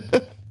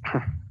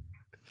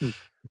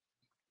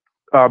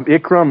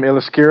 Ikram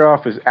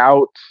Eliskirov is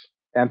out.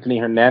 Anthony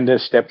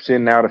Hernandez steps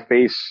in now to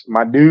face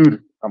my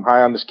dude. I'm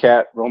high on this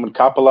cat, Roman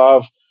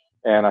Kopylov.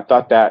 And I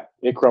thought that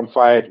Ikram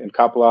fight and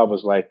Kopylov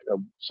was like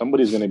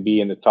somebody's going to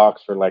be in the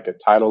talks for like a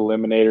title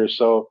eliminator.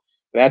 So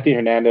but Anthony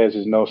Hernandez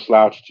is no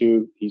slouch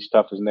too. He's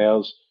tough as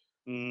nails.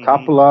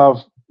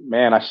 Kopylov,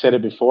 man, I said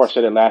it before. I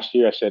said it last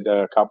year. I said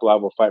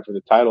Kopylov will fight for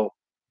the title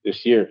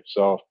this year.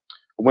 So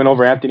a win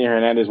over Anthony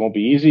Hernandez won't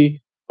be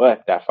easy,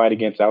 but that fight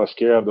against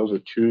Eliskirov, those are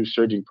two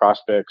surging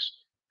prospects.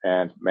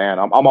 And man,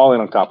 I'm all in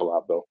on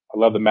Kopylov though. I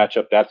love the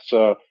matchup. That's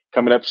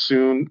coming up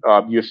soon.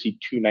 UFC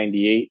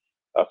 298,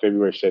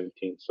 February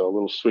 17th. So a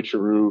little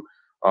switcheroo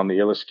on the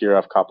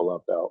Eliskirov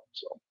Kopylov bout.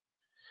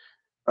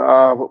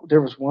 So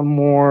there was one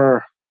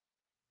more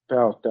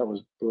bout that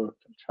was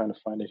booked. I'm trying to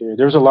find it here.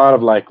 There's a lot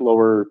of like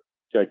lower,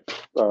 like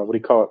what do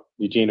you call it?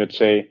 Eugene would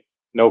say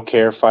no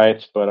care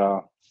fights,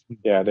 but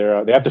yeah,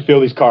 they have to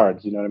fill these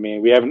cards. You know what I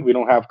mean? We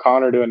don't have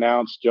Connor to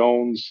announce,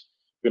 Jones.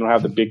 We don't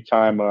have the big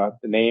time the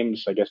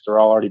names. I guess they're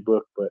all already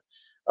booked. But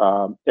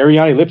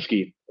Ariane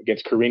Lipski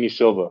against Karini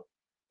Silva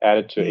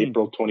added to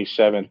April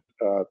 27th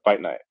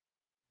fight night.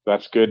 So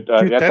that's good.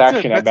 Dude, that's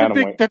action at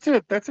bantamweight.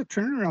 That's a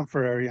turnaround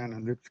for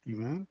Ariane Lipski,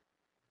 man.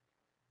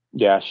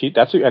 Yeah,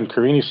 and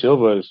Karini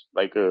Silva is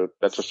like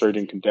that's a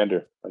surging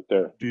contender right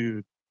there.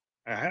 Dude,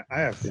 I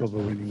have Silva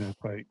winning that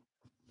fight.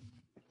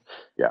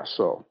 Yeah,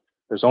 so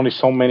there's only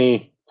so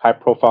many high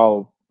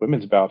profile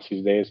women's bouts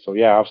these days. So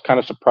yeah, I was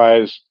kind of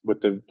surprised with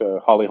the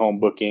Holly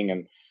Holm booking,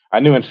 and I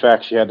knew in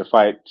fact she had to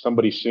fight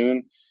somebody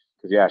soon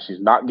because yeah,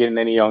 she's not getting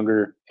any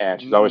younger, and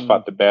she's always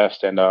fought the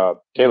best. And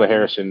Kayla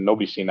Harrison,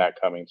 nobody's seen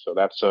that coming. So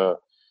that's her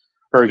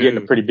getting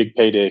a pretty big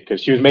payday because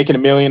she was making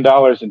 $1 million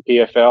in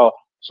PFL.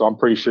 So I'm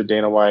pretty sure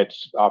Dana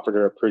White's offered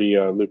her a pretty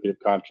lucrative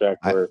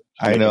contract.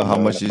 I know how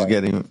much she's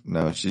getting.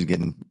 No, she's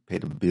getting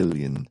paid $1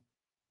 billion.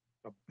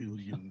 $1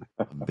 billion.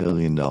 $1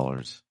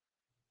 billion.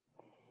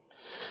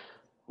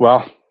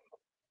 Well,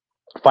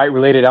 fight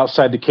related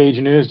outside the cage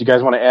news. Do you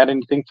guys want to add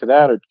anything to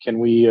that, or can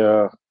we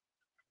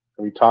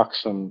talk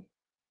some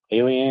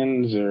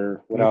aliens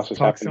or what else is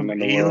happening in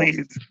the world?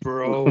 Aliens,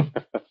 bro.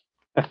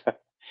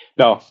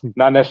 No,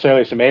 not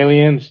necessarily some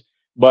aliens,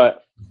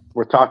 but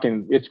we're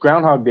talking. It's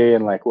Groundhog Day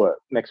in like what,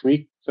 next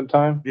week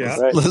sometime? Yeah.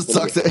 Right? Let's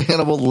talk to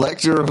Hannibal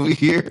Lecter over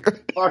here.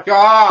 Fuck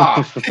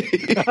off!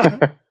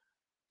 The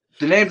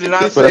name did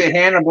not say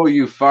Hannibal,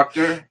 you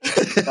fucker.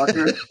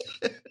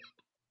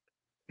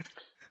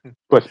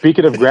 But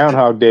speaking of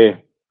Groundhog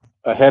Day,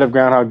 ahead of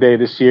Groundhog Day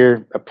this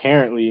year,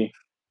 apparently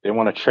they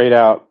want to trade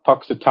out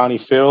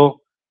Puxatawny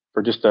Phil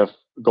for just a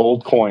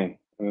gold coin.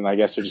 And then I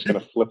guess they're just going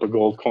to flip a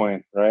gold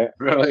coin, right?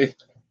 Really?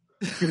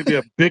 It's going to be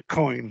a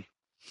Bitcoin.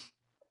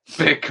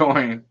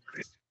 Bitcoin.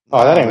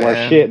 Oh, that ain't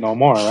worth shit no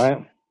more,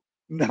 right?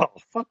 No,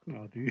 fuck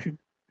no, dude.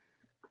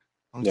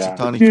 Yeah.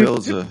 Puxatawny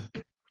Phil's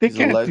They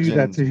can't do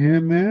that to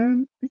him,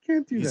 man. They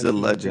can't do that. He's a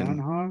legend.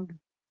 Groundhog.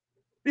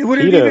 It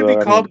wouldn't even be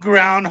called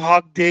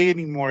Groundhog Day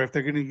anymore if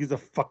they're going to use a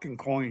fucking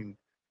coin.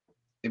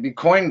 It'd be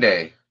Coin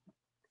Day.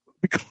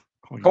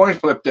 Coin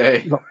flip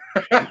day.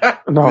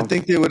 No. I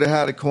think they would have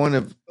had a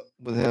coin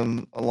with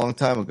him a long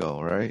time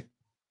ago, right?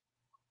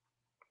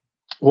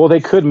 Well, they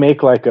could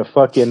make like a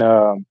fucking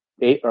or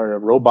a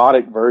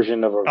robotic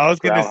version of a I was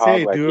going to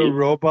say, like do a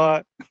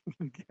robot.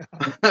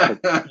 Like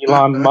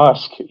Elon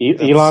Musk.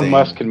 Elon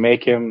Musk can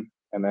make him.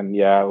 And then,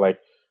 yeah, like,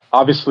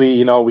 obviously,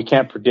 you know, we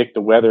can't predict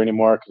the weather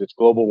anymore because it's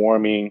global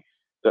warming.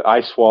 The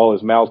ice wall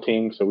is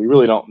melting. So we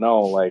really don't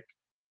know, like,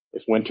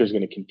 if winter's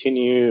going to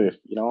continue, if,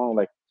 you know,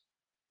 like,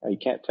 you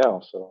can't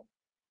tell. So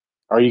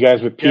Are you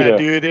guys with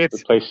PETA? Yeah, dude,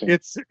 replacing?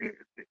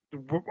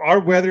 Our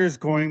weather is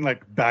going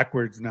like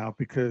backwards now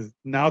because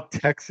now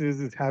Texas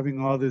is having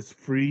all this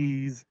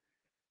freeze.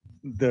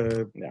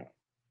 They're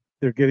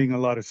getting a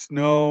lot of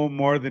snow,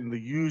 more than the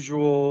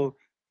usual.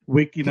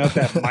 Waking up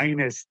at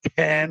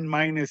 -10,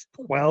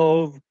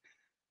 -12.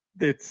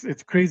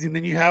 It's crazy. And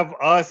then you have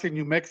us in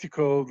New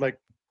Mexico, like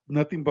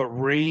nothing but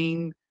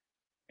rain,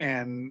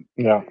 and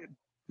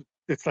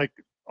it's like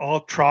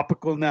all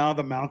tropical now.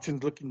 The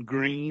mountains looking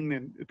green,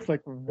 and it's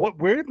like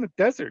we're in the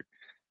desert.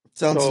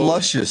 Sounds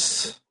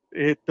luscious.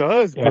 It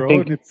does, bro,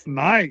 and it's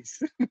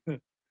nice.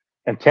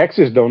 And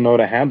Texas don't know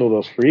to handle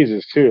those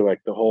freezes too.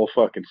 Like the whole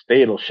fucking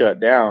state will shut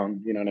down.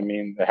 You know what I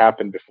mean? That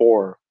happened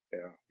before.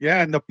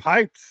 Yeah, and the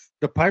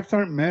pipes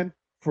aren't meant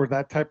for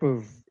that type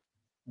of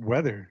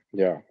weather.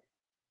 Yeah.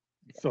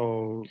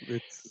 So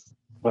it's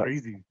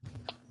crazy.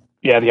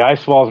 Yeah, the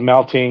ice wall is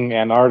melting.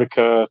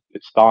 Antarctica,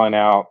 it's thawing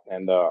out,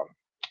 and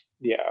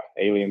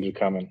aliens are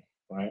coming.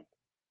 Right.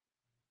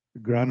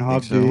 The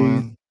Groundhog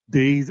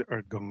days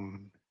are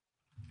gone.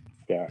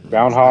 Yeah,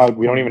 groundhog.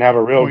 We don't even have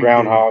a real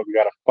groundhog. We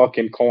got a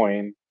fucking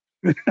coin.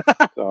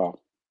 So,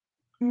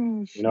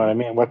 you know what I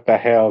mean? What the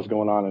hell is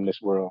going on in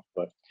this world?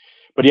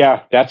 But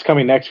yeah, that's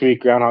coming next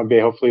week, Groundhog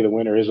Day. Hopefully the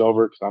winter is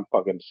over because I'm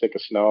fucking sick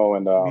of snow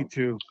and me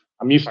too.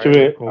 I'm used to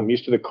it. I'm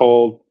used to the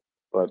cold.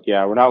 But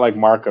yeah, we're not like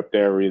Mark up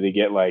there where they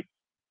get like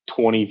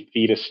 20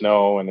 feet of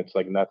snow and it's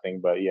like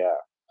nothing. But yeah.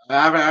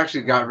 I haven't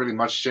actually got really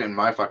much shit in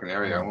my fucking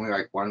area. Only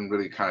like one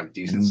really kind of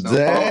decent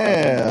snowfall.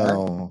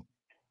 Damn.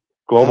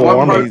 Global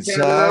warming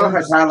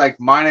has had like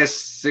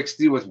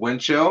 -60 with wind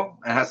chill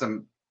and has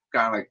some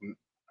kind of like a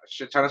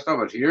shit ton of snow.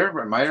 But here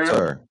in my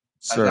area,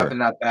 has not been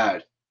that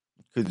bad.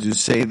 Could you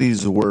say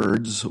these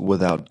words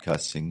without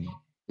cussing?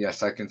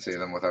 Yes, I can say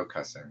them without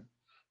cussing.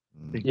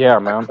 Yeah,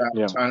 man.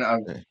 A ton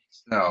of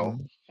snow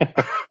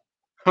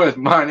with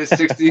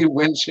 -60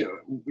 wind chill.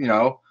 You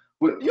know,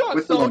 with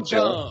the wind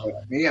chill.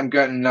 Me, I'm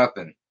getting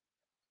nothing.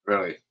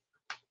 Really,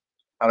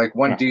 I like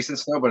one decent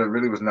snow, but it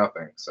really was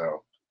nothing.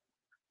 So.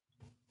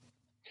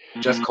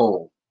 Just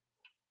cold.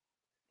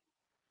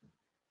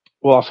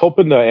 Well, I was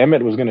hoping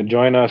Emmett was going to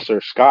join us,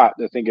 or Scott.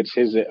 I think it's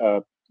his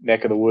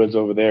neck of the woods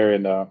over there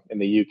in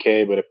the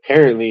UK. But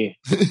apparently,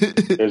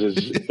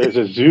 there's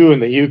a zoo in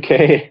the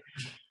UK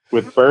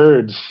with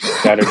birds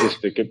that are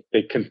just they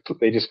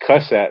just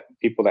cuss at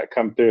people that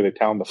come through. They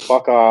tell them to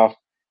fuck off,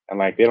 and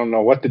like they don't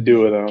know what to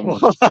do with them.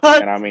 What?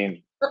 And I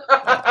mean,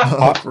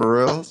 for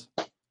real?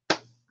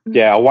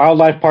 Yeah, a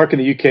wildlife park in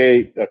the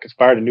UK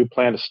conspired a new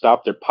plan to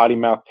stop their potty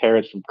mouth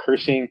parrots from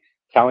cursing,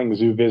 telling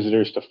zoo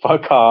visitors to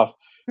fuck off.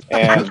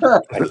 And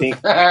I think,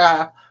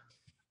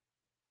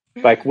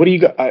 like, what do you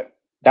got?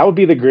 That would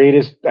be the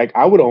greatest. Like,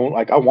 I would own.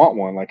 Like, I want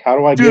one. Like, how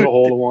do I get a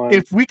hold of one?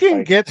 If we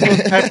can get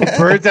those type of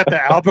birds at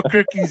the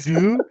Albuquerque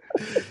Zoo,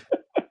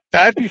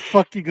 that'd be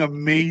fucking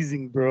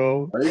amazing,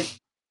 bro. Right?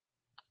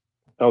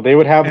 Oh, they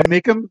would have and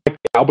make them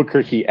like the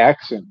Albuquerque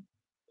accent.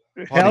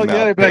 Hell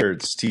yeah,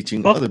 birds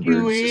teaching other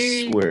birds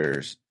to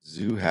swear.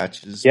 Zoo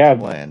hatches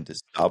plan to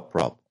stop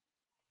problem.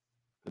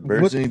 The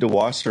birds need to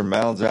wash their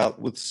mouths out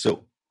with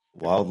soap.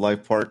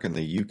 Wildlife Park in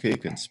the UK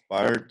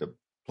conspired to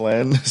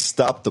plan to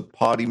stop the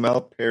potty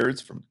mouth parrots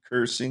from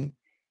cursing,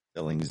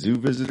 telling zoo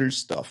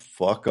visitors to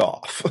fuck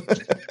off.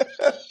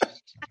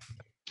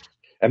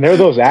 And they're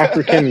those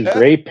African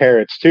gray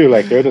parrots too.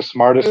 Like they're the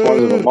smartest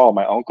ones of them all.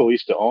 My uncle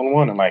used to own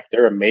one, and like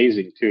they're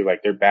amazing too.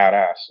 Like they're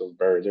badass. Those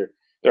birds.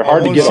 They're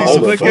hard to get a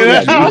hold of.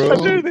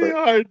 There they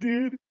are,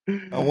 dude.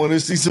 I want to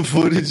see some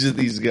footage of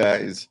these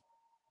guys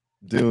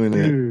doing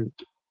it.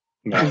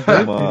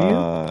 Come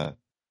on.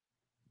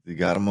 You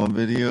got them on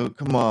video?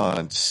 Come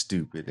on,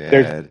 stupid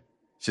ad.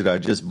 Should I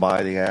just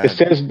buy the ad? It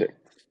said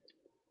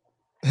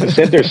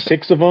there's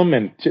 6 of them,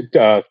 and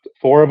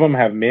 4 of them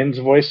have men's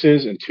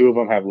voices, and 2 of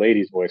them have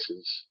ladies'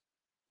 voices.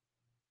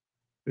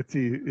 Let's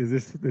see. Is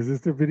this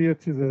the video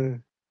to the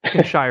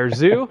Shire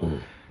Zoo?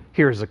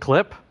 Here's a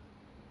clip.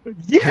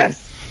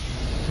 Yes.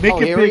 Make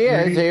it here big, he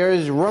is.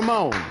 Here's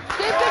Ramon.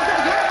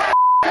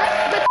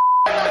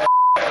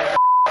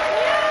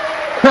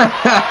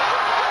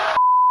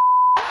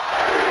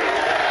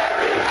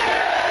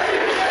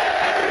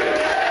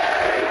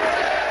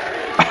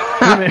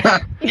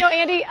 You know,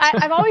 Andy,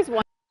 I've always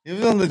wondered. He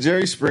was on the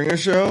Jerry Springer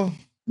show?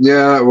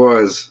 Yeah, it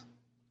was.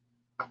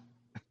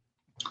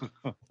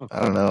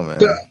 I don't know,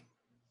 man. I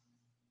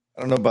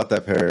don't know about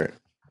that parrot.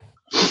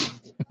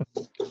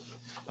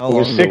 How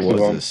long ago was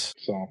this?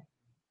 So.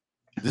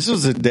 This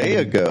was a day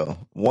ago.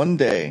 One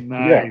day.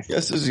 Nice. Yeah.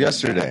 Yes, it was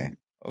yesterday.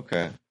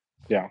 Okay.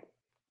 Yeah.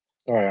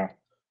 Oh, yeah.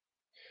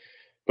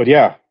 But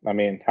yeah, I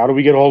mean, how do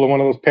we get a hold of one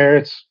of those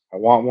parrots? I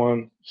want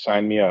one.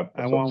 Sign me up.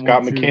 I want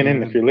Scott one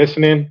McKinnon, too, if you're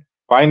listening,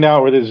 find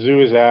out where the zoo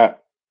is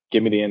at.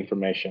 Give me the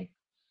information.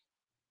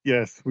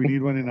 Yes, we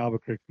need one in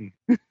Albuquerque.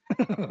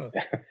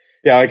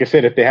 Yeah, like I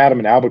said, if they had them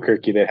in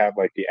Albuquerque, they'd have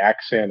like the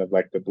accent of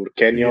like the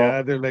Burqueño.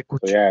 Yeah, they're like,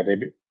 they'd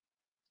be.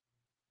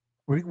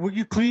 Will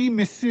you clean,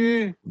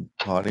 mister?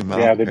 Potty mouth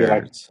Yeah, they'd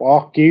parrots. be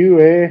like, fuck you,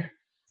 eh?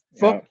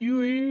 Fuck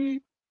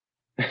you,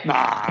 eh?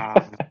 Nah.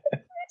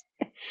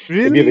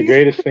 Really? It'd be the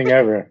greatest thing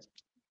ever.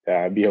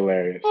 That'd be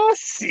hilarious. Oh,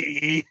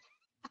 see.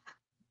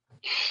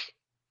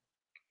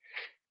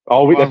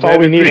 That's all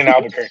we need in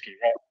Albuquerque,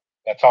 right?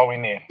 That's all we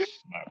need.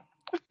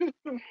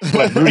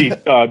 But Rudy,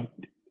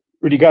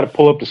 Rudy, got to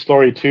pull up the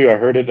story too. I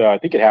heard it. I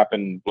think it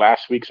happened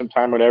last week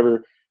sometime, or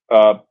whatever.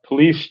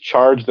 Police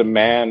charged a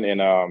man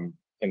in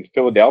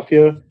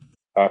Philadelphia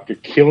after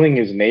killing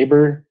his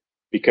neighbor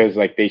because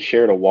like they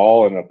shared a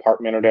wall in an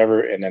apartment or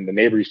whatever, and then the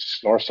neighbor used to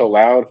snore so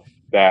loud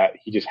that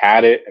he just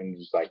had it and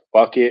was like,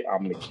 "Fuck it,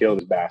 I'm gonna kill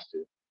this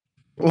bastard."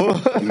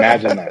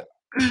 Imagine that.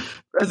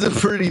 That's a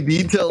pretty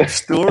detailed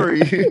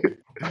story.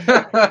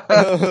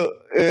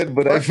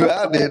 But I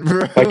found it,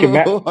 bro.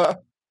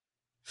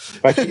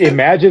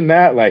 Imagine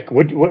that. Like,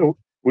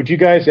 would you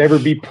guys ever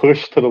be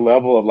pushed to the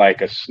level of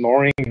like a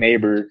snoring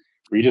neighbor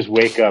where you just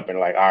wake up and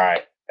like, all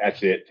right,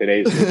 that's it.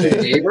 Today's the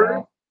day.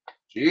 Neighbor?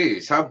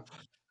 Jeez, how?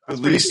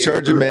 Police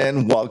charge a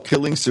man while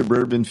killing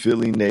suburban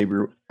Philly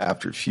neighbor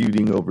after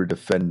feuding over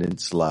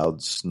defendant's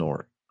loud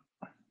snore.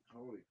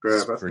 Holy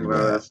crap, that's some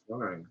loud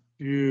snoring.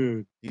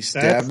 Dude. He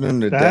stabbed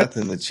him to death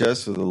in the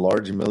chest with a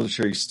large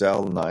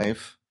military-style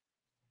knife.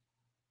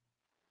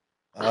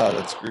 Ah,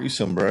 that's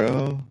gruesome,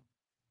 bro.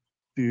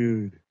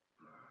 Dude.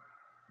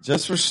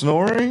 Just for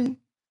snoring?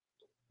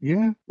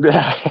 Yeah.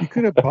 He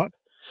could have left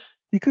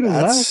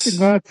and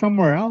gone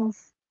somewhere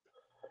else.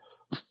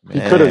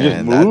 Man, he could have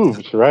just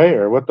moved, right?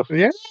 Or what the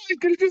Yeah, he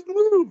could have just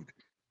moved.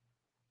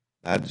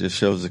 That just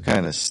shows the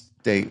kind of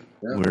state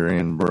we're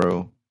in,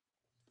 bro.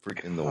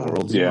 Freaking the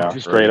world's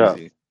just straight up.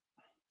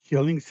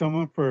 Killing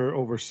someone for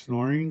over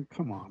snoring?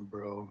 Come on,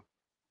 bro.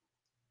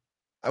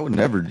 I would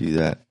never do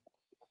that.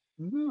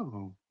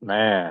 No.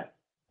 Man.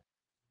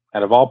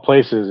 Out of all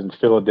places in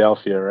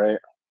Philadelphia, right?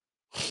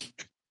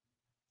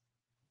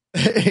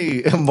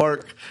 Hey,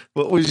 Mark,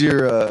 what was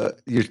your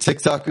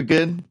TikTok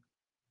again?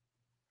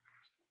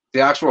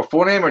 The actual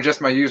full name or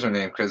just my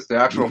username? Because the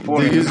actual full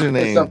name is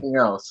something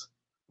else.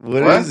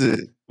 What is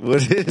it?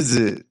 What is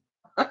it?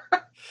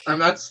 I'm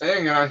not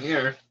saying it on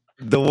here.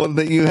 The one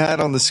that you had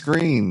on the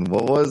screen.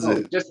 What was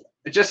it?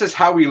 It just says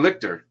how we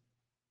licked her.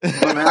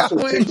 But my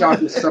actual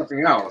TikTok is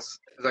something else.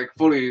 It's like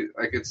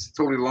it's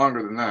totally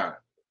longer than that.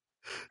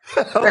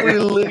 How we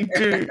licked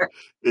her.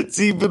 It's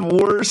even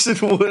worse than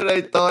what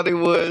I thought it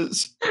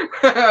was.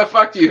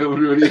 Fuck you,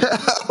 Rudy.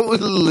 How we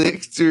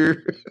licked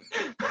her.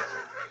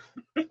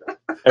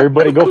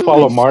 Everybody go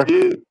follow Mark.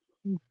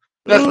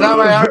 That's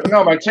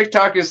not my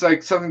TikTok is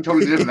like something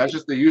totally different. That's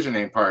just the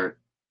username part.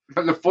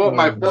 But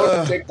my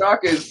full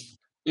TikTok is,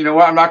 you know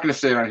what? I'm not going to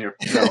say it on here.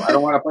 No, I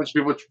don't want a bunch of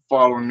people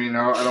following me.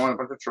 No, I don't want a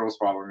bunch of trolls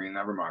following me.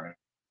 Never mind.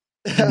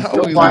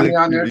 You'll find me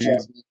on there.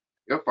 Trust me.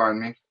 You'll find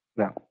me.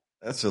 No,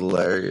 that's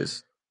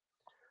hilarious.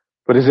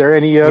 But is there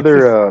any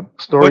other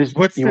stories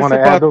you want to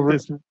add over?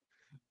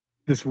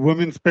 This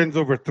woman spends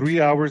over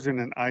 3 hours in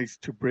an ice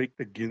to break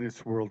the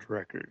Guinness World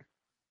Record.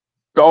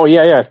 Oh,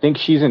 yeah. I think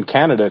she's in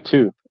Canada,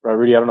 too.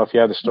 Rudy, I don't know if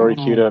you have the story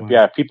queued up.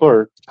 Yeah,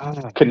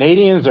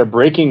 Canadians are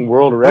breaking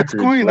world records.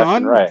 What's going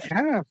on? Right.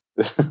 Yeah.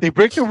 They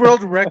break the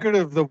world record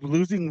of the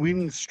losing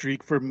winning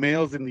streak for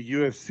males in the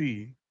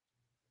UFC.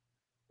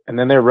 And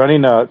then they're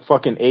running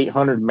fucking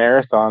 800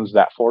 marathons,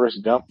 that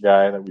Forrest Gump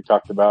guy that we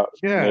talked about.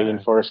 Canadian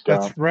Forrest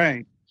Gump. That's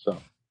right. So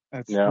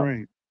that's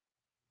right.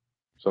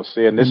 So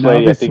seeing this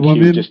lady, I think she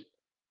was just...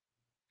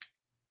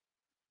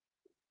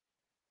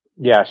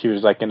 Yeah, she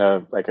was like in I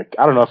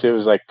don't know if it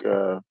was like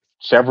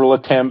several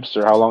attempts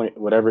or how long,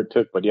 whatever it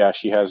took, but yeah,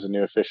 she has the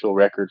new official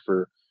record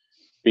for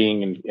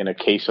being in a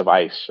case of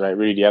ice, right?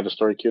 Rudy, do you have the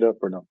story queued up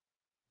or no?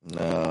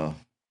 No.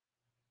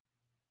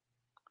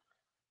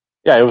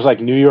 Yeah, it was like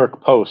New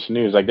York Post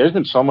news. Like, there's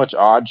been so much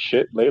odd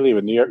shit lately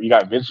with New York. You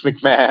got Vince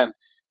McMahon,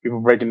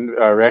 people breaking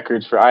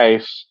records for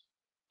ice,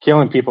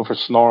 killing people for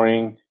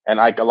snoring, and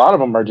like a lot of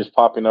them are just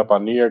popping up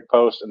on New York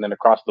Post and then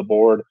across the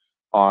board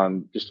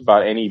on just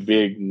about any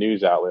big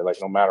news outlet,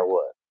 like no matter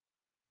what.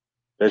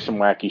 There's some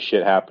wacky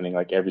shit happening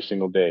like every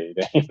single day.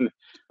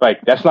 Like,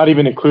 that's not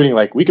even including,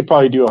 like, we could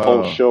probably do a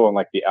whole show on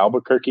like the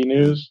Albuquerque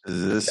news.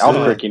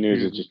 Albuquerque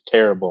news is just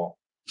terrible.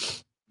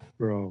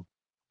 Bro.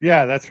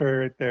 Yeah, that's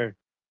her right there.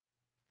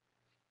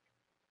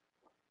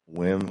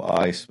 Wim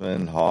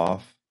Iceman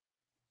Hoff.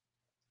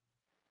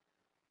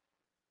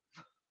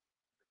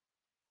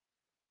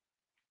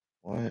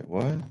 What?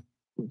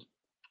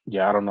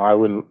 Yeah, I don't know. I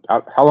wouldn't.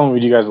 How long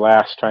would you guys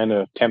last trying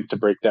to attempt to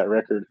break that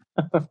record?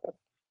 Hell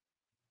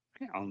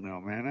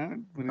no, man. That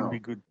wouldn't be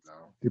good.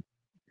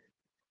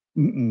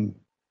 Yeah,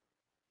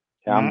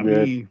 I'm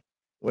good. Me.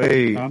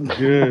 Wait. I'm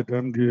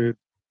good.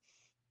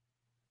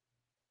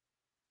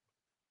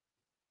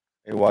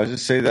 Hey, why does it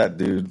say that,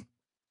 dude?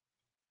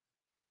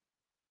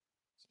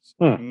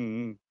 This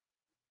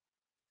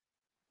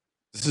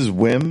is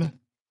Wim?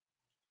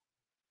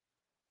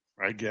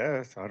 I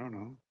guess. I don't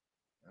know.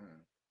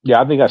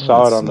 Yeah, I think I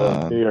saw it on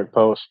the New York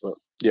Post, but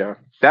yeah,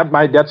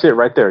 that's it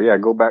right there. Yeah,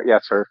 go back. Yeah,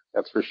 it's her.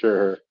 That's for sure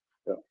her.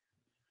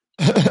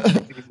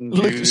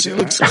 Yeah. She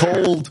looks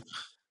cold.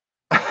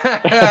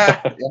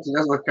 Yeah, she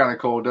does look kind of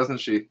cold, doesn't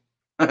she?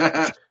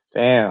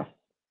 Damn.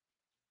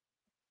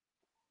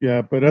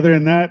 Yeah, but other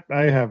than that,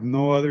 I have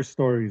no other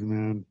stories,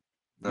 man.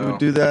 You would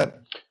do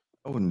that?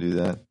 I wouldn't do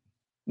that.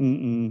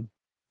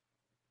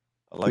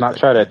 I like not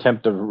try to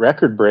attempt a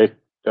record break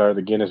or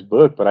the Guinness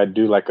Book, but I'd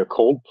do like a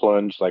cold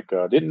plunge. Like,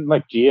 didn't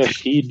like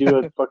GSP do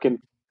a fucking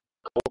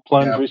cold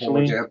plunge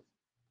recently?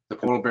 The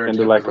polar bear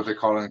dip is what they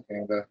call it in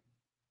Canada.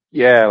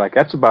 Yeah, like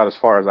that's about as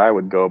far as I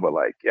would go. But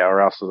like, yeah,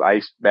 or else the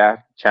ice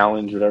bath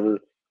challenge, whatever.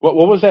 What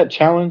was that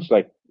challenge?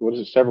 Like, what is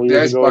it? Several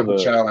years ago, the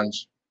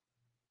challenge.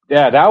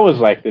 Yeah, that was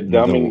like the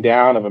dumbing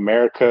down of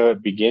America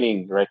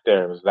beginning right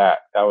there. Was that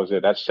was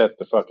it? That set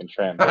the fucking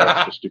trend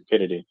right, for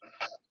stupidity.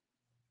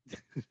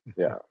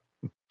 Yeah.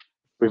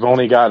 We've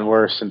only gotten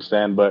worse since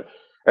then. But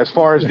as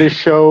far as this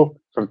show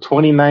from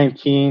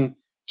 2019,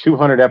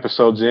 200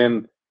 episodes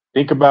in,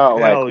 think about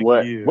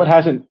what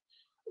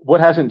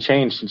hasn't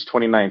changed since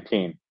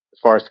 2019 as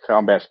far as the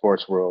combat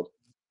sports world.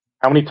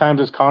 How many times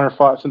has Conor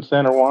fought since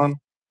then or won?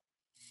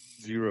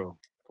 0.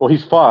 Well,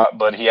 he's fought,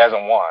 but he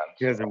hasn't won.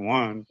 He hasn't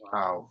won.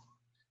 Wow.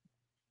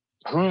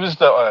 Who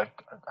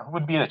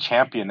would be the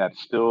champion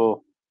that's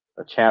still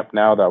a champ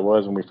now that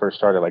was when we first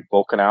started? Like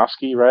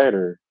Volkanovski, right?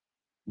 Or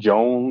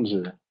Jones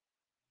or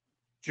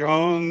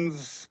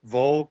Jones,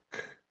 Volk,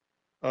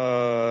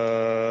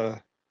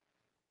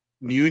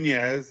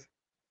 Nunez.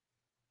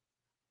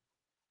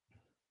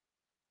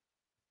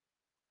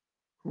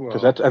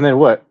 Because and then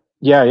what?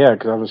 Yeah,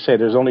 because I was gonna say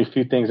there's only a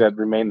few things that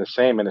remain the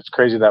same, and it's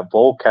crazy that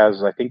Volk I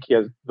think he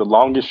has the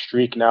longest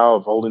streak now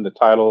of holding the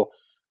title,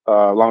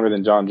 longer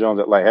than John Jones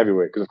at light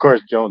heavyweight. Because of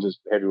course Jones is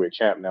heavyweight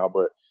champ now,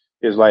 but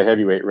his light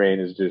heavyweight reign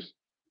is just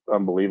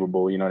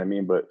unbelievable. You know what I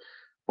mean? But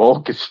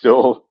Volk is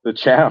still the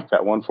champ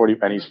at 140,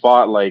 and he's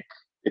fought like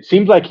it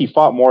seems like he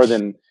fought more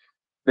than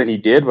he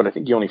did, but I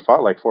think he only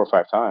fought like 4 or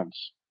 5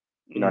 times.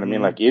 You know what I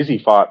mean? Like Izzy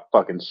fought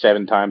fucking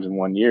 7 times in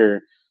 1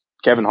 year.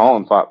 Kevin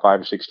Holland fought 5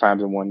 or 6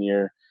 times in 1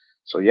 year.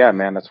 So yeah,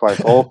 man, that's why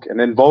Volk. And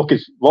then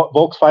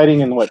Volk's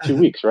fighting in 2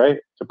 weeks, right?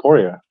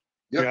 Taporia.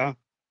 Yep. Yeah,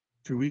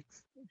 2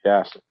 weeks.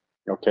 Yeah.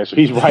 Okay, so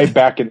he's right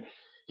back in.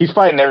 He's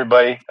fighting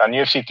everybody on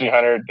UFC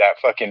 300. That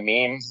fucking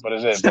meme. What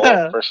is it?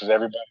 Volk versus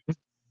everybody.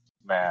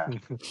 Man.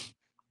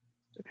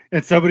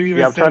 And somebody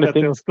even said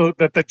that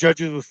that the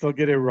judges will still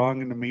get it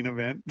wrong in the main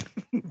event.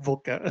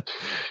 Volka.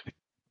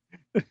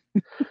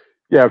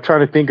 Yeah, I'm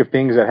trying to think of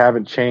things that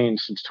haven't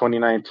changed since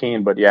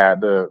 2019, but yeah,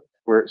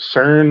 where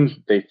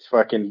CERN, they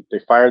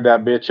fired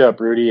that bitch up,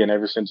 Rudy, and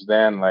ever since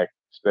then, like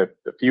the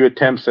few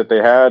attempts that they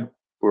had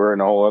were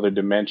in a whole other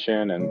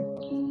dimension, and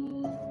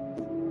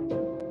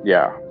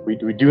yeah, we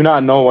do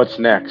not know what's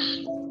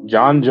next.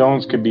 John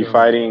Jones could be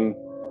fighting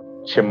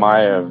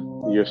Chimaev,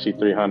 UFC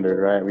 300,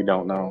 right? We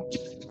don't know.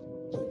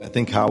 I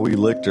think Howie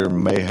Lichter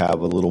may have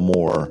a little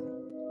more.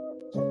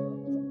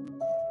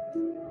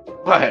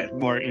 What?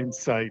 More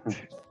insight.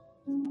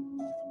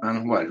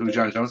 On what? Who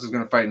John Jones is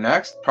going to fight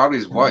next? Probably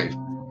his wife.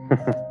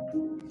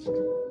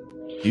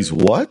 He's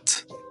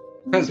what?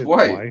 His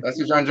wife. That's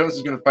who John Jones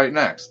is going to fight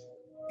next.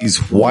 He's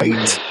white?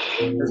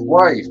 His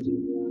wife.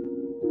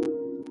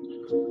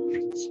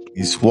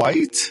 He's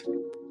white?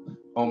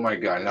 Oh my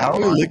God.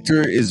 Howie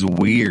Lichter is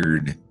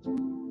weird.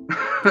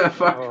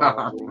 Fuck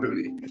off,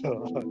 Rudy.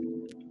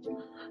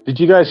 Did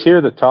you guys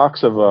hear the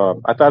talks of,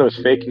 I thought it was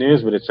fake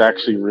news, but it's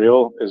actually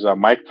real, is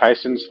Mike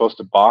Tyson supposed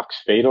to box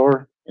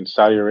Fedor in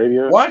Saudi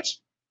Arabia? What?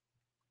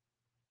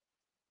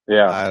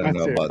 Yeah. I don't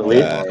know about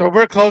that. So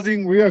we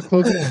are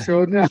closing the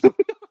show now.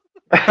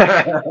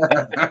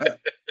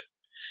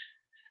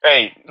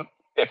 Hey,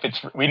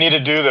 we need to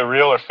do the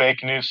real or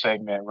fake news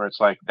segment where it's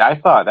like, I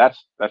thought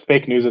that's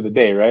fake news of the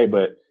day, right?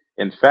 But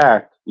in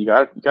fact, you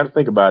got to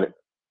think about it.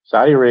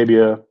 Saudi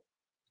Arabia,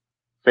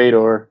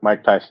 Fedor,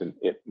 Mike Tyson.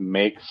 It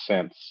makes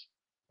sense,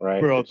 right?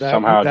 Bro,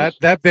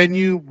 that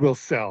venue will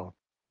sell.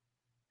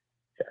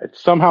 It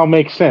somehow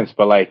makes sense,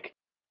 but like,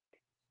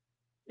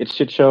 it's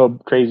shit show,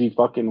 crazy,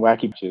 fucking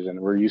wacky bitches,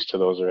 and we're used to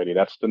those already.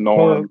 That's the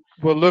norm.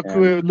 Well, look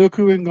who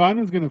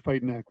Ngannou's going to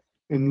fight next,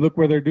 and look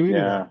where they're doing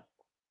it.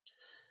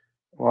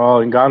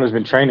 Well, Ngannou's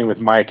been training with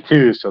Mike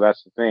too, so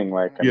that's the thing.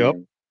 Like, I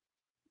mean,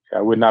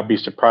 I would not be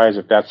surprised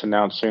if that's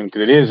announced soon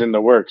because it is in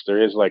the works.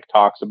 There is like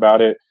talks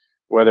about it.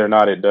 Whether or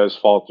not it does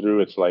fall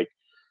through, it's like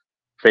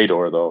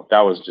Fedor though.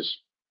 That was just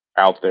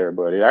out there,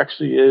 but it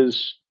actually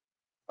is.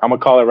 I'm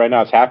gonna call it right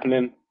now. It's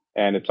happening,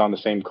 and it's on the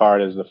same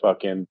card as the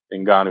fucking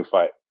Ngannou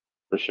fight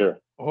for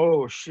sure.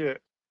 Oh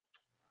shit!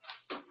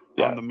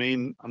 Yeah. On the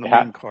main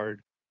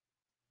card.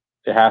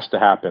 It has to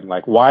happen.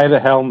 Like, why the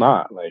hell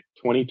not? Like,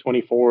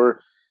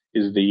 2024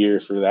 is the year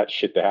for that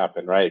shit to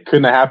happen, right? It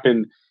couldn't have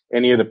happened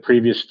any of the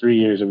previous 3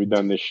 years that we've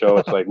done this show.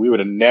 It's like we would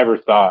have never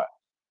thought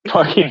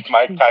fucking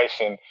Mike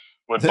Tyson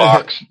would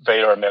box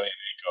Fedor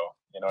Emelianenko.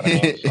 You know what I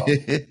mean? So.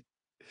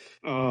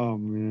 Oh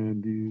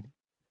man, dude.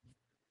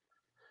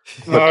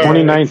 But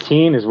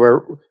 2019 is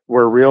where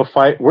real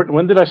fight.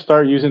 When did I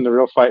start using the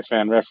Real Fight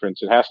Fan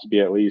reference? It has to be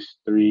at least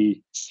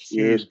 3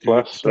 years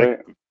plus, right?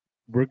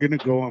 We're gonna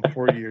go on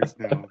 4 years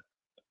now.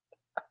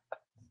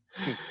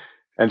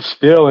 And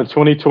still in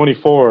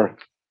 2024,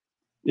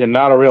 you're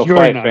not a real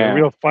fight fan. A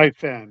real fight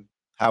fan.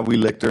 Howie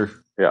Lichter.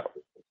 Yeah.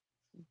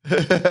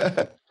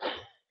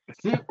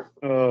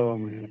 Oh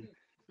man.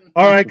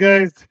 All right,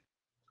 guys.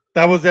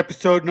 That was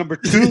episode number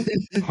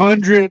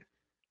 200.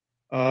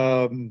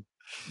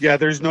 Yeah,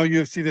 there's no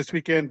UFC this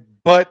weekend,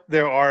 but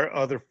there are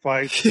other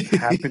fights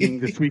happening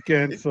this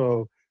weekend,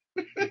 so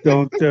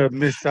don't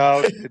miss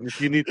out. And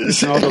if you need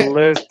to know the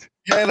list,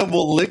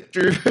 Hannibal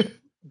Lictor.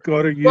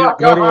 go to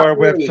our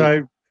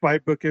website,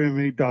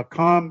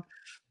 fightbookmma.com.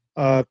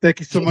 Thank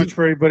you so much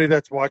for everybody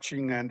that's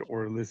watching and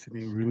or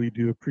listening. Really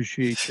do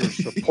appreciate your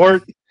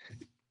support.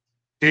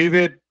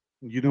 David,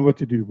 you know what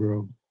to do,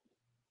 bro.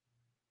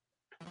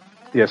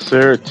 Yes,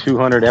 sir.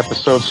 200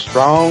 episodes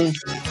strong.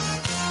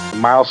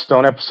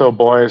 Milestone episode,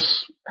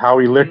 boys.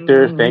 Howie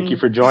Lichter, thank you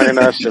for joining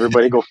us.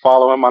 Everybody go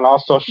follow him on all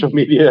social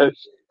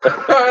medias. I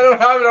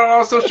don't have it on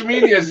all social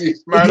medias, you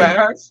smart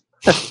ass.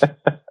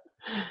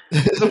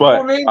 But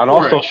on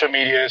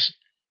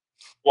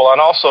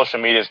all social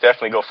medias,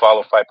 definitely go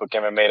follow Fightbook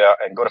MMA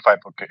and go to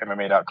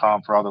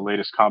fightbookmma.com for all the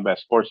latest combat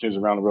sports news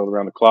around the world,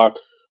 around the clock.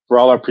 For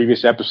all our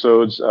previous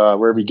episodes,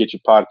 wherever you get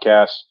your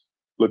podcasts,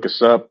 look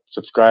us up,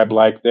 subscribe,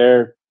 like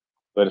there.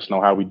 Let us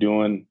know how we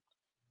doing.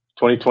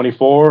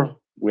 2024,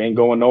 we ain't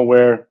going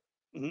nowhere.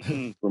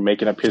 We're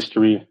making up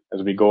history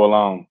as we go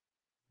along.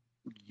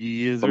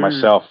 Yes, for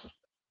myself,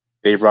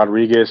 Dave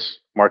Rodriguez,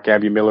 Mark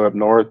Ambie Miller up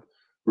north,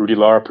 Rudy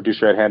Lara,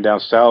 producer at Hand Down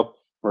South,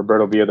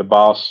 Roberto Villa, the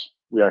boss.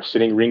 We are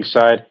sitting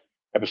ringside,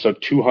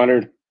 episode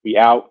 200. We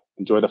out.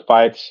 Enjoy the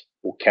fights.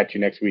 We'll catch you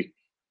next week.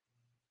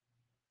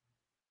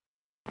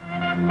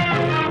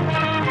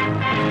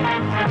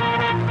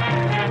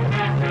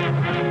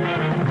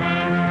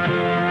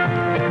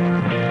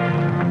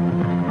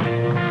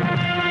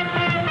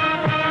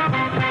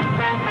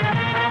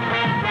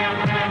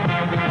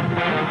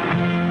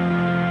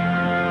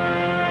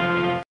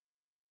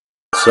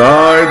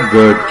 Inside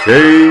the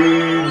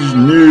Cage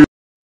News.